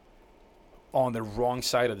things on the wrong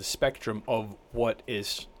side of the spectrum of what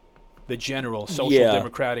is the general social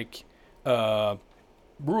democratic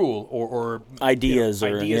rule or ideas,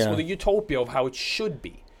 or the utopia of how it should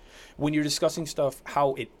be. When you're discussing stuff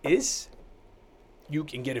how it is, you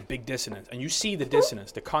can get a big dissonance, and you see the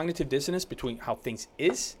dissonance, the cognitive dissonance between how things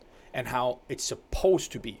is and how it's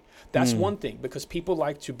supposed to be. That's one thing, because people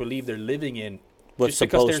like to believe they're living in what's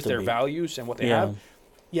just because there's their values and what they have.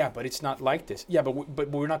 Yeah, but it's not like this. Yeah, but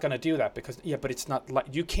we're not going to do that because but it's not like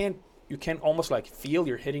you can't almost like feel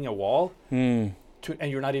you're hitting a wall, and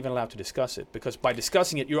you're not even allowed to discuss it, because by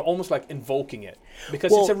discussing it you're almost like invoking it,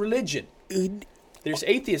 because it's a religion. There's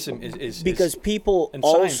atheism is because people and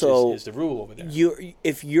also is the rule over there.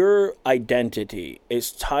 If your identity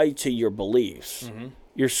is tied to your beliefs,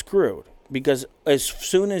 you're screwed. Because as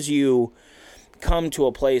soon as you come to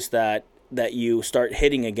a place that you start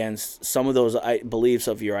hitting against some of those beliefs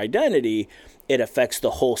of your identity, it affects the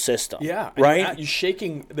whole system. Yeah, right. You're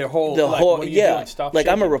shaking the whole. What are you doing? Stop shaking.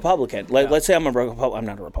 I'm a Republican. Let's say I'm not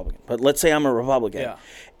a Republican, but let's say I'm a Republican. Yeah.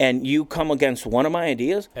 And you come against one of my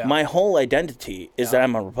ideas. Yeah. My whole identity is that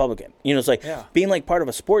I'm a Republican. It's like being like part of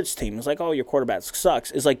a sports team. It's like, oh, your quarterback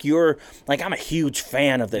sucks. It's like you're like, I'm a huge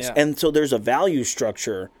fan of this, and so there's a value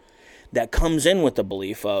structure that comes in with the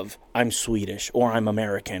belief of I'm Swedish or I'm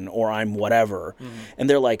American or I'm whatever. And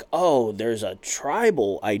they're like, oh, there's a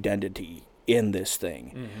tribal identity in this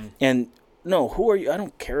thing. And no, who are you? I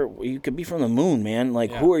don't care. You could be from the moon, man.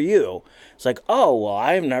 Like, who are you? It's like, oh, well,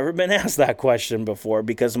 I've never been asked that question before,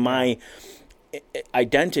 because my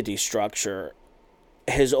identity structure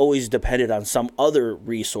has always depended on some other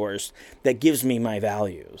resource that gives me my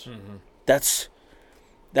values. That's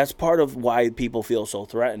part of why people feel so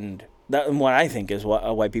threatened. And what I think is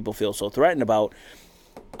why people feel so threatened about,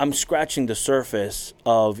 I'm scratching the surface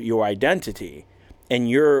of your identity, and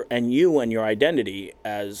you and your identity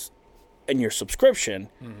and your subscription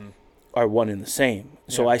are one and the same.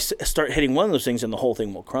 So I start hitting one of those things, and the whole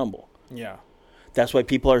thing will crumble. Yeah, that's why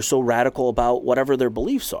people are so radical about whatever their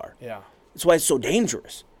beliefs are. Yeah, that's why it's so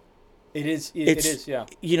dangerous. It is. It is. Yeah.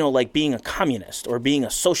 Like being a communist or being a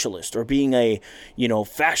socialist or being a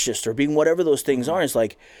fascist or being whatever those things are. It's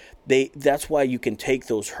like that's why you can take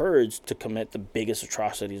those herds to commit the biggest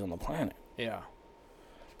atrocities on the planet. Yeah.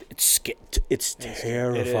 It's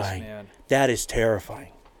terrifying. It is, man. That is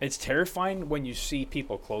terrifying. It's terrifying when you see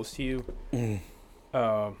people close to you.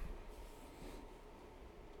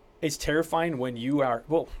 It's terrifying when you are,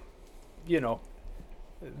 well,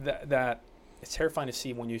 that it's terrifying to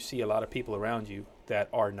see when you see a lot of people around you that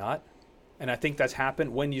are not. And I think that's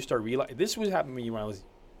happened when you start realizing. This was happening when I was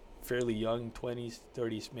fairly young, 20s,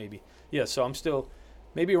 30s maybe. Yeah, so I'm still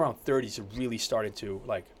maybe around 30s really started to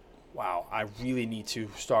like, wow, I really need to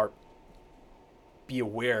start be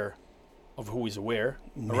aware of who is aware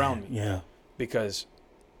around me. Yeah. Because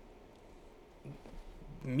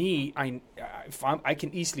I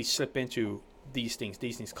can easily slip into these things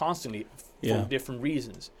constantly for different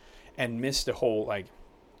reasons and miss the whole like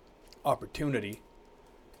opportunity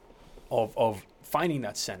of finding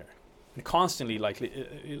that center and constantly like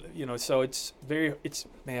so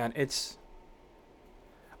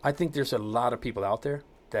I think there's a lot of people out there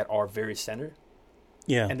that are very centered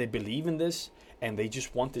and they believe in this and they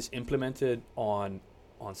just want this implemented on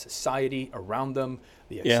society around them,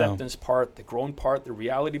 the acceptance part, the growing part, the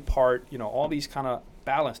reality part, all these kind of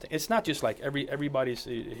balance things. It's not just like everybody's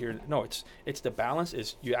here. No, it's the balance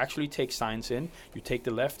is you actually take science in, you take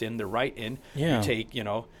the left in, the right in, you take,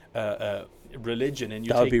 religion and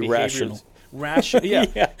you that take would be rational. So you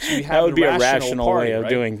have that would be a rational party, way of right?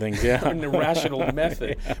 doing things, yeah. And the rational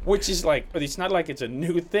method, which is like, but it's not like it's a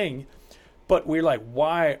new thing, but we're like,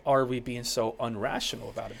 why are we being so unrational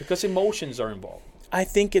about it? Because emotions are involved. I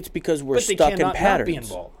think it's because we're stuck in patterns. Be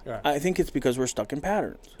involved. Right. I think it's because we're stuck in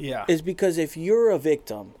patterns. Yeah. It's because if you're a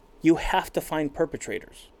victim, you have to find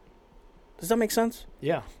perpetrators. Does that make sense?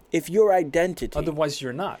 Yeah. If your identity, otherwise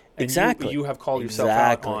you're not. And exactly. You have called yourself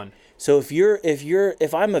out on. So if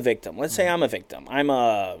I'm a victim, let's say I'm a victim. I'm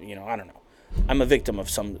I don't know. I'm a victim of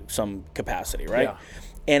some capacity, right? Yeah.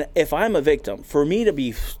 And if I'm a victim, for me to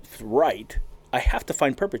be right, I have to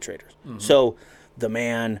find perpetrators. Mm-hmm. So the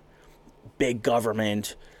man, big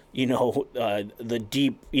government, the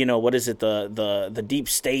deep, what is it? The deep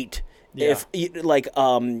state. Yeah. If like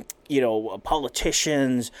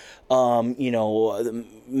politicians,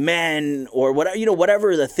 men or whatever,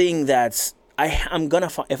 whatever the thing that's I'm gonna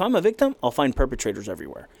find. If I'm a victim, I'll find perpetrators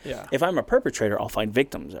everywhere. Yeah. If I'm a perpetrator, I'll find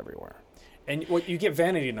victims everywhere. And you get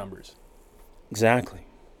vanity numbers. Exactly.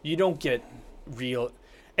 You don't get real,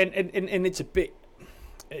 and it's a bit.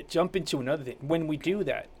 Jump into another thing. When we do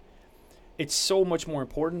that, it's so much more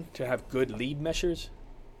important to have good lead measures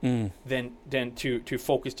than to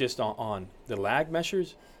focus just on the lag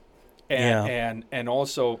measures, and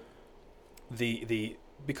also the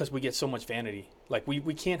because we get so much vanity. Like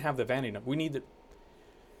we can't have the vanity. We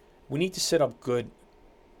need to set up good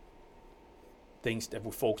things that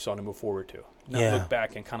we focus on and move forward to. Not look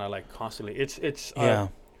back and kind of like constantly. It's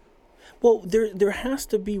Well, there has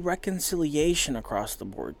to be reconciliation across the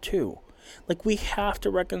board too. Like we have to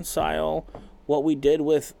reconcile what we did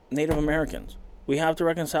with Native Americans. We have to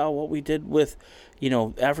reconcile what we did with,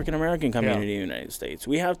 African American community in the United States.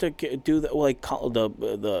 We have to do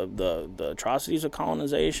the atrocities of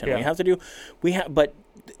colonization. Yeah. We have to do, but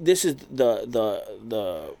this is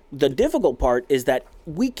the difficult part is that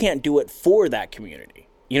we can't do it for that community.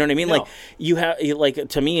 You know what I mean? No. Like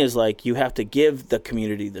to me is like you have to give the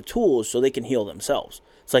community the tools so they can heal themselves.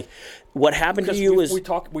 It's like what happened to you is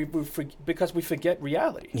because we forget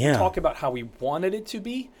reality. Yeah. We talk about how we wanted it to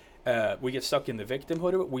be. We get stuck in the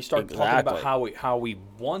victimhood of it. We start talking about how we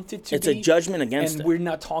want it to be. It's a judgment against it. it. And we're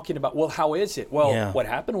not talking about, well, how is it? Well, what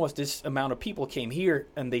happened was this amount of people came here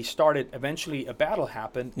and they started, eventually a battle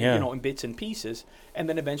happened, in bits and pieces. And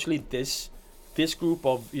then eventually this group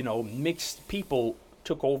of, mixed people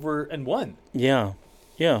took over and won. Yeah.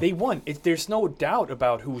 Yeah. They won. There's no doubt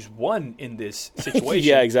about who's won in this situation.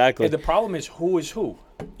 Yeah, exactly. And the problem is who is who?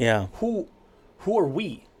 Yeah. Who are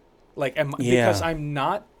we? Like, because I'm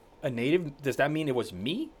not a native, does that mean it was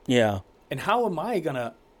me? Yeah. And how am I going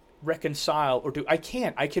to reconcile I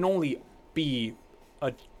can only be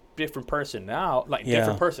a different person now,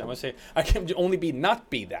 different person. I'm going to say, I can only not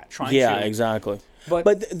be that. Exactly.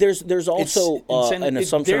 But there's also an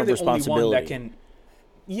assumption of responsibility.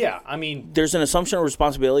 There's an assumption of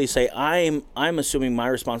responsibility. Say I'm assuming my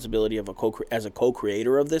responsibility as a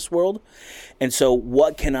co-creator of this world, and so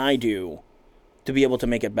what can I do to be able to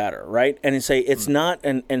make it better, right? And say it's not,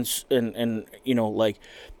 and like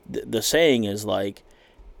the saying is like,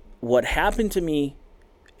 what happened to me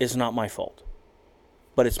is not my fault,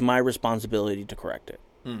 but it's my responsibility to correct it.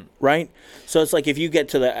 Right? So it's like if you get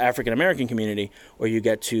to the African American community or you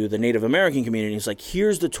get to the Native American community, it's like,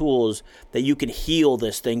 here's the tools that you can heal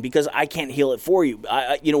this thing because I can't heal it for you.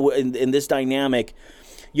 In this dynamic,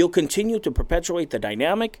 you'll continue to perpetuate the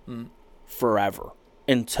dynamic forever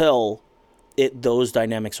until those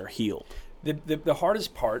dynamics are healed. The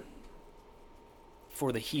hardest part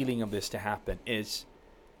for the healing of this to happen is,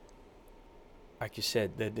 like you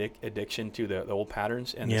said, the addiction to the old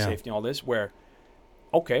patterns and the safety and all this, where,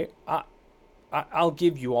 okay, I'll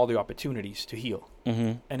give you all the opportunities to heal.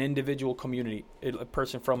 Mm-hmm. An individual community, a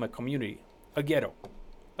person from a community, a ghetto,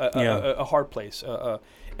 a hard place,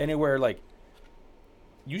 anywhere, like,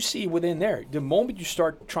 you see within there, the moment you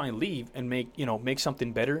start trying to leave and make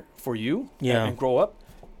something better for you and grow up,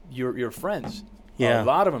 your friends, a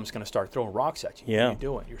lot of them is going to start throwing rocks at you. What are you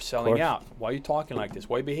doing? You're selling out. Why are you talking like this?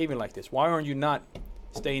 Why are you behaving like this? Why aren't you not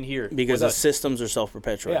staying here? Because the systems are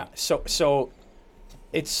self-perpetuating. Yeah. So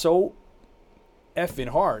it's so effing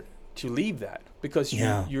hard to leave that, because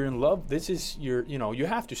you're in love. This is you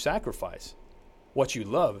have to sacrifice what you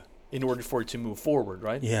love in order for it to move forward,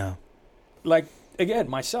 right? Yeah. Like, again,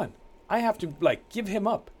 my son, I have to give him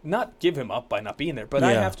up. Not give him up by not being there, but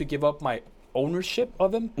I have to give up my ownership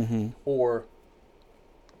of him, or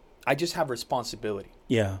I just have responsibility.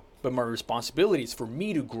 Yeah. But my responsibility is for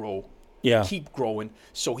me to grow, keep growing,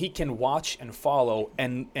 so he can watch and follow,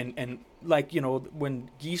 and when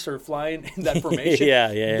geese are flying in that formation,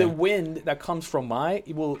 the wind that comes from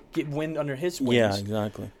will get wind under his wings. Yeah,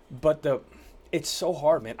 exactly. But it's so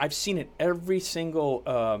hard, man. I've seen it every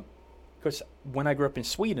single, because when I grew up in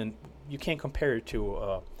Sweden, you can't compare it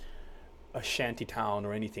to a shanty town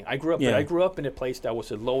or anything. I grew up in a place that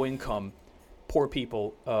was a low income, poor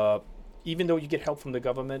people. Even though you get help from the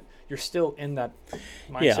government, you're still in that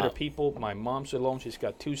mindset of people. My mom's alone; she's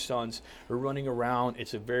got 2 sons. We're running around.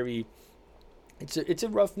 It's a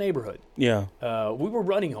rough neighborhood. Yeah. We were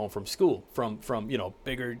running home from school from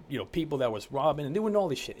bigger people that was robbing and doing all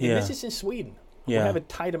this shit. And this is in Sweden. We have a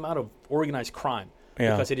tight amount of organized crime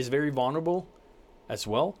because it is very vulnerable as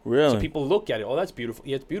well. Really? So people look at it. Oh, that's beautiful.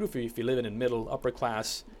 Yeah, it's beautiful if you live in a middle, upper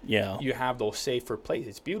class. Yeah. You have those safer places.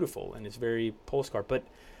 It's beautiful and it's very postcard. But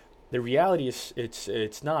the reality is,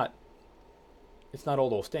 it's not all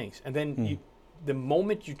those things. And then the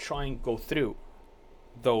moment you try and go through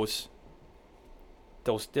those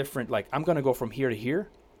different, I'm going to go from here to here,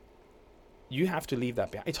 you have to leave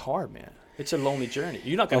that behind. It's hard, man. It's a lonely journey.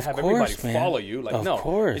 You're not going to have everybody follow you. Of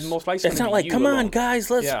course. It's most likely it's not like, come on, guys,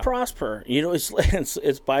 let's prosper.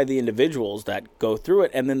 It's by the individuals that go through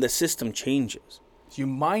it, and then the system changes. So your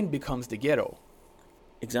mind becomes the ghetto.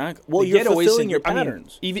 Exactly. Well, you're fulfilling your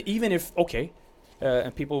patterns. Even if,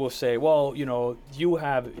 and people will say, well, you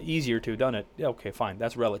have easier to done it. Yeah, okay, fine.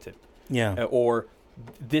 That's relative. Yeah. Or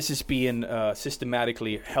this is being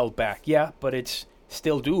systematically held back. Yeah, but it's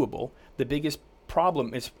still doable. The biggest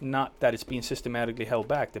problem is not that it's being systematically held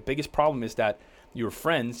back. The biggest problem is that your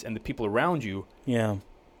friends and the people around you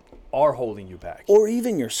are holding you back. Or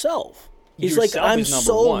even yourself. He's like, I'm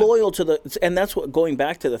so loyal to and that's what, going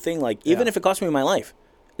back to the thing, even if it costs me my life.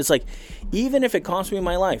 It's like, even if it costs me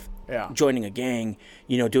my life, joining a gang,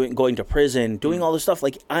 going to prison, doing all this stuff,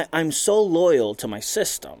 I'm so loyal to my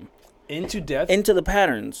system. Into death, into the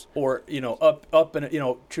patterns, or up and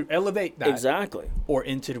to elevate that exactly, or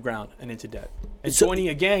into the ground and into death. And joining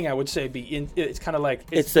a gang, I would say, it's kind of like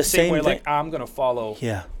it's the same way. Thing. Like, I'm gonna follow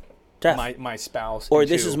my spouse, or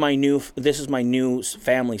this is my new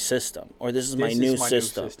family system, or this is my new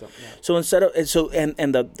system. Yeah. So instead of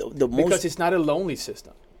the most, because it's not a lonely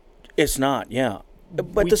system. It's not,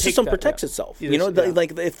 but the system protects itself.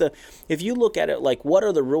 If you look at it, what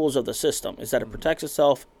are the rules of the system? Is that it protects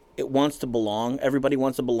itself. It wants to belong. Everybody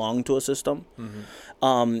wants to belong to a system,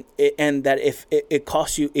 and that if it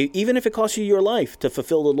costs you, even if it costs you your life to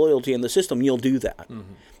fulfill the loyalty in the system, you'll do that.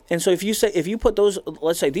 Mm-hmm. And so if you put those,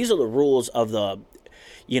 let's say these are the rules of the,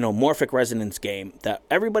 morphic resonance game, that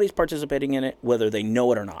everybody's participating in it, whether they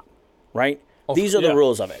know it or not, right? These are the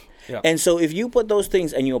rules of it. Yeah. And so if you put those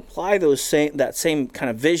things and you apply that same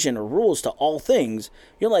kind of vision or rules to all things,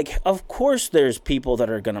 you're like, of course there's people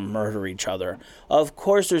that are going to murder each other. Of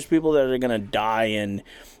course there's people that are going to die in,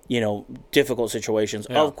 difficult situations.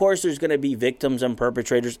 Yeah. Of course there's going to be victims and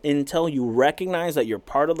perpetrators, until you recognize that you're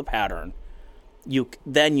part of the pattern.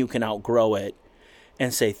 Then you can outgrow it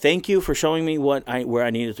and say, thank you for showing me where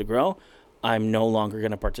I needed to grow. I'm no longer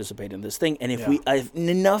going to participate in this thing. And if if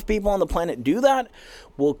enough people on the planet do that,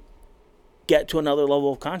 we'll get to another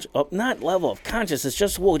level of not level of consciousness.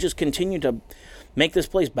 Just we'll just continue to make this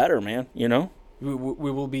place better, man. We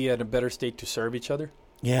will be at a better state to serve each other.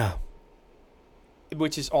 Yeah.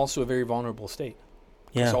 Which is also a very vulnerable state.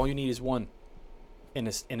 Because all you need is one. In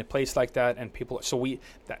a place like that, and people. So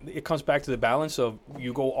it comes back to the balance of,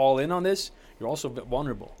 you go all in on this, you're also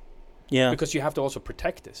vulnerable. Yeah. Because you have to also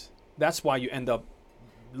protect this. That's why you end up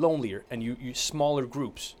lonelier, and you smaller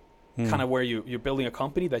groups. kind of where you're building a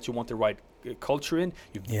company that you want the right culture in.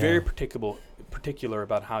 You're very particular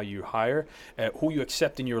about how you hire, who you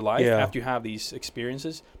accept in your life after you have these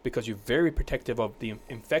experiences, because you're very protective of the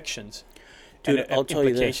infections. Dude, and I'll tell you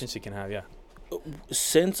this. Implications you can have,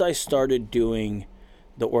 Since I started doing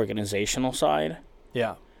the organizational side,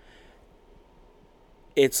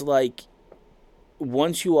 it's like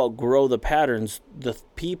once you outgrow the patterns, the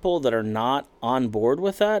people that are not on board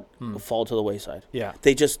with that fall to the wayside. Yeah.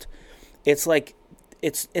 They just, it's like,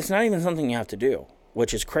 it's not even something you have to do,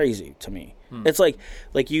 which is crazy to me. It's like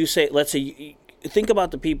you say, let's say, you think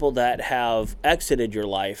about the people that have exited your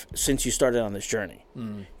life since you started on this journey.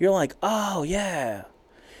 You're like, oh, yeah.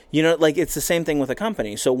 You know, like it's the same thing with a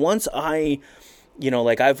company. So once I've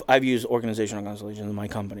used organizational constellations in my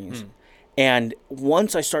companies. And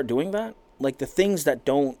once I start doing that, like the things that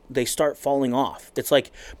don't, they start falling off. It's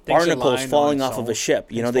like barnacles falling off of a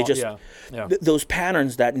ship. You know, they just, those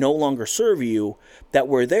patterns that no longer serve you, that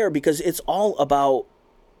were there, because it's all about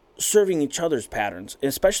serving each other's patterns,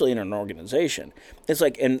 especially in an organization. It's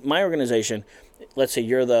like in my organization, let's say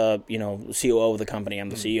you're the, COO of the company, I'm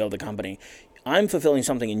the CEO of the company. I'm fulfilling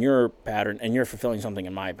something in your pattern and you're fulfilling something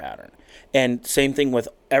in my pattern. And same thing with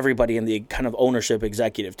everybody in the kind of ownership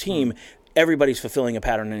executive team. Everybody's fulfilling a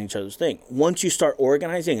pattern in each other's thing. Once you start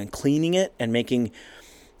organizing and cleaning it and making,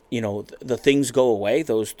 the things go away,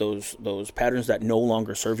 those patterns that no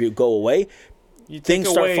longer serve you go away, things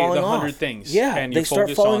start falling off. 100 things. Yeah, and they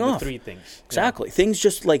start falling off. The 3 things. Exactly. Things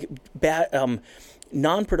just like bad,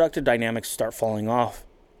 non-productive dynamics start falling off.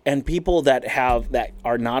 And people that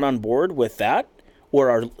are not on board with that,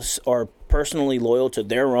 or are personally loyal to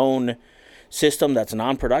their own system that's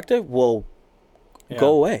non-productive, will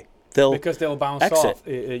go away. They'll bounce exit. off.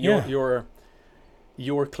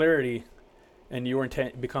 Your clarity and your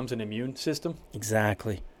intent becomes an immune system.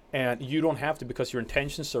 Exactly. And you don't have to, because your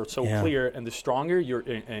intentions are so clear, and the stronger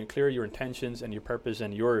and clearer your intentions and your purpose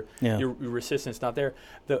and your resistance not there,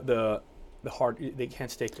 the heart, they can't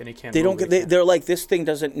stick and it can't. They don't get. They're like, this thing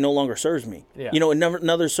no longer serves me. Yeah. It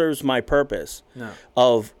never serves my purpose. No.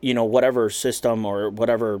 Of whatever system or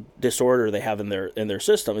whatever disorder they have in their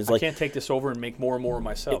system. It's like, I can't take this over and make more and more of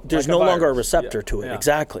myself. There's no longer a receptor to it. Yeah.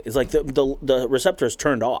 Exactly. It's like the receptor is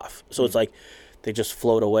turned off. So it's like they just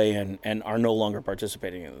float away and are no longer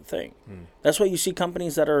participating in the thing. That's why you see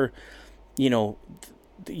companies that are,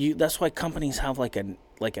 that's why companies have like an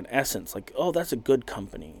essence, like, oh, that's a good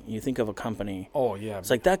company. You think of a company. Oh yeah.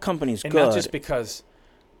 It's like that company's and good. Not just because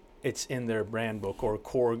it's in their brand book or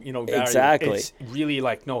core, value. Exactly. It's really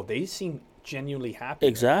like, no, they seem genuinely happy.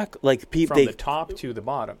 Exactly. Like people from the top to the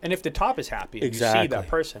bottom. And if the top is happy, and you see that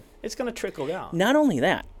person, it's going to trickle down. Not only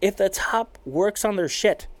that, if the top works on their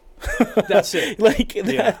shit. That's it. Like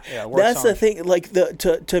that's the thing. Like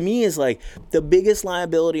to me is like the biggest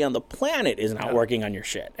liability on the planet is not working on your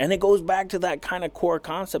shit. And it goes back to that kind of core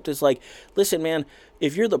concept. It's like, listen, man,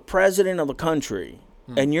 if you're the president of a country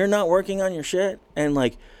and you're not working on your shit, and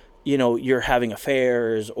like, you're having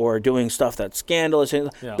affairs or doing stuff that's scandalous,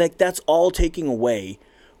 and like that's all taking away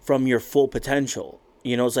from your full potential.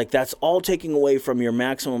 It's like that's all taking away from your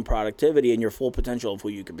maximum productivity and your full potential of who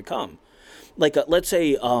you can become. Like, let's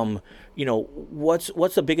say,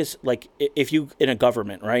 what's the biggest, like, if you, in a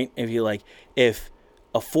government, right? If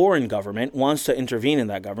a foreign government wants to intervene in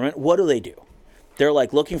that government, what do? They're,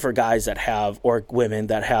 like, looking for guys that have, or women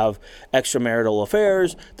that have extramarital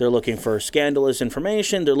affairs. They're looking for scandalous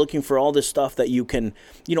information. They're looking for all this stuff that you can,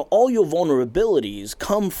 all your vulnerabilities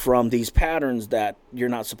come from these patterns that you're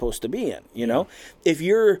not supposed to be in, If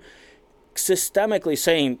you're systemically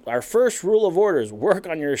saying our first rule of order is work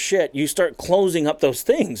on your shit, you start closing up those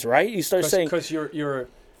things, right? You start saying, because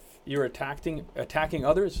you're attacking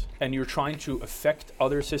others, and you're trying to affect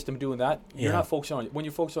other system doing that. You're not focusing on, when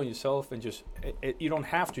you focus on yourself and just you don't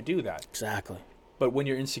have to do that. Exactly. But when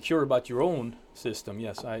you're insecure about your own system,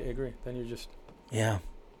 yes, I agree. Then you're just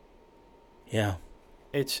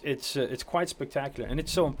It's quite spectacular, and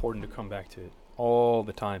it's so important to come back to it all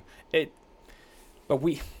the time.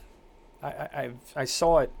 I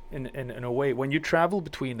saw it in a way when you travel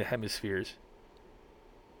between the hemispheres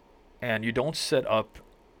and you don't set up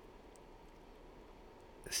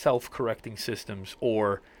self-correcting systems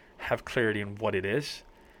or have clarity in what it is,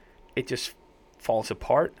 it just falls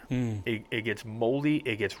apart. It gets moldy,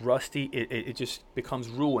 it gets rusty, it just becomes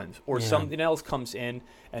ruined, or something else comes in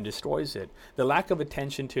and destroys it. The lack of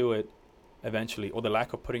attention to it eventually, or the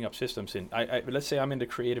lack of putting up systems in. Let's say I'm in the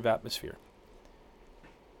creative atmosphere.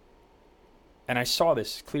 And I saw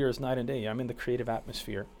this clear as night and day. I'm in the creative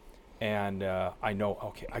atmosphere, and I know,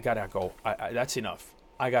 okay, I gotta go. That's enough.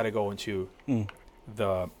 I gotta go into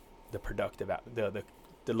the productive, the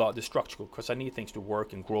the structural, because I need things to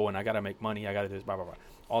work and grow, and I got to make money, I got to do this, blah, blah, blah,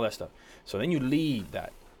 all that stuff. So then you leave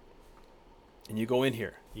that, and you go in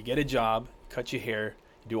here, you get a job, cut your hair,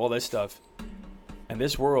 you do all that stuff, and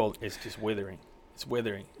this world is just withering. It's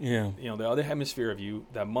withering. Yeah. You know, the other hemisphere of you,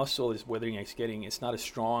 that muscle is withering. It's not as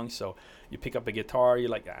strong. So you pick up a guitar. You're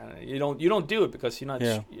like, you don't do it because you're not.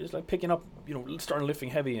 Yeah. It's like picking up, starting lifting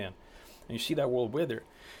heavy in, and you see that world wither,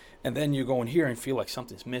 and then you go in here and feel like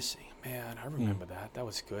something's missing. Man, I remember that. That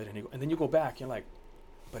was good. And then you go back. You're like,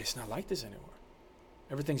 but it's not like this anymore.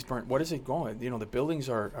 Everything's burnt. What is it going? The buildings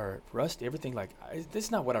are rusty. Everything this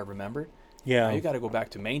is not what I remember. Yeah. Now you got to go back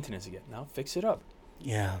to maintenance again. Now fix it up.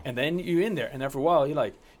 Yeah. And then you're in there, and after a while,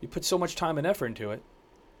 you put so much time and effort into it.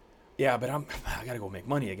 Yeah, but I got to go make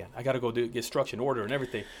money again. I got to go get structure and order and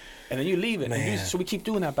everything. And then you leave it. And so we keep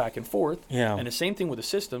doing that back and forth. Yeah. And the same thing with the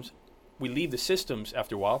systems. We leave the systems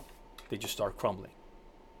after a while. They just start crumbling.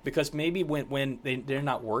 Because maybe when they're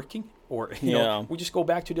not working, or, we just go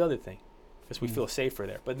back to the other thing because we feel safer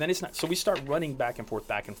there. But then it's not. So we start running back and forth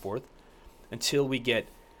until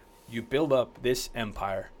you build up this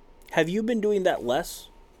empire. Have you been doing that less?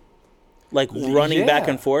 Like running back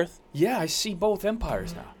and forth? Yeah, I see both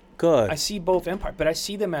empires now. Good. I see both empires, but I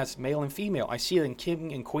see them as male and female. I see them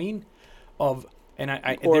king and queen they're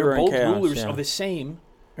both rulers of the same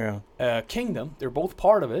kingdom. They're both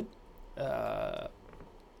part of it.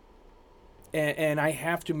 And I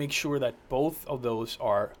have to make sure that both of those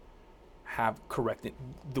have corrected.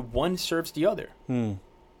 The one serves the other.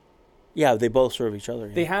 Yeah, they both serve each other.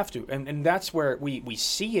 Yeah. They have to. And that's where we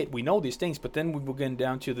see it. We know these things. But then we get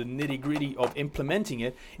down to the nitty-gritty of implementing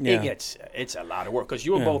it. Yeah. It's a lot of work. Because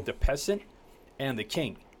you're both the peasant and the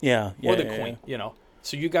king. Yeah. Or the queen,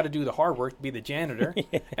 So you got to do the hard work, be the janitor.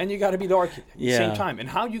 And you got to be the architect at the same time. And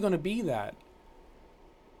how are you going to be that?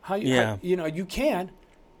 You can.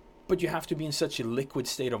 But you have to be in such a liquid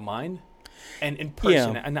state of mind. And in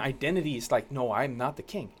person. And the identity is like, no, I'm not the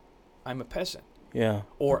king. I'm a peasant. Yeah.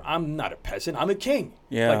 Or I'm not a peasant, I'm a king.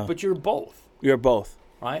 Yeah. But you're both. You're both.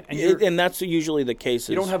 Right? And that's usually the case.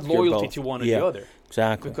 You don't have loyalty to one or the other.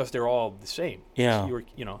 Exactly. Because they're all the same. Yeah.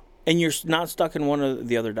 So and you're not stuck in one of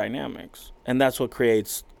the other dynamics. And that's what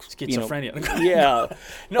creates schizophrenia.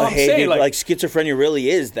 No, I'm saying like schizophrenia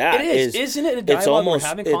really is that. It is. Isn't it a dialogue we're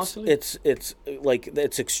having constantly? It's like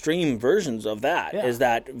it's extreme versions of that. Yeah. Is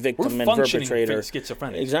that victim and perpetrator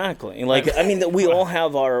schizophrenia. Exactly. We all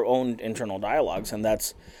have our own internal dialogues, and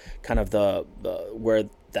that's kind of the where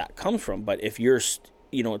that comes from. But if you're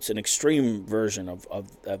it's an extreme version of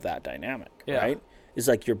that dynamic, right? It's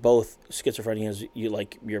like you're both schizophrenia.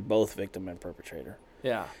 You're both victim and perpetrator.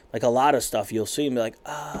 Yeah. Like a lot of stuff you'll see and be like,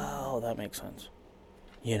 oh, that makes sense.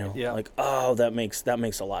 Yeah. Like, oh, that makes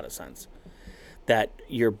a lot of sense. That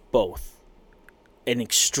you're both in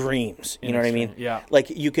extremes. You know what I mean? Yeah. Like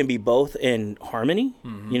you can be both in harmony.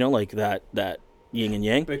 Mm-hmm. Like that yin and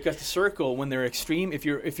yang. Because the circle, when they're extreme, if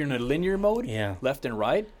you're in a linear mode, left and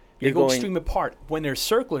right. They You're go extreme apart. When they're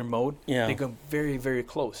circular mode, they go very, very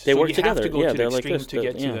close. They work together. You have to go to the extreme like to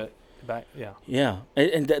get to the back. Yeah. Yeah,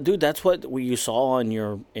 and dude, that's what you saw in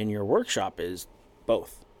your workshop is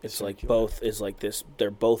both. It's circular. Like both is like this.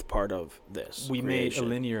 They're both part of this. We creation. made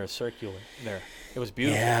a linear circular there. It was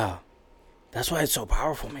beautiful. Yeah, that's why it's so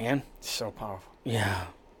powerful, man. It's so powerful. Yeah,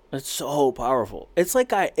 it's so powerful. It's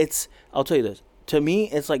like I'll tell you this. To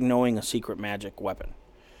me, it's like knowing a secret magic weapon.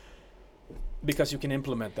 Because you can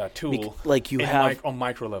implement that tool on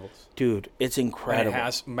micro levels. Dude, it's incredible. And it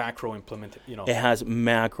has macro implemented, It has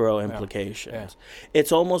macro implications. Yeah.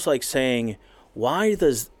 It's almost like saying, why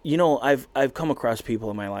does, I've come across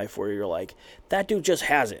people in my life where you're like, that dude just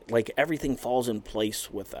has it. Like everything falls in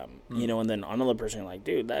place with them, and then another person you're like,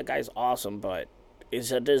 dude, that guy's awesome, but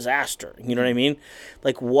it's a disaster. You know what I mean?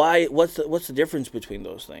 Like why, what's the difference between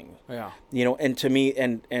those things? Yeah. And to me,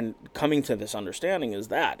 and coming to this understanding is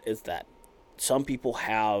that some people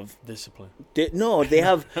have discipline. They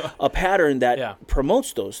have a pattern that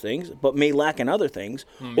promotes those things, but may lack in other things.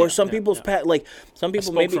 Or some people's some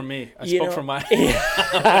people maybe. I spoke for my.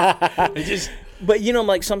 It just. But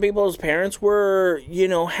like some people's parents were,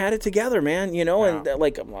 had it together, man. And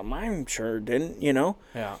like mine sure didn't.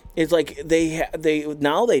 Yeah. It's like they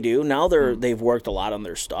now they do. Now they've worked a lot on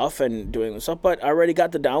their stuff and doing this stuff. But I already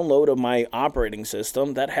got the download of my operating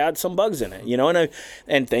system that had some bugs in it.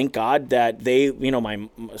 And thank God that they,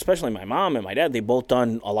 especially my mom and my dad, they both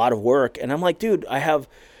done a lot of work. And I'm like, dude, I have.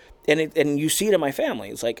 And you see it in my family.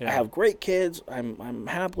 It's like I have great kids. I'm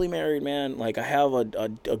happily married, man. Like I have a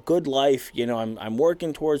good life. I'm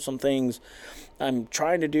working towards some things. I'm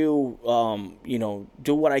trying to do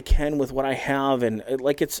do what I can with what I have, and I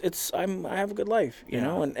have a good life.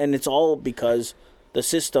 And it's all because the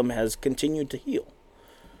system has continued to heal.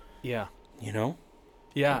 Yeah. You know?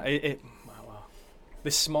 Yeah. Wow.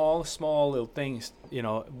 The small little things,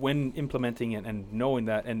 when implementing it and knowing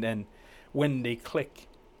that, and then when they click,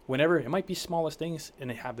 whenever it might be smallest things, and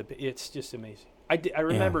they have it's just amazing. I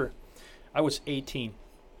remember I was 18,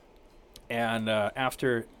 and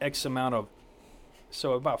after X amount of,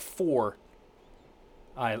 so about 4,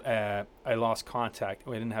 I lost contact.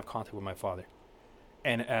 I didn't have contact with my father,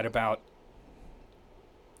 and at about,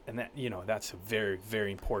 and that that's a very,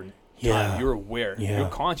 very important time. You're aware, you're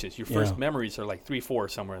conscious. Your first memories are like 3, 4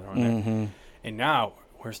 somewhere around there. And now,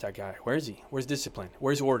 where's that guy? Where is he? Where's discipline?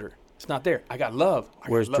 Where's order? It's not there. I got love.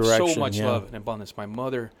 Where's got love, direction? So much love and abundance. My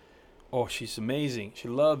mother, she's amazing. She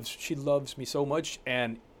loves me so much,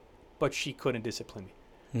 but she couldn't discipline me.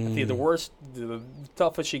 I think the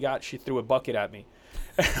toughest she got, she threw a bucket at me,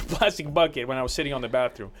 a plastic bucket, when I was sitting on the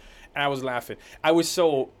bathroom, and I was laughing. I was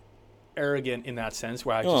so arrogant in that sense,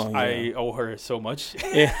 where I owe her so much.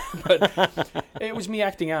 But it was me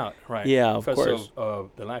acting out, right? Yeah, of because course.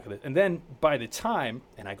 of the lack of it. And then by the time,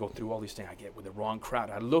 and I go through all these things, I get with the wrong crowd.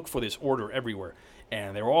 I look for this order everywhere,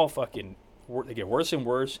 and they're all they get worse and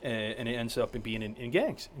worse, and it ends up in being in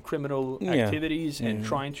gangs and criminal activities, and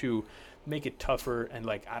trying to make it tougher, and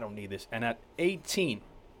like, I don't need this. And at 18,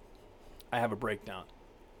 I have a breakdown,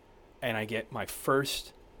 and I get my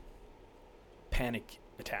first panic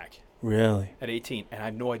attack. Really? At 18, and I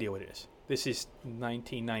have no idea what it is. This is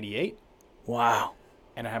 1998. Wow.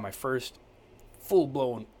 And I had my first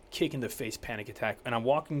full-blown kick-in-the-face panic attack, and I'm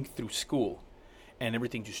walking through school, and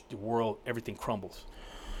everything crumbles.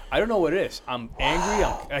 I don't know what it is. I'm angry.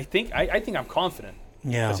 I think I'm confident.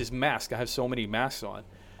 Yeah. Because this mask, I have so many masks on,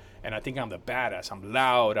 and I think I'm the badass. I'm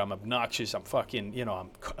loud. I'm obnoxious. I'm fucking, I'm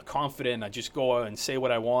confident. I just go out and say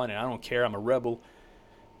what I want, and I don't care. I'm a rebel.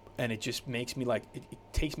 And it just makes me it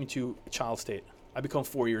takes me to a child state. I become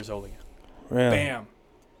 4 years old again. Really? Bam.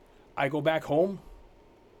 I go back home,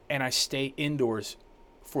 and I stay indoors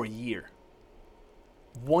for a year.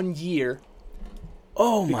 1 year.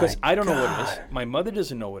 Oh, my God. Because I don't know what it is. My mother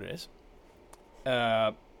doesn't know what it is.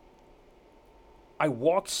 I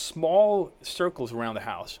walk small circles around the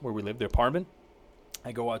house where we live, the apartment.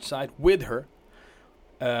 I go outside with her.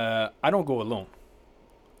 I don't go alone.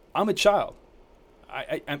 I'm a child.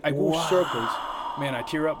 I go circles. Man, I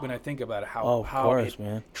tear up when I think about it, how it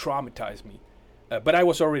traumatized me. But I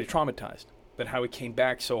was already traumatized. But how it came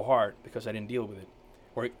back so hard because I didn't deal with it.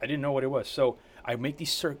 Or I didn't know what it was. So I make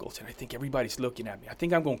these circles, and I think everybody's looking at me. I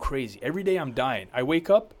think I'm going crazy. Every day I'm dying. I wake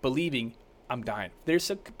up believing I'm dying. There's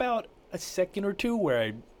about a second or two where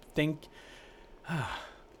I think,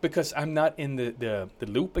 because I'm not in the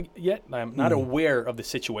loop yet. I'm not aware of the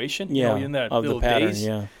situation. Yeah, in that of little the pattern, daze.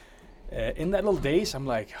 yeah. In that little daze, I'm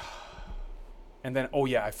like, and then,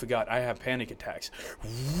 I forgot. I have panic attacks.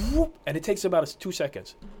 And it takes about 2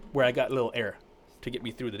 seconds where I got a little air to get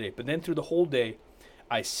me through the day. But then through the whole day,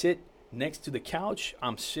 I sit next to the couch.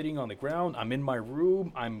 I'm sitting on the ground. I'm in my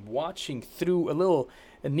room. I'm watching through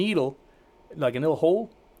a needle, like a little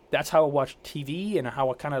hole. That's how I watch TV, and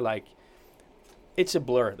how I kind of it's a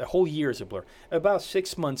blur. The whole year is a blur. About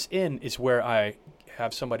 6 months in is where I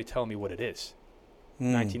have somebody tell me what it is.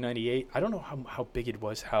 1998. I don't know how big it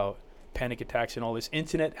was, how panic attacks and all this.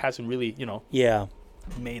 Internet hasn't really,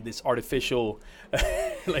 made this artificial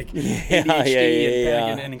ADHD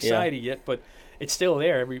and anxiety yet, but it's still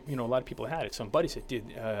there. A lot of people had it. Somebody said, dude,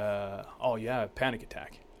 you have a panic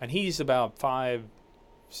attack. And he's about 5,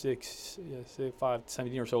 7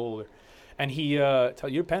 years older. And he tell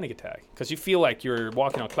you a panic attack because you feel like you're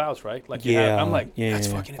walking on clouds, right? I'm like,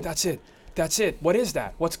 fucking it. That's it. That's it. What is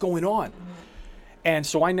that? What's going on? And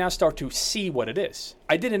so I now start to see what it is.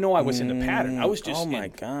 I didn't know I was in the pattern. I was just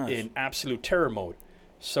in absolute terror mode.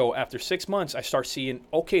 So after 6 months, I start seeing,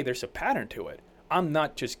 okay, there's a pattern to it. I'm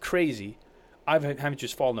not just crazy. I haven't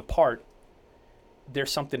just fallen apart.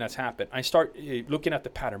 There's something that's happened. I start looking at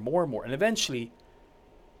the pattern more and more. And eventually,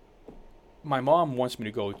 my mom wants me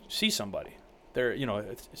to go see somebody. They're,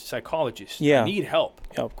 a psychologist. Yeah. I need help.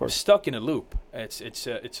 Yeah, of course. I'm stuck in a loop. It's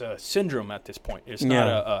a syndrome at this point. It's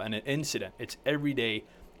not an incident. It's everyday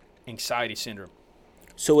anxiety syndrome.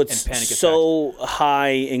 So it's so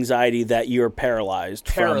high anxiety that you're paralyzed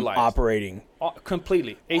from operating.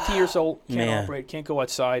 Completely. 18 years old, can't operate, can't go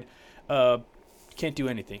outside, can't do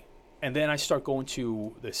anything. And then I start going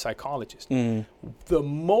to the psychologist. The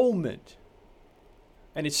moment,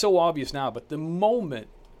 and it's so obvious now, but the moment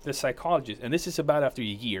the psychologist, and this is about after a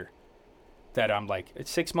year, that I'm like, it's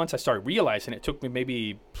 6 months, I started realizing it took me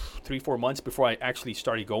maybe 3-4 months before I actually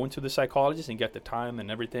started going to the psychologist and get the time and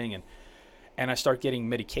everything. And I start getting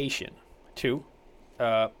medication too,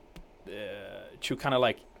 to kind of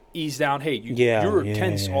like ease down. Hey, you're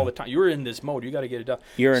tense all the time. You're in this mode. You got to get it done.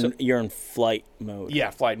 You're in flight mode. Yeah,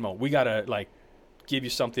 flight mode. We got to like give you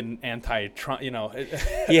something to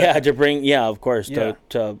bring, of course, to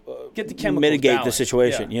get the chemicals mitigate balanced. the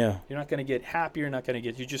situation. Yeah. You're not going to get happy. You're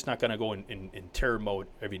just not going to go in terror mode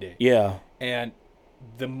every day. Yeah. And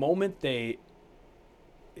the moment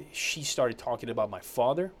she started talking about my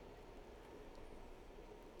father,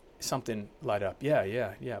 something light up.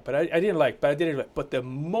 Yeah. But I didn't like. But the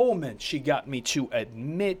moment she got me to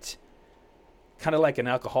admit, kind of like an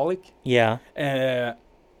alcoholic. Yeah.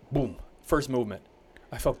 Boom. First movement.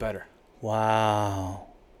 I felt better. Wow.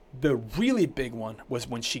 The really big one was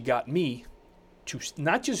when she got me to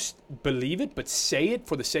not just believe it, but say it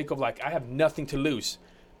for the sake of like, I have nothing to lose.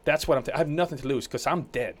 That's what I have nothing to lose because I'm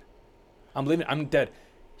dead. I'm dead.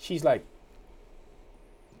 She's like,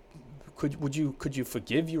 could you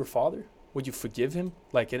forgive your father? Would you forgive him?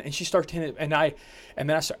 Like, and she started telling it, and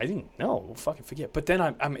then I started, I didn't know, fucking forget. But then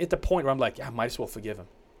I'm at the point where I'm like, I might as well forgive him.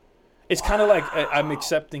 It's kind of like I'm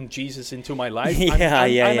accepting Jesus into my life. I'm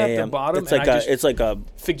at the bottom. It's like a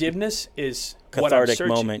forgiveness is cathartic what I'm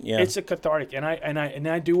moment. Yeah, it's a cathartic, and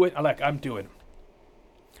I do it. I'm doing.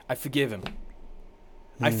 I forgive him.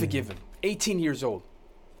 I forgive him. 18 years old.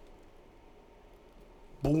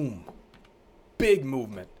 Boom, big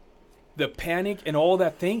movement. The panic and all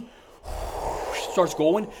that thing starts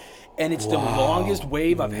going, and it's the longest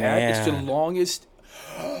wave I've had. It's the longest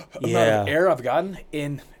amount of air I've gotten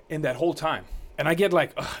in that whole time, and I get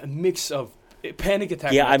like a mix of panic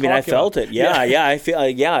attack. Yeah, I mean, I felt it. I feel.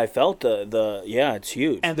 I felt the. Yeah, it's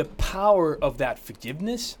huge. And the power of that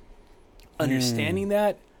forgiveness, understanding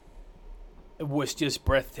that, was just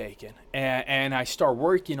breathtaking. And I start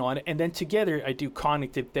working on it, and then together I do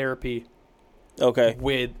cognitive therapy. Okay.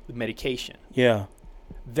 With medication. Yeah.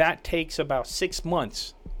 That takes about 6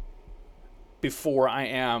 months before I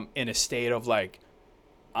am in a state of like,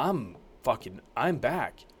 I'm back.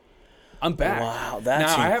 I'm back. Wow, that's now,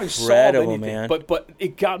 incredible, I haven't solved anything, man. But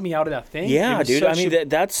it got me out of that thing. Yeah, dude. I mean,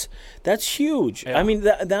 that's huge. Yeah. I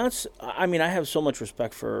mean, I have so much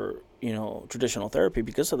respect for, traditional therapy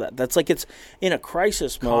because of that. That's like, it's in a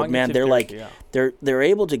crisis mode, man. They're therapy, like, they're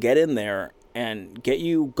able to get in there and get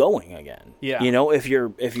you going again. Yeah. If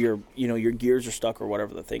your your gears are stuck or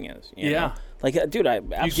whatever the thing is. You know? Like, dude, I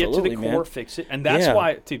absolutely, you get to the core, fix it, and that's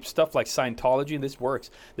why stuff like Scientology and this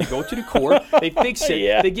works. They go to the core, they fix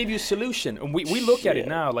it, they give you a solution, and we look at it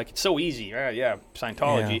now like it's so easy.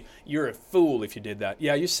 Scientology, you're a fool if you did that.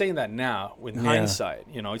 Yeah, you're saying that now with hindsight.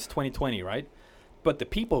 It's 2020, right? But the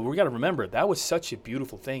people, we got to remember, that was such a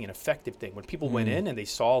beautiful thing, an effective thing. When people went in and they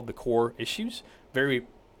solved the core issues, very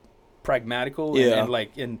pragmatical and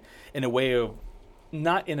like in a way of,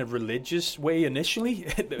 not in a religious way initially,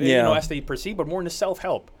 as they perceive, but more in a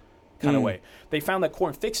self-help kind of way. They found that core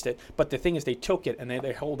and fixed it, but the thing is they took it and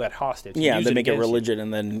they hold that hostage. Yeah, they make it religion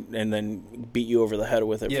and then beat you over the head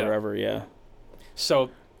with it forever,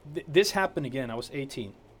 So this happened again. I was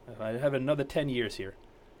 18. I have another 10 years here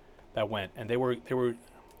that went, and they were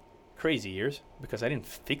crazy years because I didn't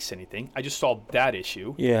fix anything. I just solved that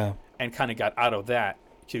issue and kind of got out of that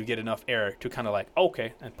to get enough air to kind of like,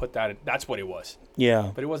 okay, and put that in. That's what it was.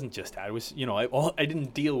 Yeah. But it wasn't just that. It was, I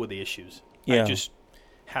didn't deal with the issues. I just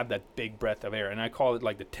had that big breath of air. And I call it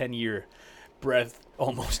like the 10-year breath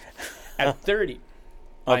almost. At 30,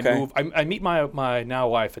 I meet my now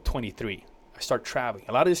wife at 23. I start traveling.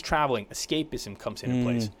 A lot of this traveling, escapism comes into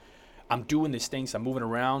place. I'm doing these things. I'm moving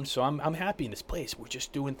around. So I'm happy in this place. We're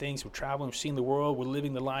just doing things. We're traveling. We're seeing the world. We're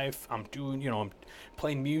living the life. I'm doing, I'm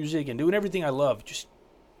playing music and doing everything I love. Just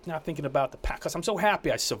not thinking about the past, because I'm so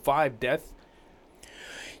happy I survived death.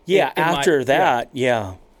 After that,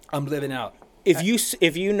 I'm living out.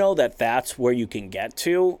 If you know that that's where you can get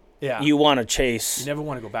to, you want to chase. You never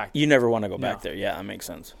want to go back. You never want to go back there. Yeah, that makes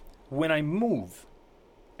sense. When I move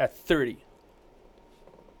at 30,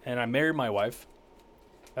 and I married my wife,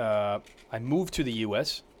 I moved to the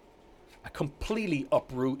U.S. I completely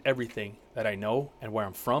uproot everything that I know and where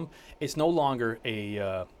I'm from. It's no longer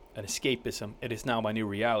an escapism. It is now my new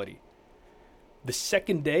reality. The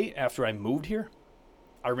second day after I moved here,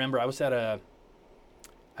 I remember I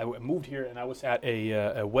moved here and I was at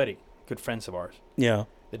a wedding, good friends of ours. Yeah.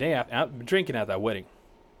 The day after, I'm drinking at that wedding.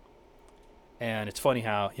 And it's funny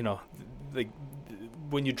how,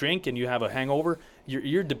 when you drink and you have a hangover,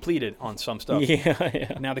 you're depleted on some stuff.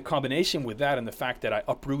 Yeah. Now the combination with that and the fact that I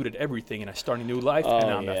uprooted everything and I started a new life, and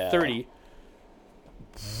now I'm at 30,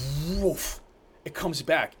 woof, it comes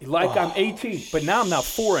back. Like I'm 18, but now I'm not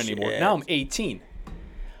 4 anymore. Now I'm 18.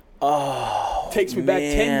 Takes me back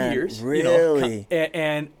 10 years. Really?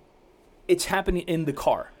 And it's happening in the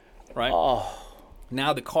car, right?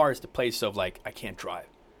 Now the car is the place of like, I can't drive.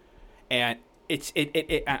 And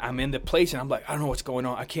I'm in the place and I'm like, I don't know what's going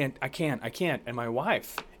on. I can't. And my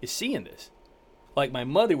wife is seeing this. Like my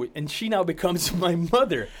mother, and she now becomes my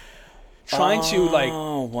mother. Trying to like,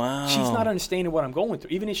 wow. She's not understanding what I'm going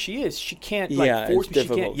through. Even if she is, she can't like force me. She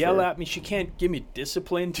can't yell at me. She can't give me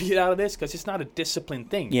discipline to get out of this because it's not a discipline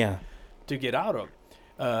thing. Yeah. To get out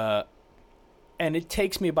of, and it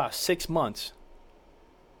takes me about 6 months.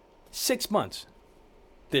 6 months.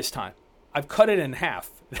 This time, I've cut it in half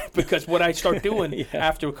because what I start doing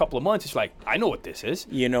after a couple of months is like, I know what this is.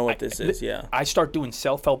 You know what this is, yeah. I start doing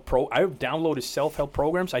self-help I've downloaded self-help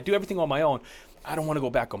programs. I do everything on my own. I don't want to go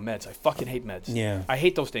back on meds. I fucking hate meds. Yeah. I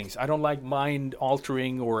hate those things. I don't like mind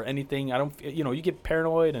altering or anything. I don't, you get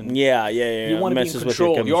paranoid and you want to be in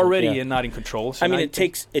control. You're already not in control. So I mean, it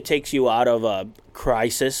takes you out of a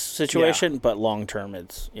crisis situation, but long term,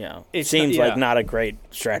 it seems like not a great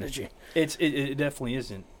strategy. It definitely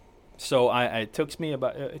isn't. So it took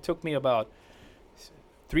me about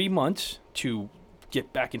 3 months to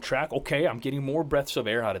get back in track. Okay, I'm getting more breaths of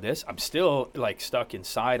air out of this. I'm still like stuck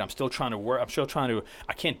inside. I'm still trying to work.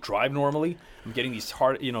 I can't drive normally. I'm getting these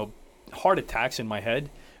heart attacks in my head.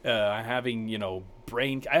 I'm having,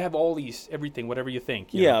 brain. I have all these, everything, whatever you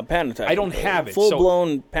think. Panic attacks. I don't have it.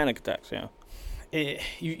 Full-blown panic attacks,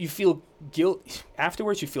 You feel guilt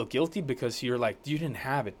afterwards. You feel guilty because you're like, you didn't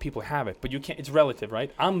have it. People have it, but you can't. It's relative, right?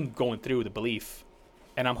 I'm going through the belief,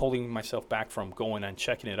 and I'm holding myself back from going and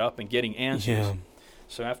checking it up and getting answers. Yeah.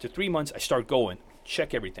 So after 3 months, I start going,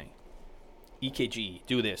 check everything. EKG,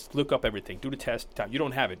 do this, look up everything, do the test. You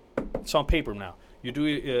don't have it. It's on paper now.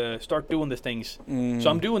 You start doing the things. So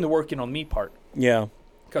I'm doing the working on me part. Yeah.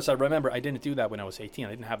 Because I remember I didn't do that when I was 18. I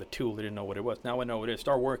didn't have the tool. I didn't know what it was. Now I know what it is.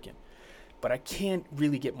 Start working. But I can't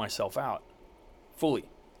really get myself out fully.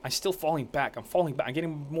 I'm still falling back. I'm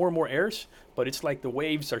getting more and more airs, but it's like the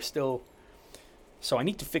waves are still. So I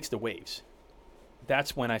need to fix the waves.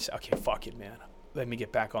 That's when I say, okay, fuck it, man. Let me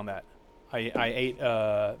get back on that. I ate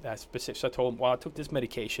that specific. So I told him, well, I took this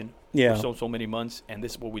medication for so many months, and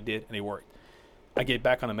this is what we did, and it worked. I get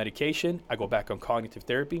back on the medication. I go back on cognitive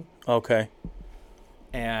therapy. Okay.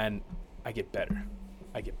 And I get better.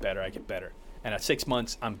 I get better. And at 6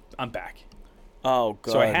 months, I'm back. Oh,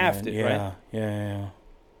 God. So I halved it, right? Yeah.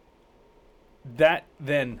 That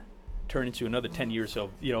then turned into another 10 years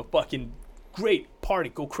of, fucking great party,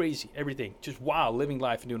 go crazy, everything, just wow, living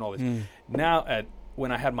life and doing all this. Now,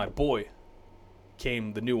 when I had my boy,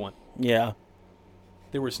 came the new one. Yeah.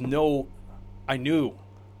 There was I knew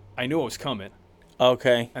it was coming.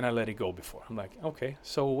 Okay. And I let it go before. I'm like, okay,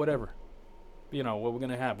 so whatever. What we're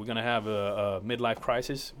going to have. We're going to have a midlife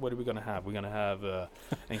crisis. What are we going to have? We're going to have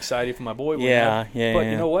anxiety for my boy. But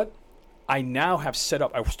you know what? I now have set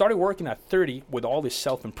up. I started working at 30 with all this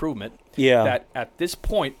self-improvement. Yeah. That at this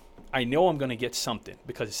point, I know I'm going to get something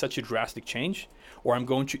because it's such a drastic change, or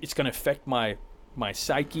it's going to affect my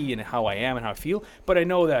psyche and how I am and how I feel. But I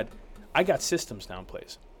know that I got systems now in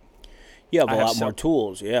place. You have a lot more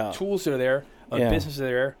tools, yeah. Tools are there. Business is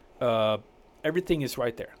there. Everything is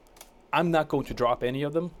right there. I'm not going to drop any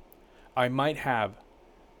of them. I might have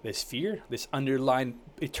this fear, this underlying.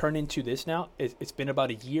 It turned into this now. It's been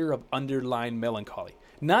about a year of underlying melancholy.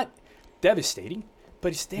 Not devastating.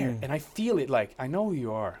 But it's there, and I feel it. Like, I know who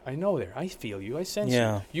you are. I know there. I feel you. I sense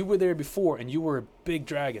you. You were there before, and you were a big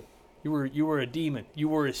dragon. You were a demon. You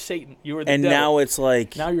were a Satan. You were the devil. Now it's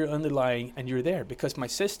like... Now you're underlying, and you're there. Because my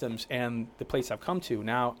systems and the place I've come to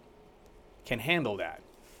now can handle that.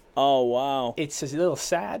 Oh, wow. It's a little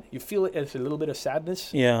sad. You feel it as a little bit of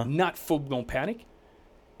sadness. Yeah. Not full-blown panic.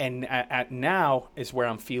 And at now is where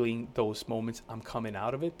I'm feeling those moments. I'm coming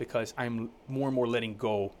out of it because I'm more and more letting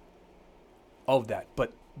go of that.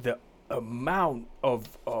 But the amount of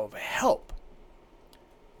help,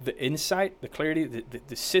 the insight, the clarity,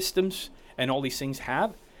 the systems and all these things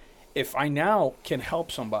have, if I now can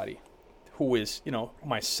help somebody who is,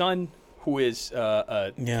 my son who is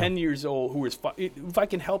 10 years old, who is if I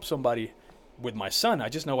can help somebody with my son, I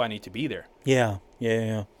just know I need to be there. Yeah.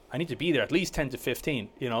 I need to be there at least 10 to 15,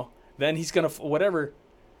 Then he's going to, whatever.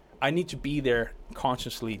 I need to be there,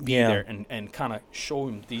 consciously be there and kind of show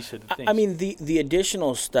him these are the things. I mean, the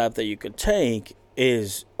additional step that you could take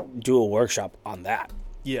is do a workshop on that.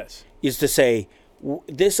 Yes. Is to say, from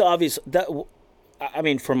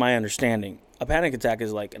my understanding, a panic attack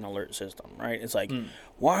is like an alert system, right? It's like,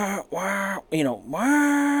 wah,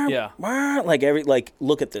 like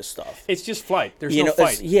look at this stuff. It's just flight. There's no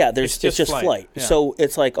fight. It's just flight. Yeah. So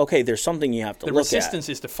it's like, okay, there's something you have to look at. The resistance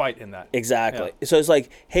is to fight in that. Exactly. Yeah. So it's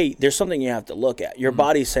like, hey, there's something you have to look at. Your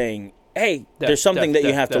body's saying, hey, there's something that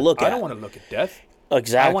you have to look at. I don't want to look at death.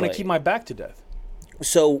 Exactly. I want to keep my back to death.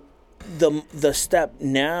 So the step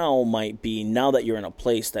now might be, now that you're in a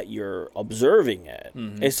place that you're observing it,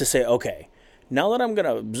 is to say, okay, now that I'm going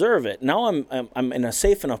to observe it, now I'm in a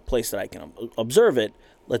safe enough place that I can observe it.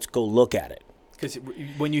 Let's go look at it. Because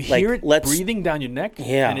when you hear it breathing down your neck,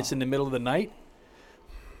 and it's in the middle of the night,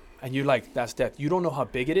 and you're like, that's death. You don't know how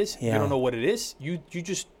big it is. You don't know what it is. You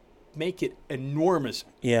just make it enormous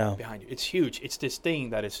behind you. It's huge. It's this thing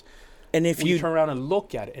that is. And if you turn around and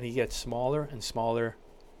look at it, and it gets smaller and smaller,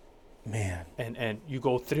 man, and you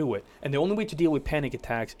go through it. And the only way to deal with panic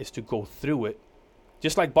attacks is to go through it.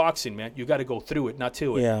 Just like boxing, man. You got to go through it, not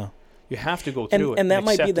to it. Yeah. You have to go through it. And that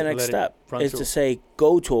might be the next step, is to say,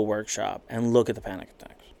 go to a workshop and look at the panic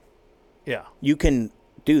attacks. Yeah. You can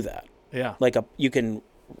do that. Yeah. Like you can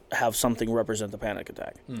have something represent the panic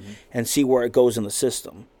attack and see where it goes in the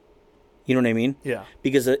system. You know what I mean? Yeah.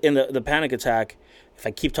 Because in the panic attack, if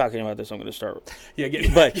I keep talking about this, I'm going to start.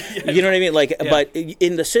 But you know what I mean? Like, but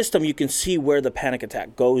in the system, you can see where the panic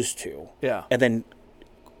attack goes to. Yeah. And then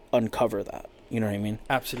uncover that. You know what I mean?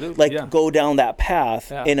 Absolutely. Like go down that path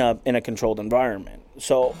in a controlled environment.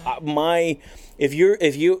 So if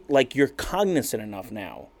you like, you're cognizant enough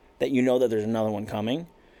now that you know that there's another one coming,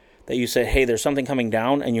 that you said, hey, there's something coming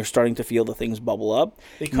down, and you're starting to feel the things bubble up.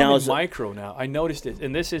 They come in micro now. I noticed it,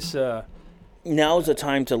 and this is. Now is the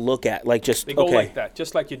time to look at, like, just they go like that,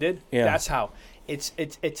 just like you did. Yeah. That's how it's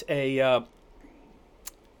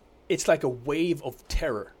like a wave of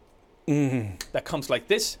terror that comes like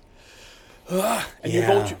this. And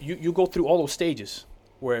you go through all those stages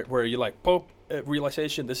where you're like,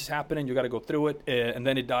 realization, this is happening, you got to go through it, and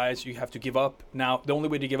then it dies, you have to give up. Now the only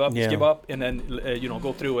way to give up is give up, and then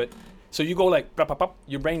go through it. So you go like pop, pop, pop,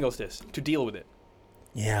 your brain goes this to deal with it.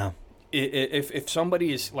 Yeah. If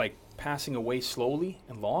somebody is like passing away slowly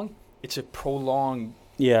and long, it's a prolonged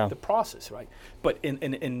the process, right? But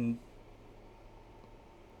in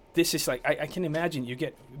this is like, I can imagine you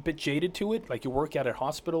get a bit jaded to it, like you work at a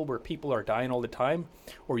hospital where people are dying all the time,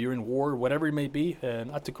 or you're in war, whatever it may be,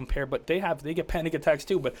 not to compare, but they get panic attacks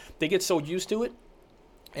too, but they get so used to it,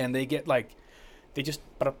 and they get like, there's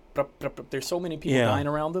so many people dying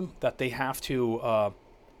around them that they have to,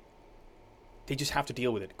 they just have to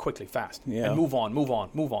deal with it quickly, fast, and move on,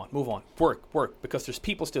 work, because there's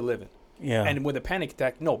people still living. Yeah. And with a panic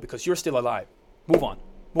attack, no, because you're still alive. Move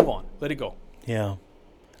on, let it go. Yeah.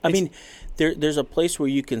 I mean, there's a place where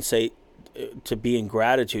you can say, to be in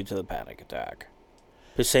gratitude to the panic attack.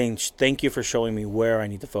 Just saying, thank you for showing me where I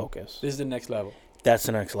need to focus. This is the next level. That's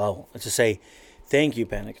the next level. It's to say, thank you,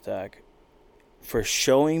 panic attack, for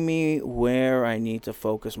showing me where I need to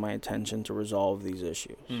focus my attention to resolve these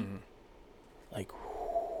issues. Mm-hmm. Like,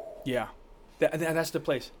 yeah, that's the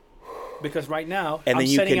place. Because right now, I'm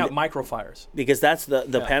setting out microfires. Because that's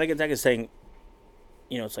the panic attack is saying,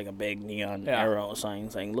 it's like a big neon arrow sign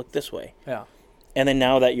saying, look this way. Yeah. And then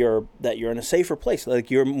now that you're in a safer place,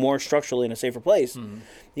 like you're more structurally in a safer place,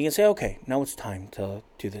 you can say, okay, now it's time to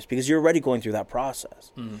do this. Because you're already going through that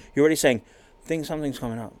process. You're already saying, something's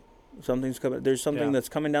coming up. There's something that's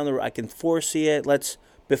coming down the road. I can foresee it.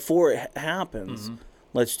 Before it happens,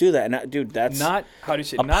 let's do that. And dude, that's not, how do you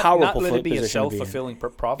say, not let it be a self-fulfilling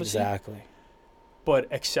prophecy. Exactly.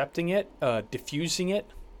 But accepting it, diffusing it,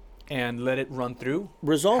 and let it run through.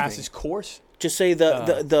 Resolving. Pass its course. Just say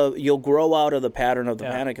you'll grow out of the pattern of the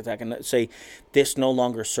panic attack and say, this no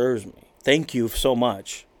longer serves me. Thank you so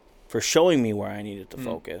much for showing me where I needed to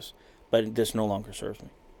focus, but this no longer serves me.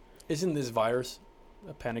 Isn't this virus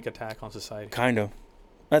a panic attack on society? Kind of.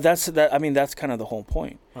 That's kind of the whole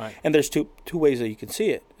point. Right. And there's two ways that you can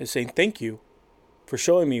see it. It's saying, thank you for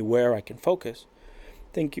showing me where I can focus.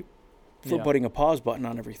 Thank you for putting a pause button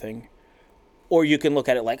on everything. Or you can look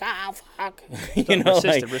at it like, fuck.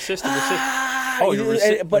 Resist. Oh,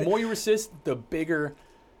 the more you resist, the bigger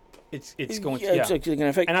it's going to. It's going to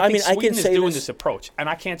affect. And I think Sweden is doing this approach. And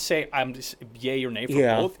I can't say I'm just yay or nay for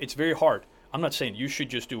both. It's very hard. I'm not saying you should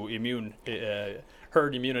just do herd immunity.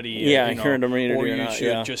 Herd immunity. Or you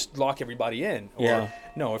should just lock everybody in. Or,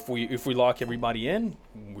 no, if we lock everybody in,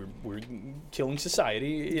 we're killing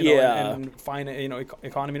society. And find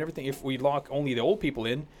economy and everything. If we lock only the old people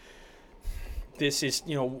in, this is,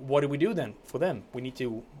 what do we do then for them? We need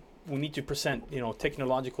to present,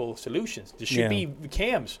 technological solutions. There should be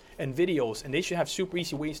cams and videos, and they should have super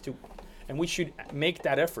easy ways to, and we should make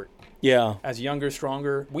that effort. Yeah. As younger,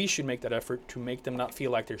 stronger, we should make that effort to make them not feel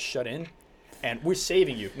like they're shut in, and we're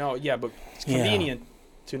saving you. No, but it's convenient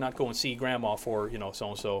to not go and see grandma for,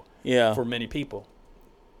 so-and-so for many people.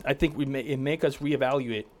 I think it make us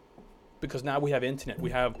reevaluate, because now we have internet. We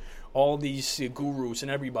have all these gurus and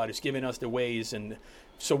everybody's giving us the ways, and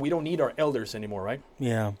so we don't need our elders anymore, right?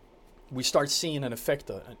 Yeah. we start seeing an effect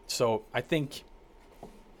of it. So I think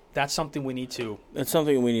that's something we need to... It's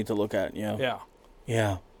something we need to look at, yeah. Yeah.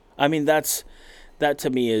 Yeah. I mean, that to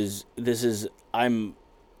me is,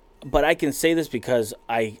 but I can say this because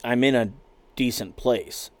I'm in a decent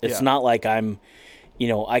place. It's not like I'm,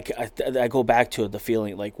 I go back to the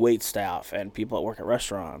feeling like wait staff and people that work at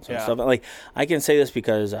restaurants and stuff. Like, I can say this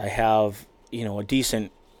because I have,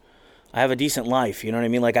 I have a decent life, you know what I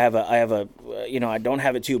mean? Like I have a, I don't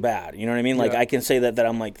have it too bad, you know what I mean? Like I can say that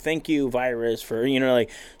I'm like, thank you, virus, for, like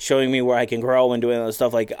showing me where I can grow and doing all that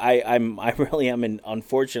stuff. Like I really am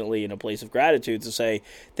unfortunately in a place of gratitude to say,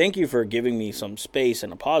 thank you for giving me some space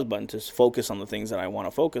and a pause button to focus on the things that I want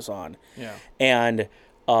to focus on. Yeah. And,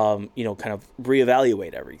 kind of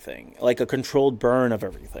reevaluate everything, like a controlled burn of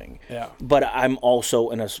everything. Yeah. But I'm also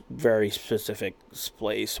in a very specific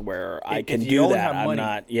place where I can do that. I'm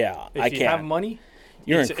not. Yeah. I can't. If you have money,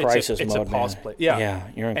 you're in crisis mode. It's a pause play. Yeah. Yeah.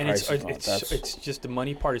 You're in crisis mode. It's just the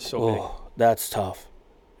money part is so big. That's tough.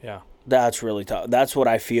 Yeah. That's really tough. That's what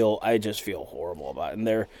I feel. I just feel horrible about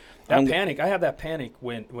it. And panic. I have that panic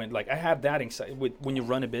when like I have that anxiety when you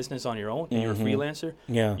run a business on your own and you're a freelancer.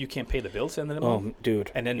 Yeah. You can't pay the bills at the end of the month. Dude.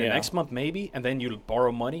 And then the next month maybe, and then you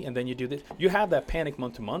borrow money, and then you do this. You have that panic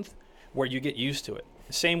month to month where you get used to it.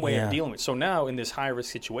 The same way of dealing with. So now in this high risk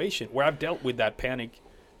situation where I've dealt with that panic,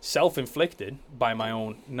 self-inflicted by my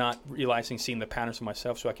own, not realizing, seeing the patterns of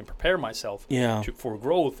myself, so I can prepare myself for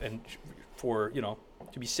growth and for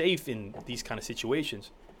to be safe in these kind of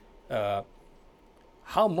situations.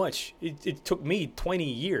 How much it took me 20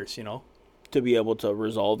 years, to be able to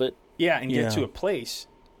resolve it. Yeah, and get to a place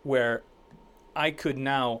where I could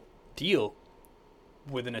now deal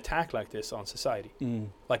with an attack like this on society,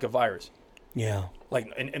 like a virus. Yeah.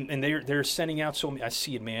 Like, and they're sending out so many. I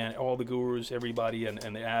see it, man. All the gurus, everybody, and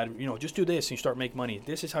they add, just do this and you start making money.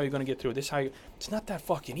 This is how you're going to get through. This is how it's not that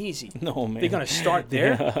fucking easy. No, man. They're going to start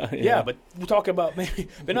there. Yeah, but we're talking about maybe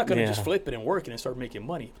they're not going to just flip it and work it and start making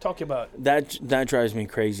money. We're talking about that drives me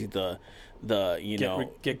crazy. The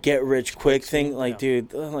get rich quick thing. Like,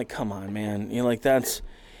 dude, like, come on, man. Like that's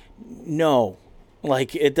no.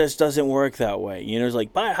 Like, it just doesn't work that way. It's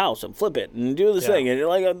like, buy a house and flip it and do this thing. And,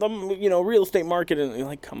 like, the real estate market, and you're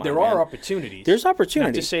like, come on, There are opportunities. There's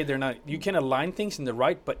opportunities. Not to say they're not. You can align things in the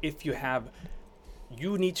right, but if you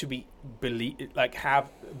need to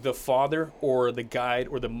have the father or the guide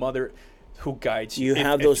or the mother who guides you. You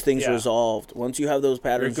have those things resolved. Once you have those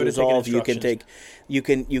patterns resolved, you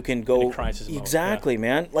can go exactly,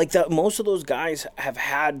 man. Like that, most of those guys have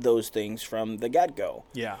had those things from the get-go.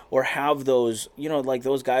 Yeah. Or have those, like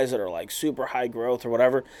those guys that are like super high growth or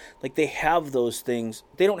whatever, like they have those things.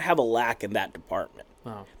 They don't have a lack in that department.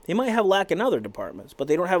 Oh. They might have lack in other departments, but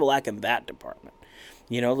they don't have a lack in that department.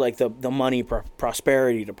 Like the money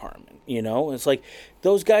prosperity department. It's like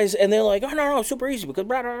those guys, and they're like, oh no, super easy because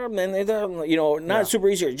blah, blah, blah, and they, not super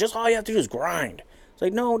easy. Just all you have to do is grind. It's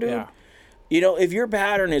like, no, dude. Yeah. If your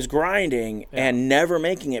pattern is grinding and never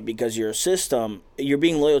making it because you're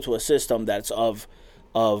being loyal to a system that's of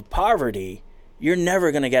poverty. You're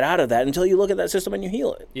never going to get out of that until you look at that system and you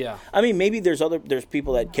heal it. Yeah. I mean, maybe there's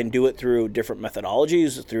people that can do it through different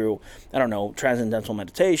methodologies, through, I don't know, transcendental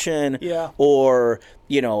meditation. Yeah. Or,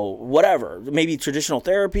 whatever. Maybe traditional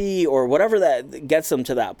therapy or whatever that gets them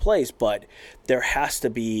to that place. But there has to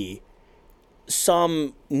be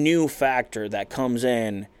some new factor that comes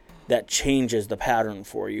in that changes the pattern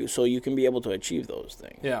for you so you can be able to achieve those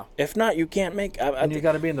things. Yeah. If not, you can't make... and you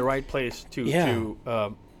got to be in the right place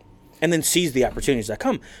to and then seize the opportunities that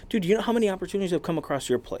come. Dude, you know how many opportunities have come across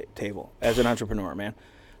your table as an entrepreneur, man?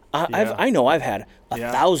 I know I've had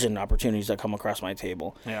 1,000 opportunities that come across my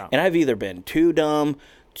table. Yeah. And I've either been too dumb,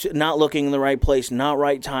 not looking in the right place, not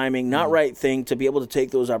right timing, not right thing to be able to take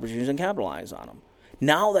those opportunities and capitalize on them.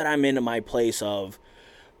 Now that I'm into my place of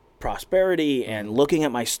prosperity and looking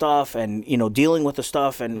at my stuff and, dealing with the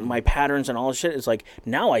stuff and my patterns and all this shit, it's like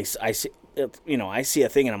now I see, I see a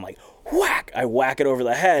thing and I'm like, whack! I whack it over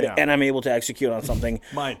the head, and I'm able to execute on something.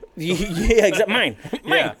 Mine. Yeah, exactly. Mine.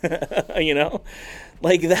 Yeah.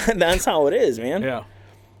 Like that. That's how it is, man. Yeah.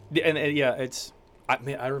 And it's. I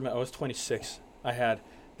remember I was 26. That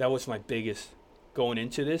was my biggest going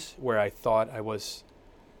into this, where I thought I was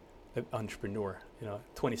an entrepreneur.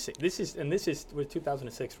 26. This is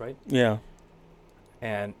 2006, right? Yeah.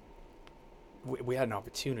 And we had an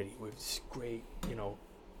opportunity with this great,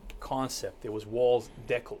 concept. There was walls,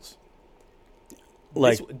 decals.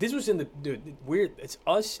 Like this was in the weird. It's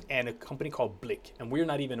us and a company called Blick, and we're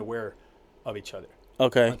not even aware of each other.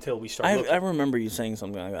 Okay. Until we start. I remember you saying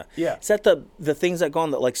something like that. Yeah. Is that the things that go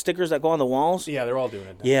on like stickers that go on the walls? Yeah, they're all doing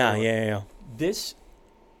it now. Yeah. This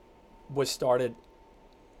was started.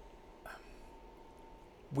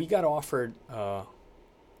 we got offered,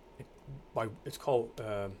 it's called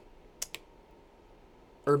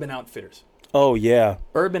Urban Outfitters. Oh, yeah.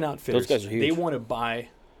 Urban Outfitters. Those guys are huge. They want to buy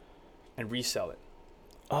and resell it.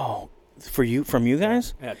 Oh, from you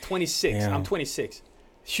guys? Yeah, 26. Yeah. I'm 26.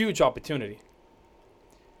 Huge opportunity.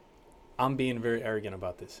 I'm being very arrogant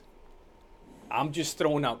about this. I'm just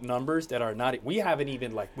throwing out numbers that are not. We haven't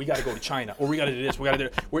even we got to go to China or we got to do this. We got to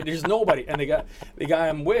do. There's nobody. And the guy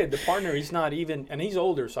I'm with, the partner, he's not even, and he's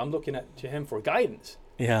older, so I'm looking to him for guidance.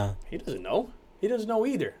 Yeah. He doesn't know. He doesn't know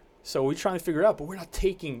either. So we're trying to figure it out, but we're not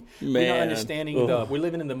we're not understanding we're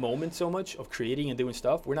living in the moment so much of creating and doing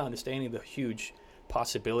stuff. We're not understanding the huge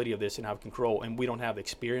possibility of this and how it can grow, and we don't have the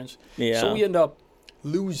experience. Yeah. So we end up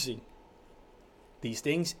losing these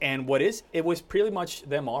things. And it was pretty much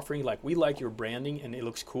them offering, we like your branding and it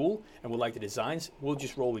looks cool and we like the designs. We'll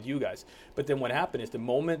just roll with you guys. But then what happened is the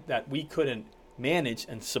moment that we couldn't manage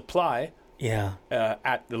and supply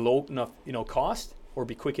at the low enough cost or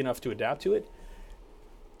be quick enough to adapt to it,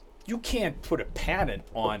 you can't put a patent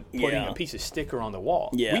on putting a piece of sticker on the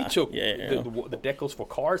wall. Yeah. We took the decals for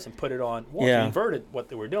cars and put it on walls. We inverted what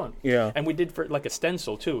they were doing. Yeah. And we did for a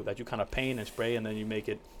stencil too, that you kind of paint and spray and then you make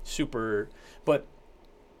it super. But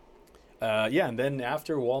and then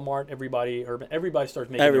after Walmart, everybody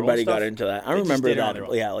starts making everybody their own got stuff. into that. I remember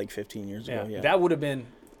that. 15 years ago. Yeah. That would have been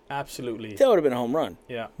absolutely. That would have been a home run.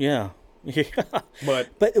 Yeah. Yeah. But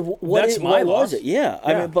what was it? Yeah.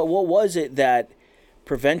 I mean, but what was it that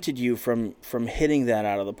prevented you from hitting that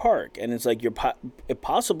out of the park? And it's like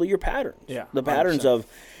possibly your patterns. Yeah. The patterns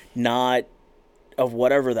 100%. of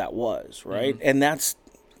whatever that was, right? Mm-hmm. And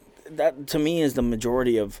that to me is the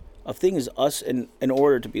majority of things. Us in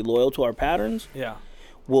order to be loyal to our patterns,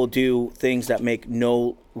 will do things that make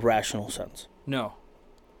no rational sense. No.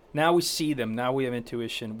 Now we see them. Now we have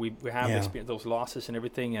intuition. We have experienced those losses and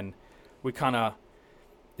everything, and we kind of.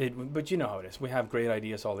 But you know how it is. We have great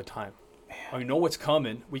ideas all the time. We know what's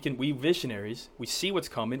coming. We visionaries. We see what's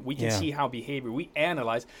coming. We can see how behavior. We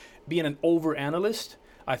analyze. Being an over-analyst,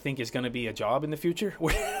 I think, is going to be a job in the future.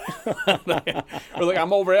 We're like,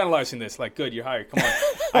 I'm over-analyzing this. Good, you're hired. Come on.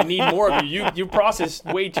 I need more of you. You process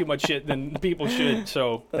way too much shit than people should.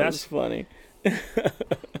 So that's funny.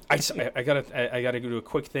 I gotta do a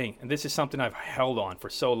quick thing, and this is something I've held on for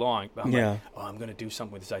so long. I'm I'm going to do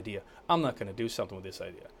something with this idea. I'm not going to do something with this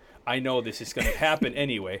idea. I know this is going to happen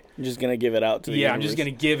anyway. You're just going to give it out to the universe. I'm just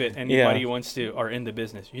going to give it. Anybody who wants to are in the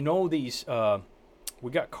business. These,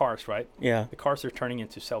 we got cars, right? Yeah. The cars are turning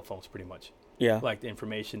into cell phones pretty much. Yeah. The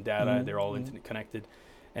information, data, they're all internet connected.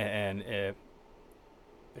 And they're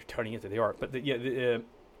turning into, they are. But and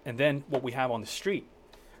then what we have on the street,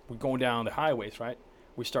 we're going down the highways, right?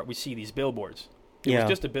 We see these billboards. It was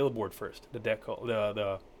just a billboard first, the decal,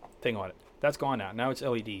 the thing on it. That's gone now. Now it's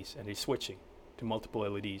LEDs, and they're switching to multiple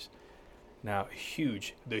LEDs. Now,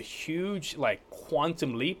 the huge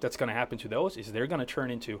quantum leap that's going to happen to those is they're going to turn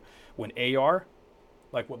into when AR,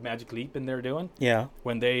 like what Magic Leap and they're doing. Yeah.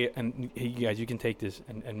 When and you guys, you can take this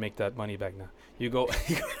and make that money back now. You go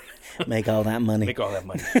make all that money. Make all that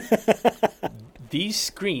money. These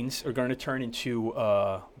screens are going to turn into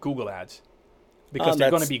Google ads. Because they're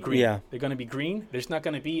going to be green. Yeah. They're going to be green. There's not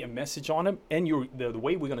going to be a message on them. And the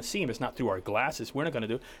way we're going to see them is not through our glasses. We're not going to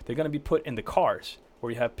do it. They're going to be put in the cars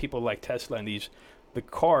where you have people like Tesla and the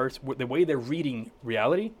cars, the way they're reading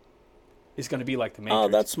reality is going to be like the Matrix. Oh,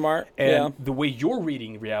 that's smart. And the way you're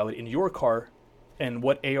reading reality in your car and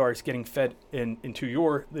what AR is getting fed into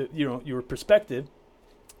your perspective,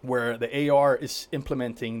 where the AR is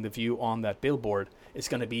implementing the view on that billboard, is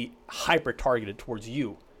going to be hyper targeted towards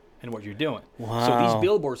you and what you're doing. Wow. So these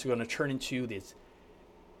billboards are going to turn into these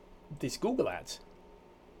Google ads.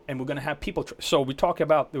 And we're going to have people. So we talk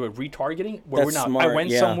about the retargeting, where That's we're not. Smart, I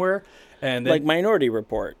went somewhere, and then, like Minority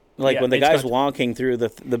Report. When the guy's walking through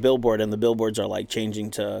the billboard, and the billboards are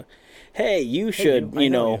changing to, "Hey, you should,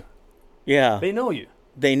 you." Yeah. They know you.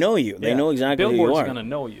 They know you. They know exactly who you are. Billboards are going to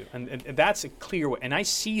know you, and that's a clear way. And I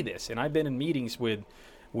see this, and I've been in meetings with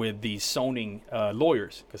these zoning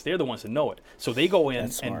lawyers, because they're the ones that know it. So they go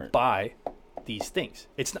in and buy these things.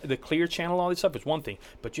 It's not, the clear channel, all this stuff is one thing,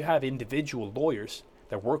 but you have individual lawyers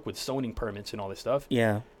that work with zoning permits and all this stuff.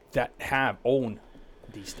 Yeah. That own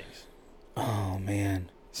these things. Oh man.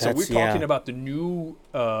 So we're talking about the new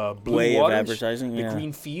blue way waters, of advertising. The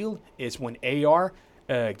green field is when AR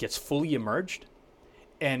gets fully emerged.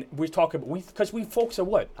 And we're talking because we folks are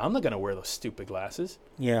what? I'm not going to wear those stupid glasses.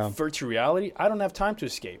 Yeah. Virtual reality, I don't have time to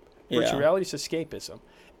escape. Virtual reality is escapism.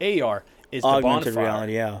 AR is augmented the bonfire.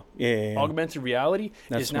 reality. Yeah. Augmented reality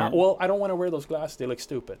is smart. now. Well, I don't want to wear those glasses. They look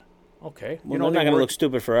stupid. Okay. Well, they're not going to look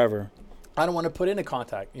stupid forever. I don't want to put in a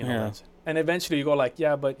contact. And eventually you go like,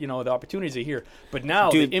 yeah, but the opportunities are here. But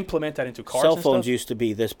now they implement that into cars. Cell phones used to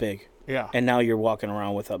be this big. Yeah. And now you're walking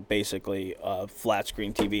around with basically a flat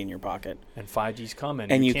screen TV in your pocket. And 5G's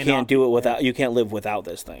coming. And you can't do it without. You can't live without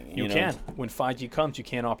this thing. You can. When 5G comes, you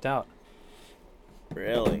can't opt out.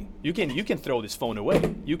 Really? You can throw this phone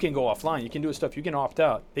away. You can go offline. You can do stuff. You can opt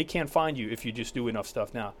out. They can't find you if you just do enough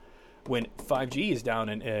stuff now. When 5G is down,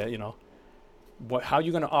 and how are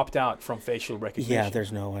you going to opt out from facial recognition? Yeah,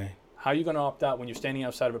 there's no way. How are you going to opt out when you're standing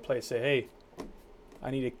outside of a place? Say, hey, I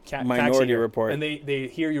need a Minority Report. And they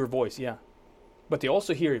hear your voice, yeah. But they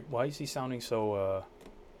also hear, why is he sounding so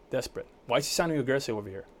desperate? Why is he sounding aggressive over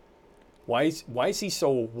here? Why is he so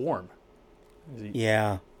warm?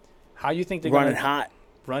 Yeah. How do you think they're running hot?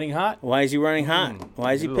 Running hot? Why is he running hot?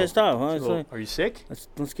 Why is he pissed off? Are you sick?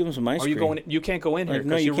 Let's give him some ice cream. Are you going? You can't go in here no,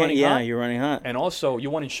 because you you're running hot. hot. Yeah, you're running hot. And also, you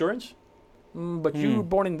want insurance? But you were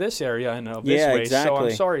born in this area and this race, exactly. so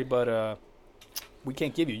I'm sorry, but we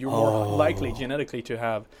can't give you. You're more likely genetically to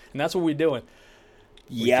have, and that's what we're doing.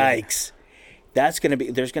 Yikes! That's gonna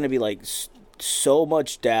be. There's gonna be like so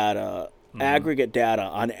much data, aggregate data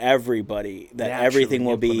on everybody that everything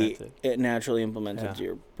will be naturally implemented to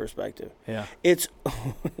your perspective. Yeah. It's,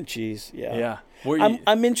 jeez, yeah. Yeah.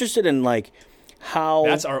 I'm interested in like how.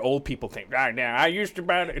 That's our old people thing. Right now, I used to.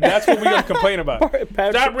 That's what we're gonna complain about.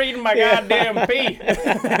 Stop reading my goddamn pee.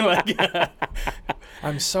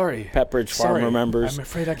 I'm sorry. Pepperidge Farm remembers. I'm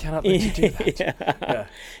afraid I cannot let you do that. Yeah.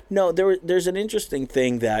 No, there's an interesting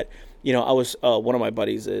thing that, I was, one of my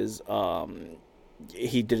buddies is,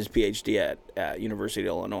 he did his PhD at University of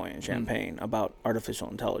Illinois in Champaign about artificial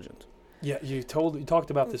intelligence. Yeah, you talked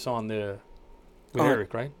about this on with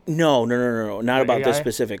Eric, right? No, not about this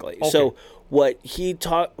specifically. Okay. So what he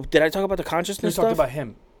talked, did I talk about the consciousness stuff? You talked about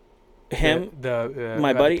him.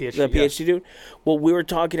 My buddy, the PhD dude? Well, we were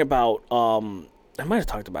talking about, I might have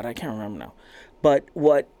talked about it. I can't remember now. But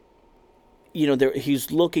what,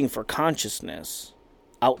 he's looking for consciousness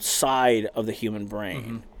outside of the human brain.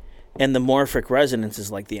 Mm-hmm. And the morphic resonance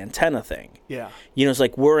is like the antenna thing. Yeah. It's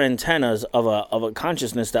like we're antennas of a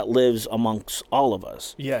consciousness that lives amongst all of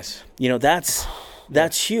us. Yes.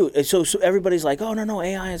 That's huge. So everybody's like, oh, no,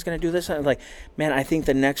 AI is going to do this. And I'm like, man, I think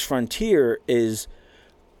the next frontier is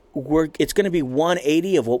it's going to be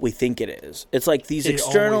 180 of what we think it is. It's like these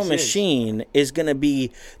external machine is going to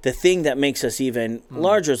be the thing that makes us even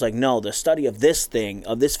larger. It's like, no, the study of this thing,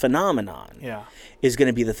 of this phenomenon is going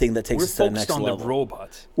to be the thing that takes us to the next level. We're focused on the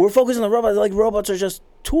robots. We're focused on the robots. Like robots are just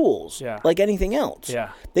tools, like anything else.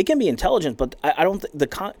 Yeah. They can be intelligent, but I don't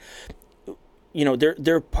think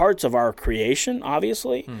they're parts of our creation,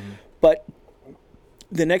 obviously, but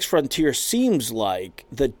the next frontier seems like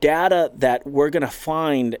the data that we're going to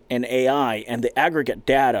find in AI and the aggregate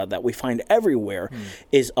data that we find everywhere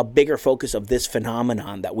is a bigger focus of this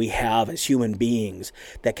phenomenon that we have as human beings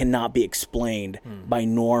that cannot be explained by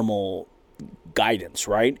normal guidance,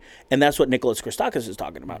 right? And that's what Nicholas Christakis is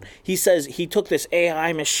talking about. He says he took this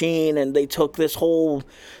AI machine and they took this whole,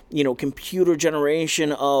 computer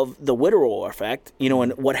generation of the Whittle effect,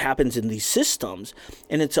 and what happens in these systems.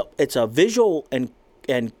 And it's a visual and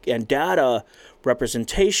data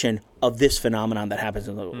representation of this phenomenon that happens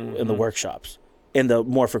in the workshops, in the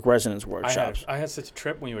morphic resonance workshops. I had such a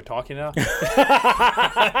trip when you were talking now.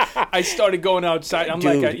 I started going outside. I'm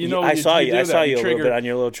Dude, like, I saw you a little bit on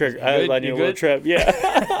your little trigger. On your little trip, yeah.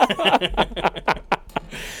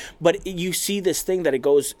 But you see this thing that it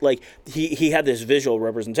goes like he had this visual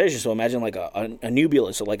representation. So imagine like a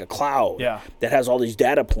nebulous, like a cloud that has all these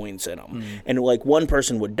data points in them, and like one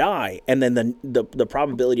person would die, and then the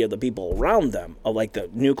probability of the people around them, of like the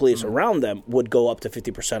nucleus around them, would go up to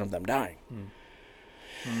 50% of them dying.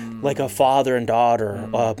 Like a father and daughter,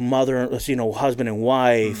 a mother, husband and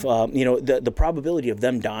wife. The probability of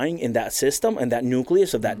them dying in that system and that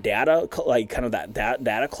nucleus of that data, like kind of that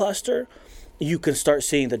data cluster. You can start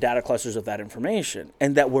seeing the data clusters of that information,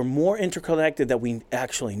 and that we're more interconnected than we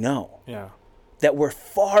actually know. Yeah. That we're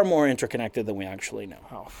far more interconnected than we actually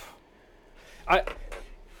know.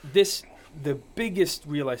 The biggest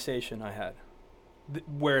realization I had,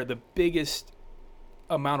 where the biggest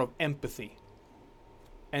amount of empathy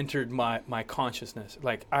entered my consciousness,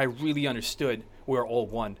 like I really understood we're all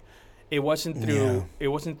one. It wasn't through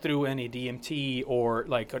any DMT or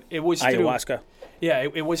like it was ayahuasca.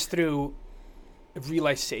 It was through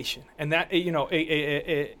realization, and that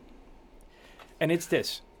and it's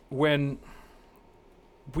this: when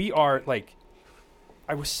we are like,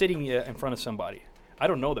 I was sitting in front of somebody, I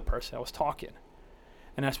don't know the person, I was talking,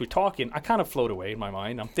 and as we're talking, I kind of float away in my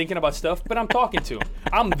mind. I'm thinking about stuff, but I'm talking to him.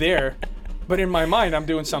 I'm there, But in my mind, I'm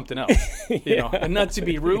doing something else. You know, and not to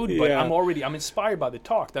be rude, but I'm inspired by the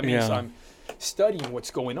talk. That means I'm studying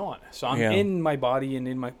what's going on. So I'm in my body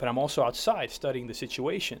but I'm also outside studying the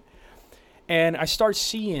situation. And I start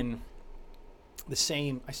seeing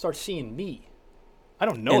I start seeing me. I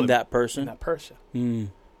don't know in that person.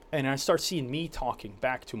 And I start seeing me talking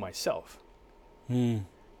back to myself. And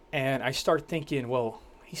I start thinking, well,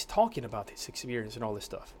 he's talking about his experience and all this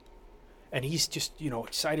stuff. And he's just,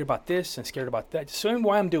 excited about this and scared about that. So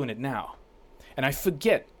why I'm doing it now. And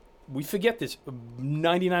we forget this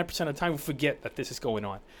 99% of the time. We forget that this is going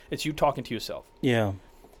on. It's you talking to yourself. Yeah.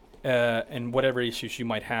 And whatever issues you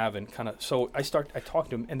might have, and kind of. So I talk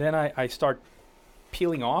to him, and then I start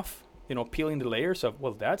peeling off. Peeling the layers of,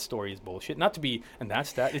 well, that story is bullshit. Not to be, and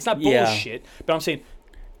that's that. It's not bullshit, but I'm saying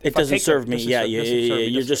it doesn't serve me.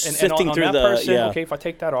 You're just sifting through the person. Okay, if I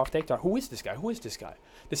take that off, who is this guy? Who is this guy?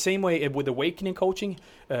 The same way with awakening coaching.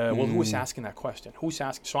 Well, who is asking that question? Who's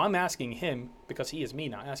asking? So I'm asking him because he is me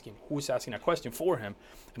now. Asking who's asking that question for him,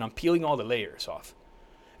 and I'm peeling all the layers off.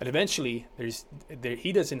 And eventually,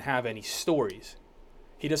 he doesn't have any stories.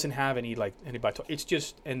 He doesn't have any anybody. It's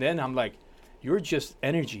just, and then I'm like, you're just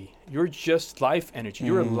energy. You're just life energy.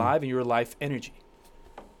 You're alive and you're life energy.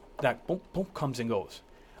 That boom, boom comes and goes.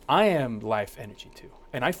 I am life energy too.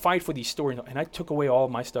 And I fight for these stories. And I took away all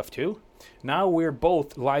of my stuff too. Now we're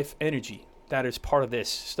both life energy. That is part of this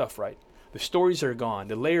stuff, right? The stories are gone.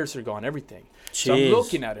 The layers are gone. Everything. Jeez. So I'm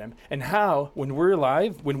looking at him. And how, when we're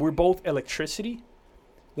alive, when we're both electricity,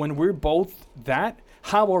 when we're both that,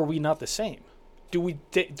 how are we not the same? Do we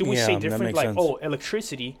say different? Like, sense. Oh,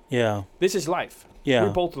 electricity. Yeah. This is life. Yeah. We're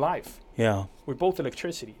both life. Yeah. We're both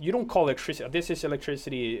electricity. You don't call electricity. This is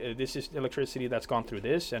electricity. This is electricity that's gone through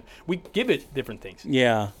this, and we give it different things.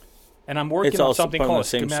 Yeah. And I'm working on something called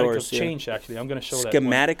schematic of change. Actually, I'm going to show that.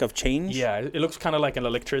 Schematic of change. Yeah, it looks kind of like an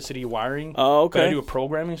electricity wiring. Oh, okay. But I do a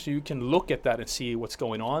programming, so you can look at that and see what's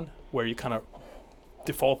going on, where you kind of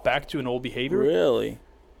default back to an old behavior. Really.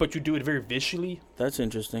 But you do it very visually. That's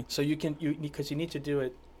interesting. So because you need to do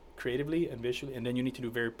it creatively and visually, and then you need to do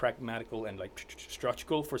very pragmatical and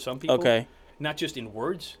structural for some people. Okay. Not just in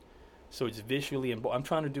words. So it's visually and I'm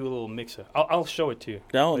trying to do a little mix of. I'll show it to you.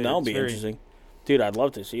 That'll be interesting, dude. I'd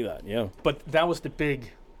love to see that. Yeah. But that was the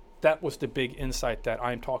big insight that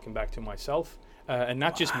I'm talking back to myself, and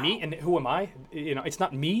not just me. And who am I? It's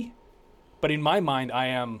not me, but in my mind, I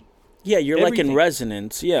am. Yeah, you're everything. like in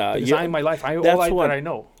resonance. Yeah, design my life. That I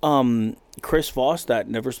know. Chris Voss, that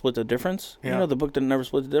Never Split the Difference. Yeah. You know the book that Never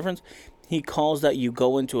Split the Difference. He calls that you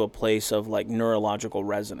go into a place of like neurological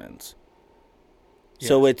resonance. Yes.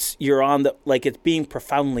 So you're on it's being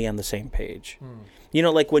profoundly on the same page.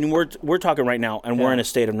 Like when we're talking right now, and we're in a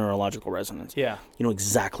state of neurological resonance. Yeah, you know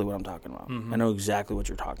exactly what I'm talking about. I know exactly what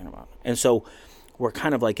you're talking about, and so. We're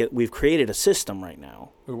kind of we've created a system right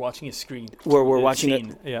now. We're watching a screen. Where we're watching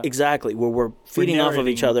it. Exactly. Where we're feeding off of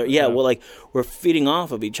each other. Yeah, we're feeding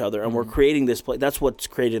off of each other, and we're creating this place. That's what's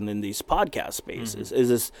created in these podcast spaces, is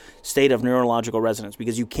this state of neurological resonance,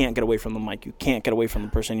 because you can't get away from the mic. You can't get away from the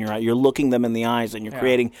person you're at. You're looking them in the eyes, and you're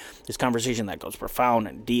creating this conversation that goes profound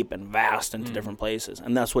and deep and vast into different places.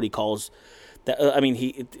 And that's what he calls that.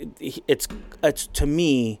 It's to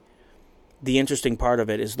me, the interesting part of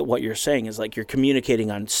it is that what you're saying is you're communicating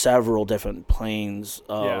on several different planes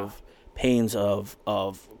of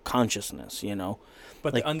consciousness,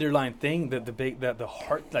 But the underlying thing, the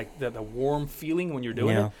heart, the warm feeling when you're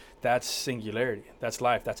doing it, that's singularity. That's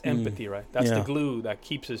life. That's empathy, right? That's the glue that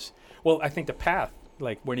keeps us. Well, I think the path,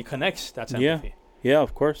 when he connects, that's empathy. Yeah,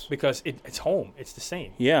 of course. Because it's home. It's the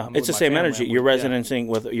same. Yeah, it's the same energy. You're resonating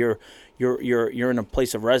with you're in a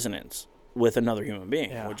place of resonance with another human being,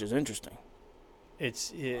 which is interesting.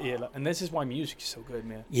 And this is why music is so good,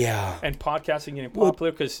 man. Yeah. And podcasting getting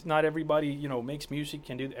popular because not everybody, makes music,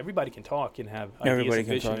 everybody can talk and have ideas and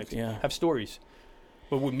vision, have stories.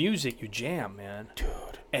 But with music, you jam, man. Dude.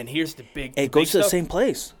 And here's the big it goes to the same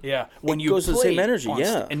place. Yeah. When it goes to the same energy,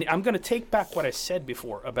 And I'm going to take back what I said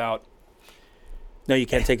before about... No, you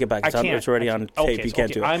can't take it back. It's already on tape. Okay, you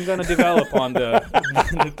can't do it. I'm going to develop on the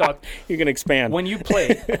thought. You're going to expand. When you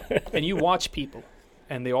play and you watch people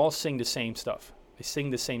and they all sing the same stuff. They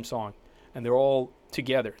sing the same song, and they're all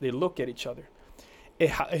together. They look at each other.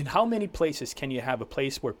 In how many places can you have a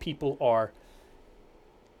place where people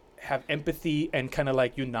have empathy and kind of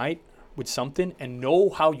unite with something and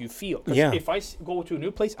know how you feel? Because if I go to a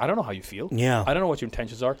new place, I don't know how you feel. Yeah. I don't know what your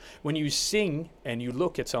intentions are. When you sing and you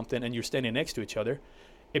look at something and you're standing next to each other,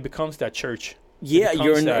 it becomes that church. Yeah,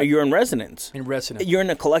 you're in resonance. In resonance. You're in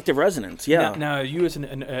a collective resonance, yeah. Now you as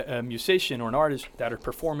a musician or an artist that are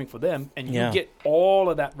performing for them, and you get all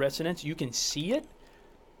of that resonance, you can see it,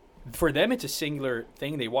 For them, it's a singular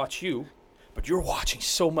thing. They watch you, but you're watching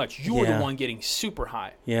so much. You're the one getting super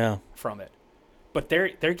high from it. But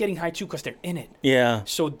they're getting high too because they're in it. Yeah.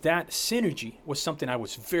 So that synergy was something I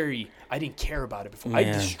didn't care about it before. I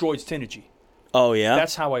destroyed synergy. Oh, yeah?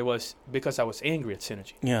 That's how I was, because I was angry at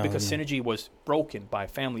synergy. Yeah. Because synergy was broken by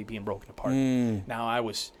family being broken apart. Now I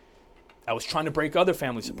was trying to break other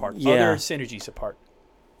families apart, other synergies apart.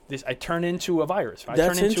 I turned into a virus. I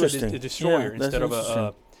turned into a destroyer instead of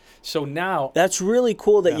a... So now... That's really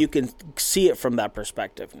cool that you can see it from that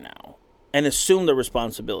perspective now and assume the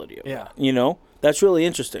responsibility of it. You know? That's really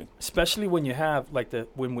interesting. Especially when you have, like,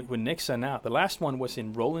 when Nick sent out, the last one was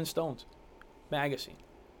in Rolling Stones magazine.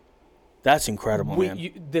 That's incredible,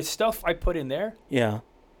 man. The stuff I put in there,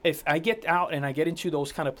 if I get out and I get into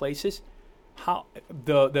those kind of places,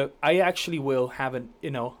 I actually will have I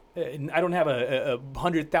don't have a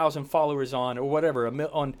 100,000 followers on or whatever,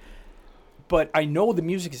 but I know the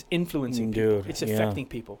music is influencing people. It's affecting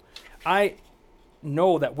people. I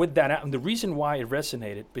know that with that, and the reason why it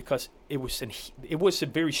resonated, because it was a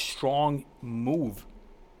very strong move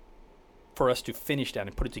for us to finish that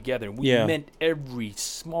and put it together. And we meant every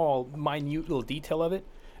small, minute little detail of it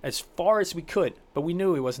as far as we could, but we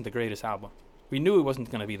knew it wasn't the greatest album. We knew it wasn't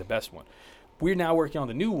going to be the best one. We're now working on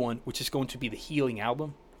the new one, which is going to be the healing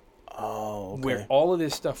album. Oh, okay. Where all of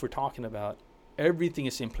this stuff we're talking about, everything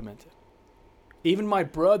is implemented. Even my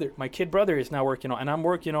kid brother is now working on,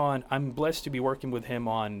 and I'm blessed to be working with him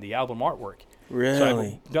on the album artwork. Really? So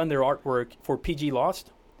I've done their artwork for PG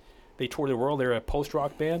Lost. They tour the world. They're a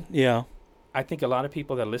post-rock band. Yeah. I think a lot of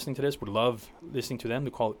people that are listening to this would love listening to them. They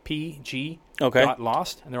call it PG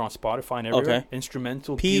Lost, and they're on Spotify and everywhere. Okay.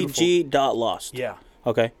 Instrumental, PG Lost. Yeah.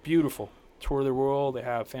 Okay. Beautiful. Tour the world. They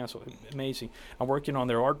have fans. Amazing. I'm working on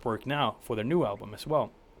their artwork now for their new album as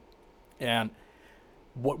well. And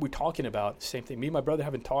what we're talking about, same thing. Me and my brother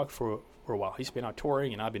haven't talked for a while. He's been out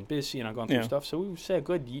touring, and I've been busy, and I've gone through stuff. So we said a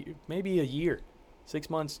good year, maybe a year, 6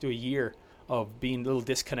 months to a year of being a little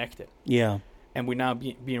disconnected. Yeah. And we're now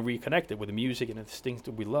being reconnected with the music and the things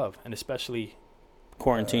that we love, and especially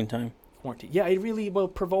quarantine time. Yeah, it really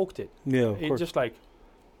provoked it. Yeah, of course. Just like,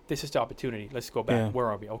 this is the opportunity. Let's go back. Yeah. Where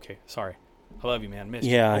are we? Okay, sorry. I love you, man. Miss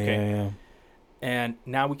you. Okay. Yeah. And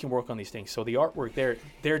now we can work on these things. So the artwork,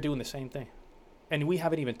 they're doing the same thing. And we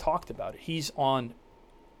haven't even talked about it. He's on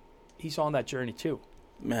that journey too.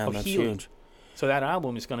 Man, that's healing. huge. So that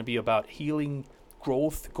album is going to be about healing,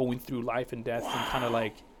 growth, going through life and death, and kind of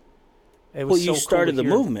like... you started the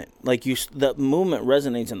movement. Like the movement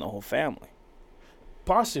resonates in the whole family.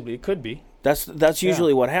 Possibly, it could be. That's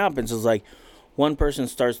usually what happens. Is like one person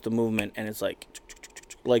starts the movement, and it's like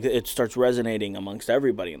it starts resonating amongst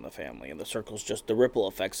everybody in the family, and the ripple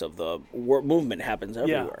effects of the movement happens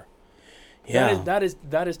everywhere. Yeah. That is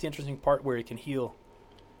the interesting part, where it can heal,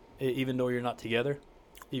 even though you're not together,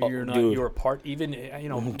 you're apart, even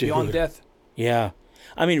beyond death. Yeah.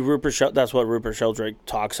 I mean, that's what Rupert Sheldrake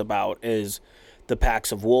talks about, is the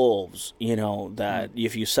packs of wolves, that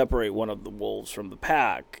if you separate one of the wolves from the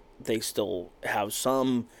pack, they still have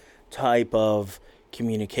some type of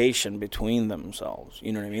communication between themselves.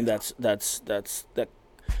 You know what I mean? That's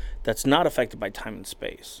not affected by time and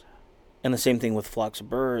space. And the same thing with flocks of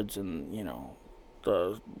birds and,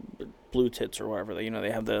 the blue tits or whatever,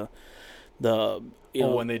 they have the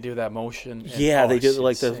when they do that motion. They do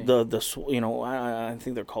like I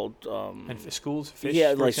think they're called and schools of fish. Yeah,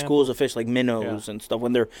 like example? Schools of fish, like minnows and stuff,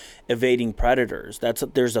 when they're evading predators.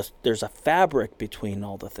 There's a fabric between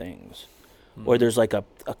all the things, or there's like a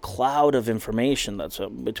cloud of information that's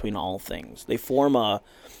between all things. They form a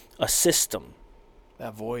system.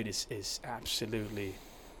 That void is absolutely.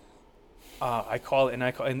 I call it,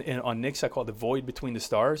 and on Nick's I call it the void between the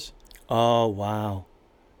stars. Oh wow,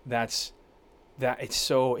 it's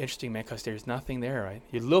so interesting, man, because there's nothing there, right?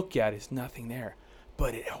 You look at it, it's nothing there,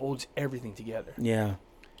 but it holds everything together. Yeah.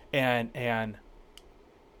 And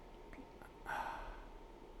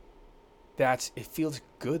it feels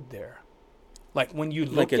good there. Like when you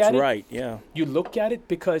look at it. Like it's right, yeah. You look at it,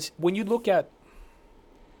 because when you look at,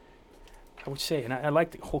 I would say, and I like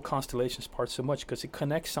the whole Constellations part so much, because it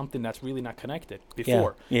connects something that's really not connected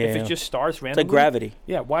before. Yeah, if it just stars randomly. It's like gravity.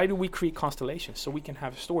 Yeah, why do we create constellations? So we can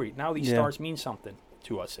have a story. Now these stars mean something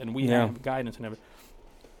to us, and we have guidance and everything.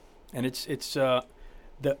 And it's the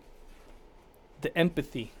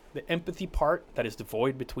empathy. The empathy part, that is the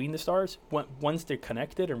void between the stars, once they're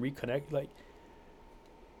connected and reconnect, like,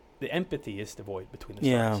 the empathy is the void between the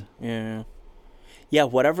stars. Yeah. Yeah,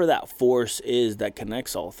 whatever that force is that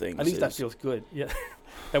connects all things. At least that feels good. Yeah.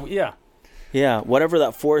 Yeah, whatever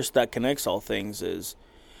that force that connects all things is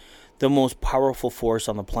the most powerful force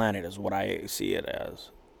on the planet, is what I see it as.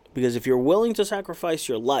 Because if you're willing to sacrifice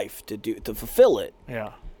your life to fulfill it,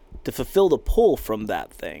 to fulfill the pull from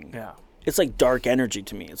that thing, it's like dark energy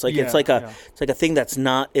to me. It's like it's like a thing that's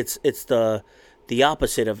not. It's the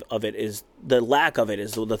opposite of it is the lack of it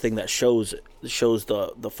is the thing that shows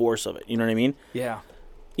the force of it. You know what I mean? Yeah.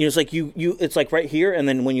 You know, it's like you it's like right here, and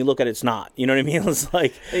then when you look at it, it's not. You know what I mean? It's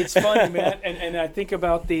like it's funny, man. And I think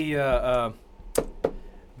about the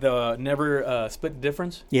never split the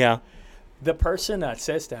difference. Yeah. The person that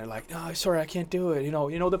says that, like, oh, sorry, I can't do it. You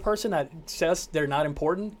know, the person that says they're not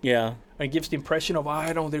important. Yeah. And gives the impression of,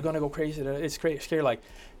 they're gonna go crazy. It's scary. Like,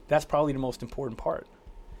 that's probably the most important part.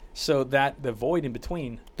 So that the void in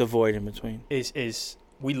between. The void in between is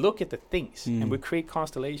we look at the things and we create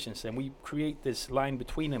constellations and we create this line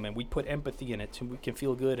between them and we put empathy in it so we can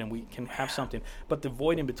feel good and we can have something. But the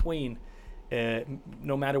void in between,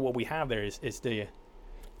 no matter what we have there, is the.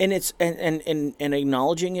 And it's and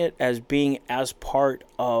acknowledging it as being as part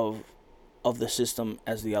of the system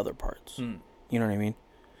as the other parts. You know what I mean?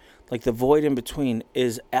 Like the void in between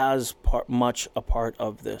is as much a part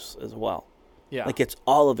of this as well. Yeah. Like it's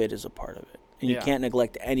all of it is a part of it, and you can't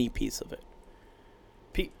neglect any piece of it.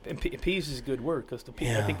 Peace is a good word because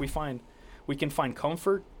I think we can find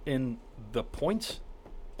comfort in the points,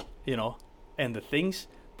 and the things,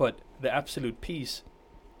 but the absolute peace.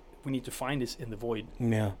 We need to find this in the void.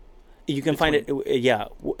 Yeah. You can find it,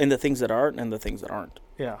 in the things that are and the things that aren't.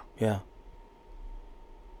 Yeah. Yeah.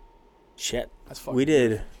 Shit. That's fucking we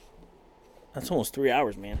did. Good. That's almost 3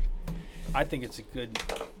 hours, man. I think it's a good...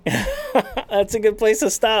 That's a good place to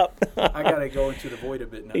stop. I got to go into the void a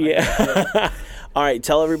bit now. Yeah. All right.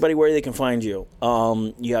 Tell everybody where they can find you.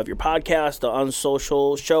 You have your podcast, the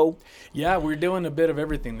Unsocial Show. Yeah, we're doing a bit of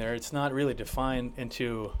everything there. It's not really defined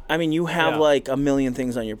into... I mean, you have like a million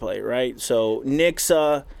things on your plate, right? So,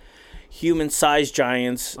 Nixa, Human-Sized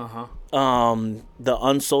Giants, the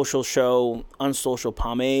Unsocial Show, Unsocial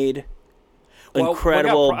Pomade,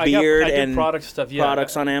 incredible beard and product stuff,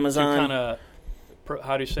 products on Amazon. To kind of,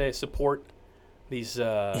 how do you say, support these,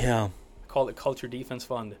 call it Culture Defense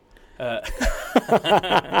Fund.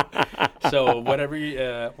 So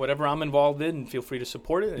whatever I'm involved in, feel free to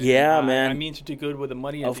support it. Yeah, man. I mean to do good with the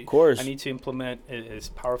money. Of course. I need to implement it as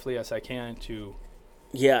powerfully as I can to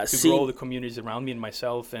grow the communities around me and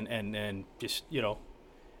myself and just,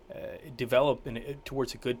 develop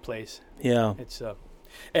towards a good place. Yeah. It's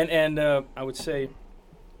and I would say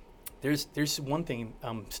there's one thing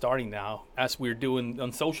I'm starting now as we're doing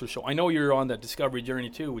on social show. I know you're on that discovery journey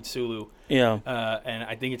too with Zulu. Yeah. And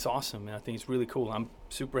I think it's awesome, and I think it's really cool. I'm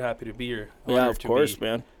super happy to be here. Yeah, of course,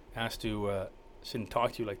 man. Asked to sit and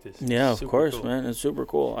talk to you like this. Yeah, of course, cool. Man. It's super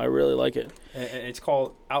cool. I really like it. And it's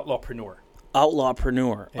called Outlawpreneur.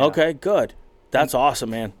 Outlawpreneur. Yeah. Okay, good. That's awesome,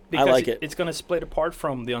 man. I like it. It's going to split apart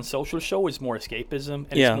from the Unsocial Show. It's more escapism.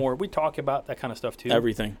 And it's more, we talk about that kind of stuff too.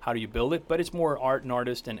 Everything. How do you build it? But it's more art and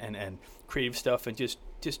artist and creative stuff and just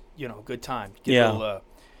good time.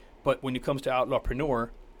 But when it comes to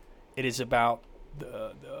Outlawpreneur, it is about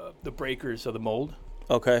the breakers of the mold.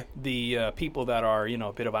 Okay. The people that are,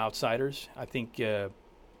 a bit of outsiders. I think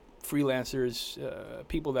freelancers,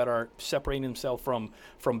 people that are separating themselves from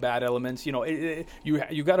bad elements.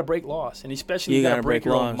 You got to break laws, and especially you got to break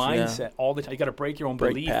your own mindset all the time. You got to break your own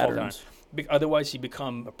belief all the time. Otherwise, you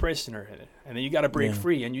become a prisoner, and then you got to break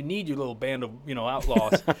free. And you need your little band of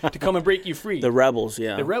outlaws to come and break you free. The rebels,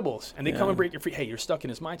 the rebels, and they come and break you free. Hey, you're stuck in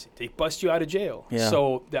this mindset. They bust you out of jail. Yeah.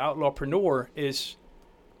 So the Outlawpreneur is.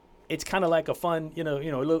 It's kind of like a fun,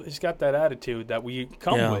 it's got that attitude that we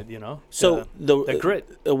come with, So the grit.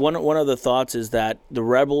 One of the thoughts is that the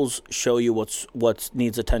rebels show you what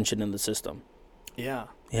needs attention in the system. Yeah.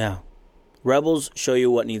 Yeah. Rebels show you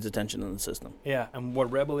what needs attention in the system. Yeah, and what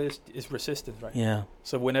rebel is resistance, right? Yeah.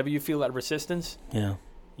 So whenever you feel that resistance, you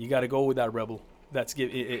got to go with that rebel. That's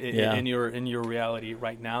in your reality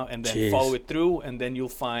right now, and then follow it through, and then you'll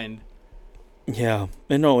find. Yeah,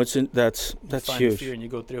 no, that's huge. The fear and you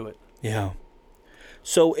go through it. Yeah.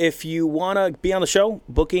 So if you want to be on the show,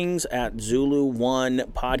 bookings at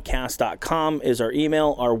ZuluOnePodcast.com is our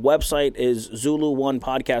email. Our website is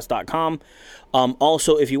ZuluOnePodcast.com.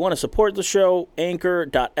 Also, if you want to support the show,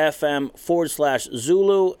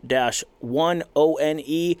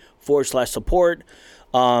 anchor.fm/Zulu-1ONE/support.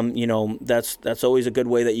 That's always a good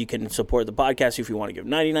way that you can support the podcast. If you want to give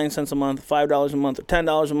 99 cents a month, $5 a month, or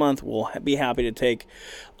 $10 a month, we'll be happy to take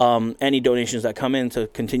any donations that come in to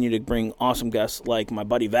continue to bring awesome guests like my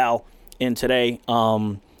buddy Val in today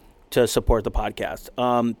to support the podcast.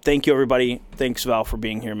 Thank you, everybody. Thanks, Val, for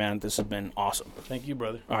being here, man. This has been awesome. Thank you,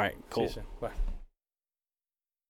 brother. All right, cool. See you soon. Bye.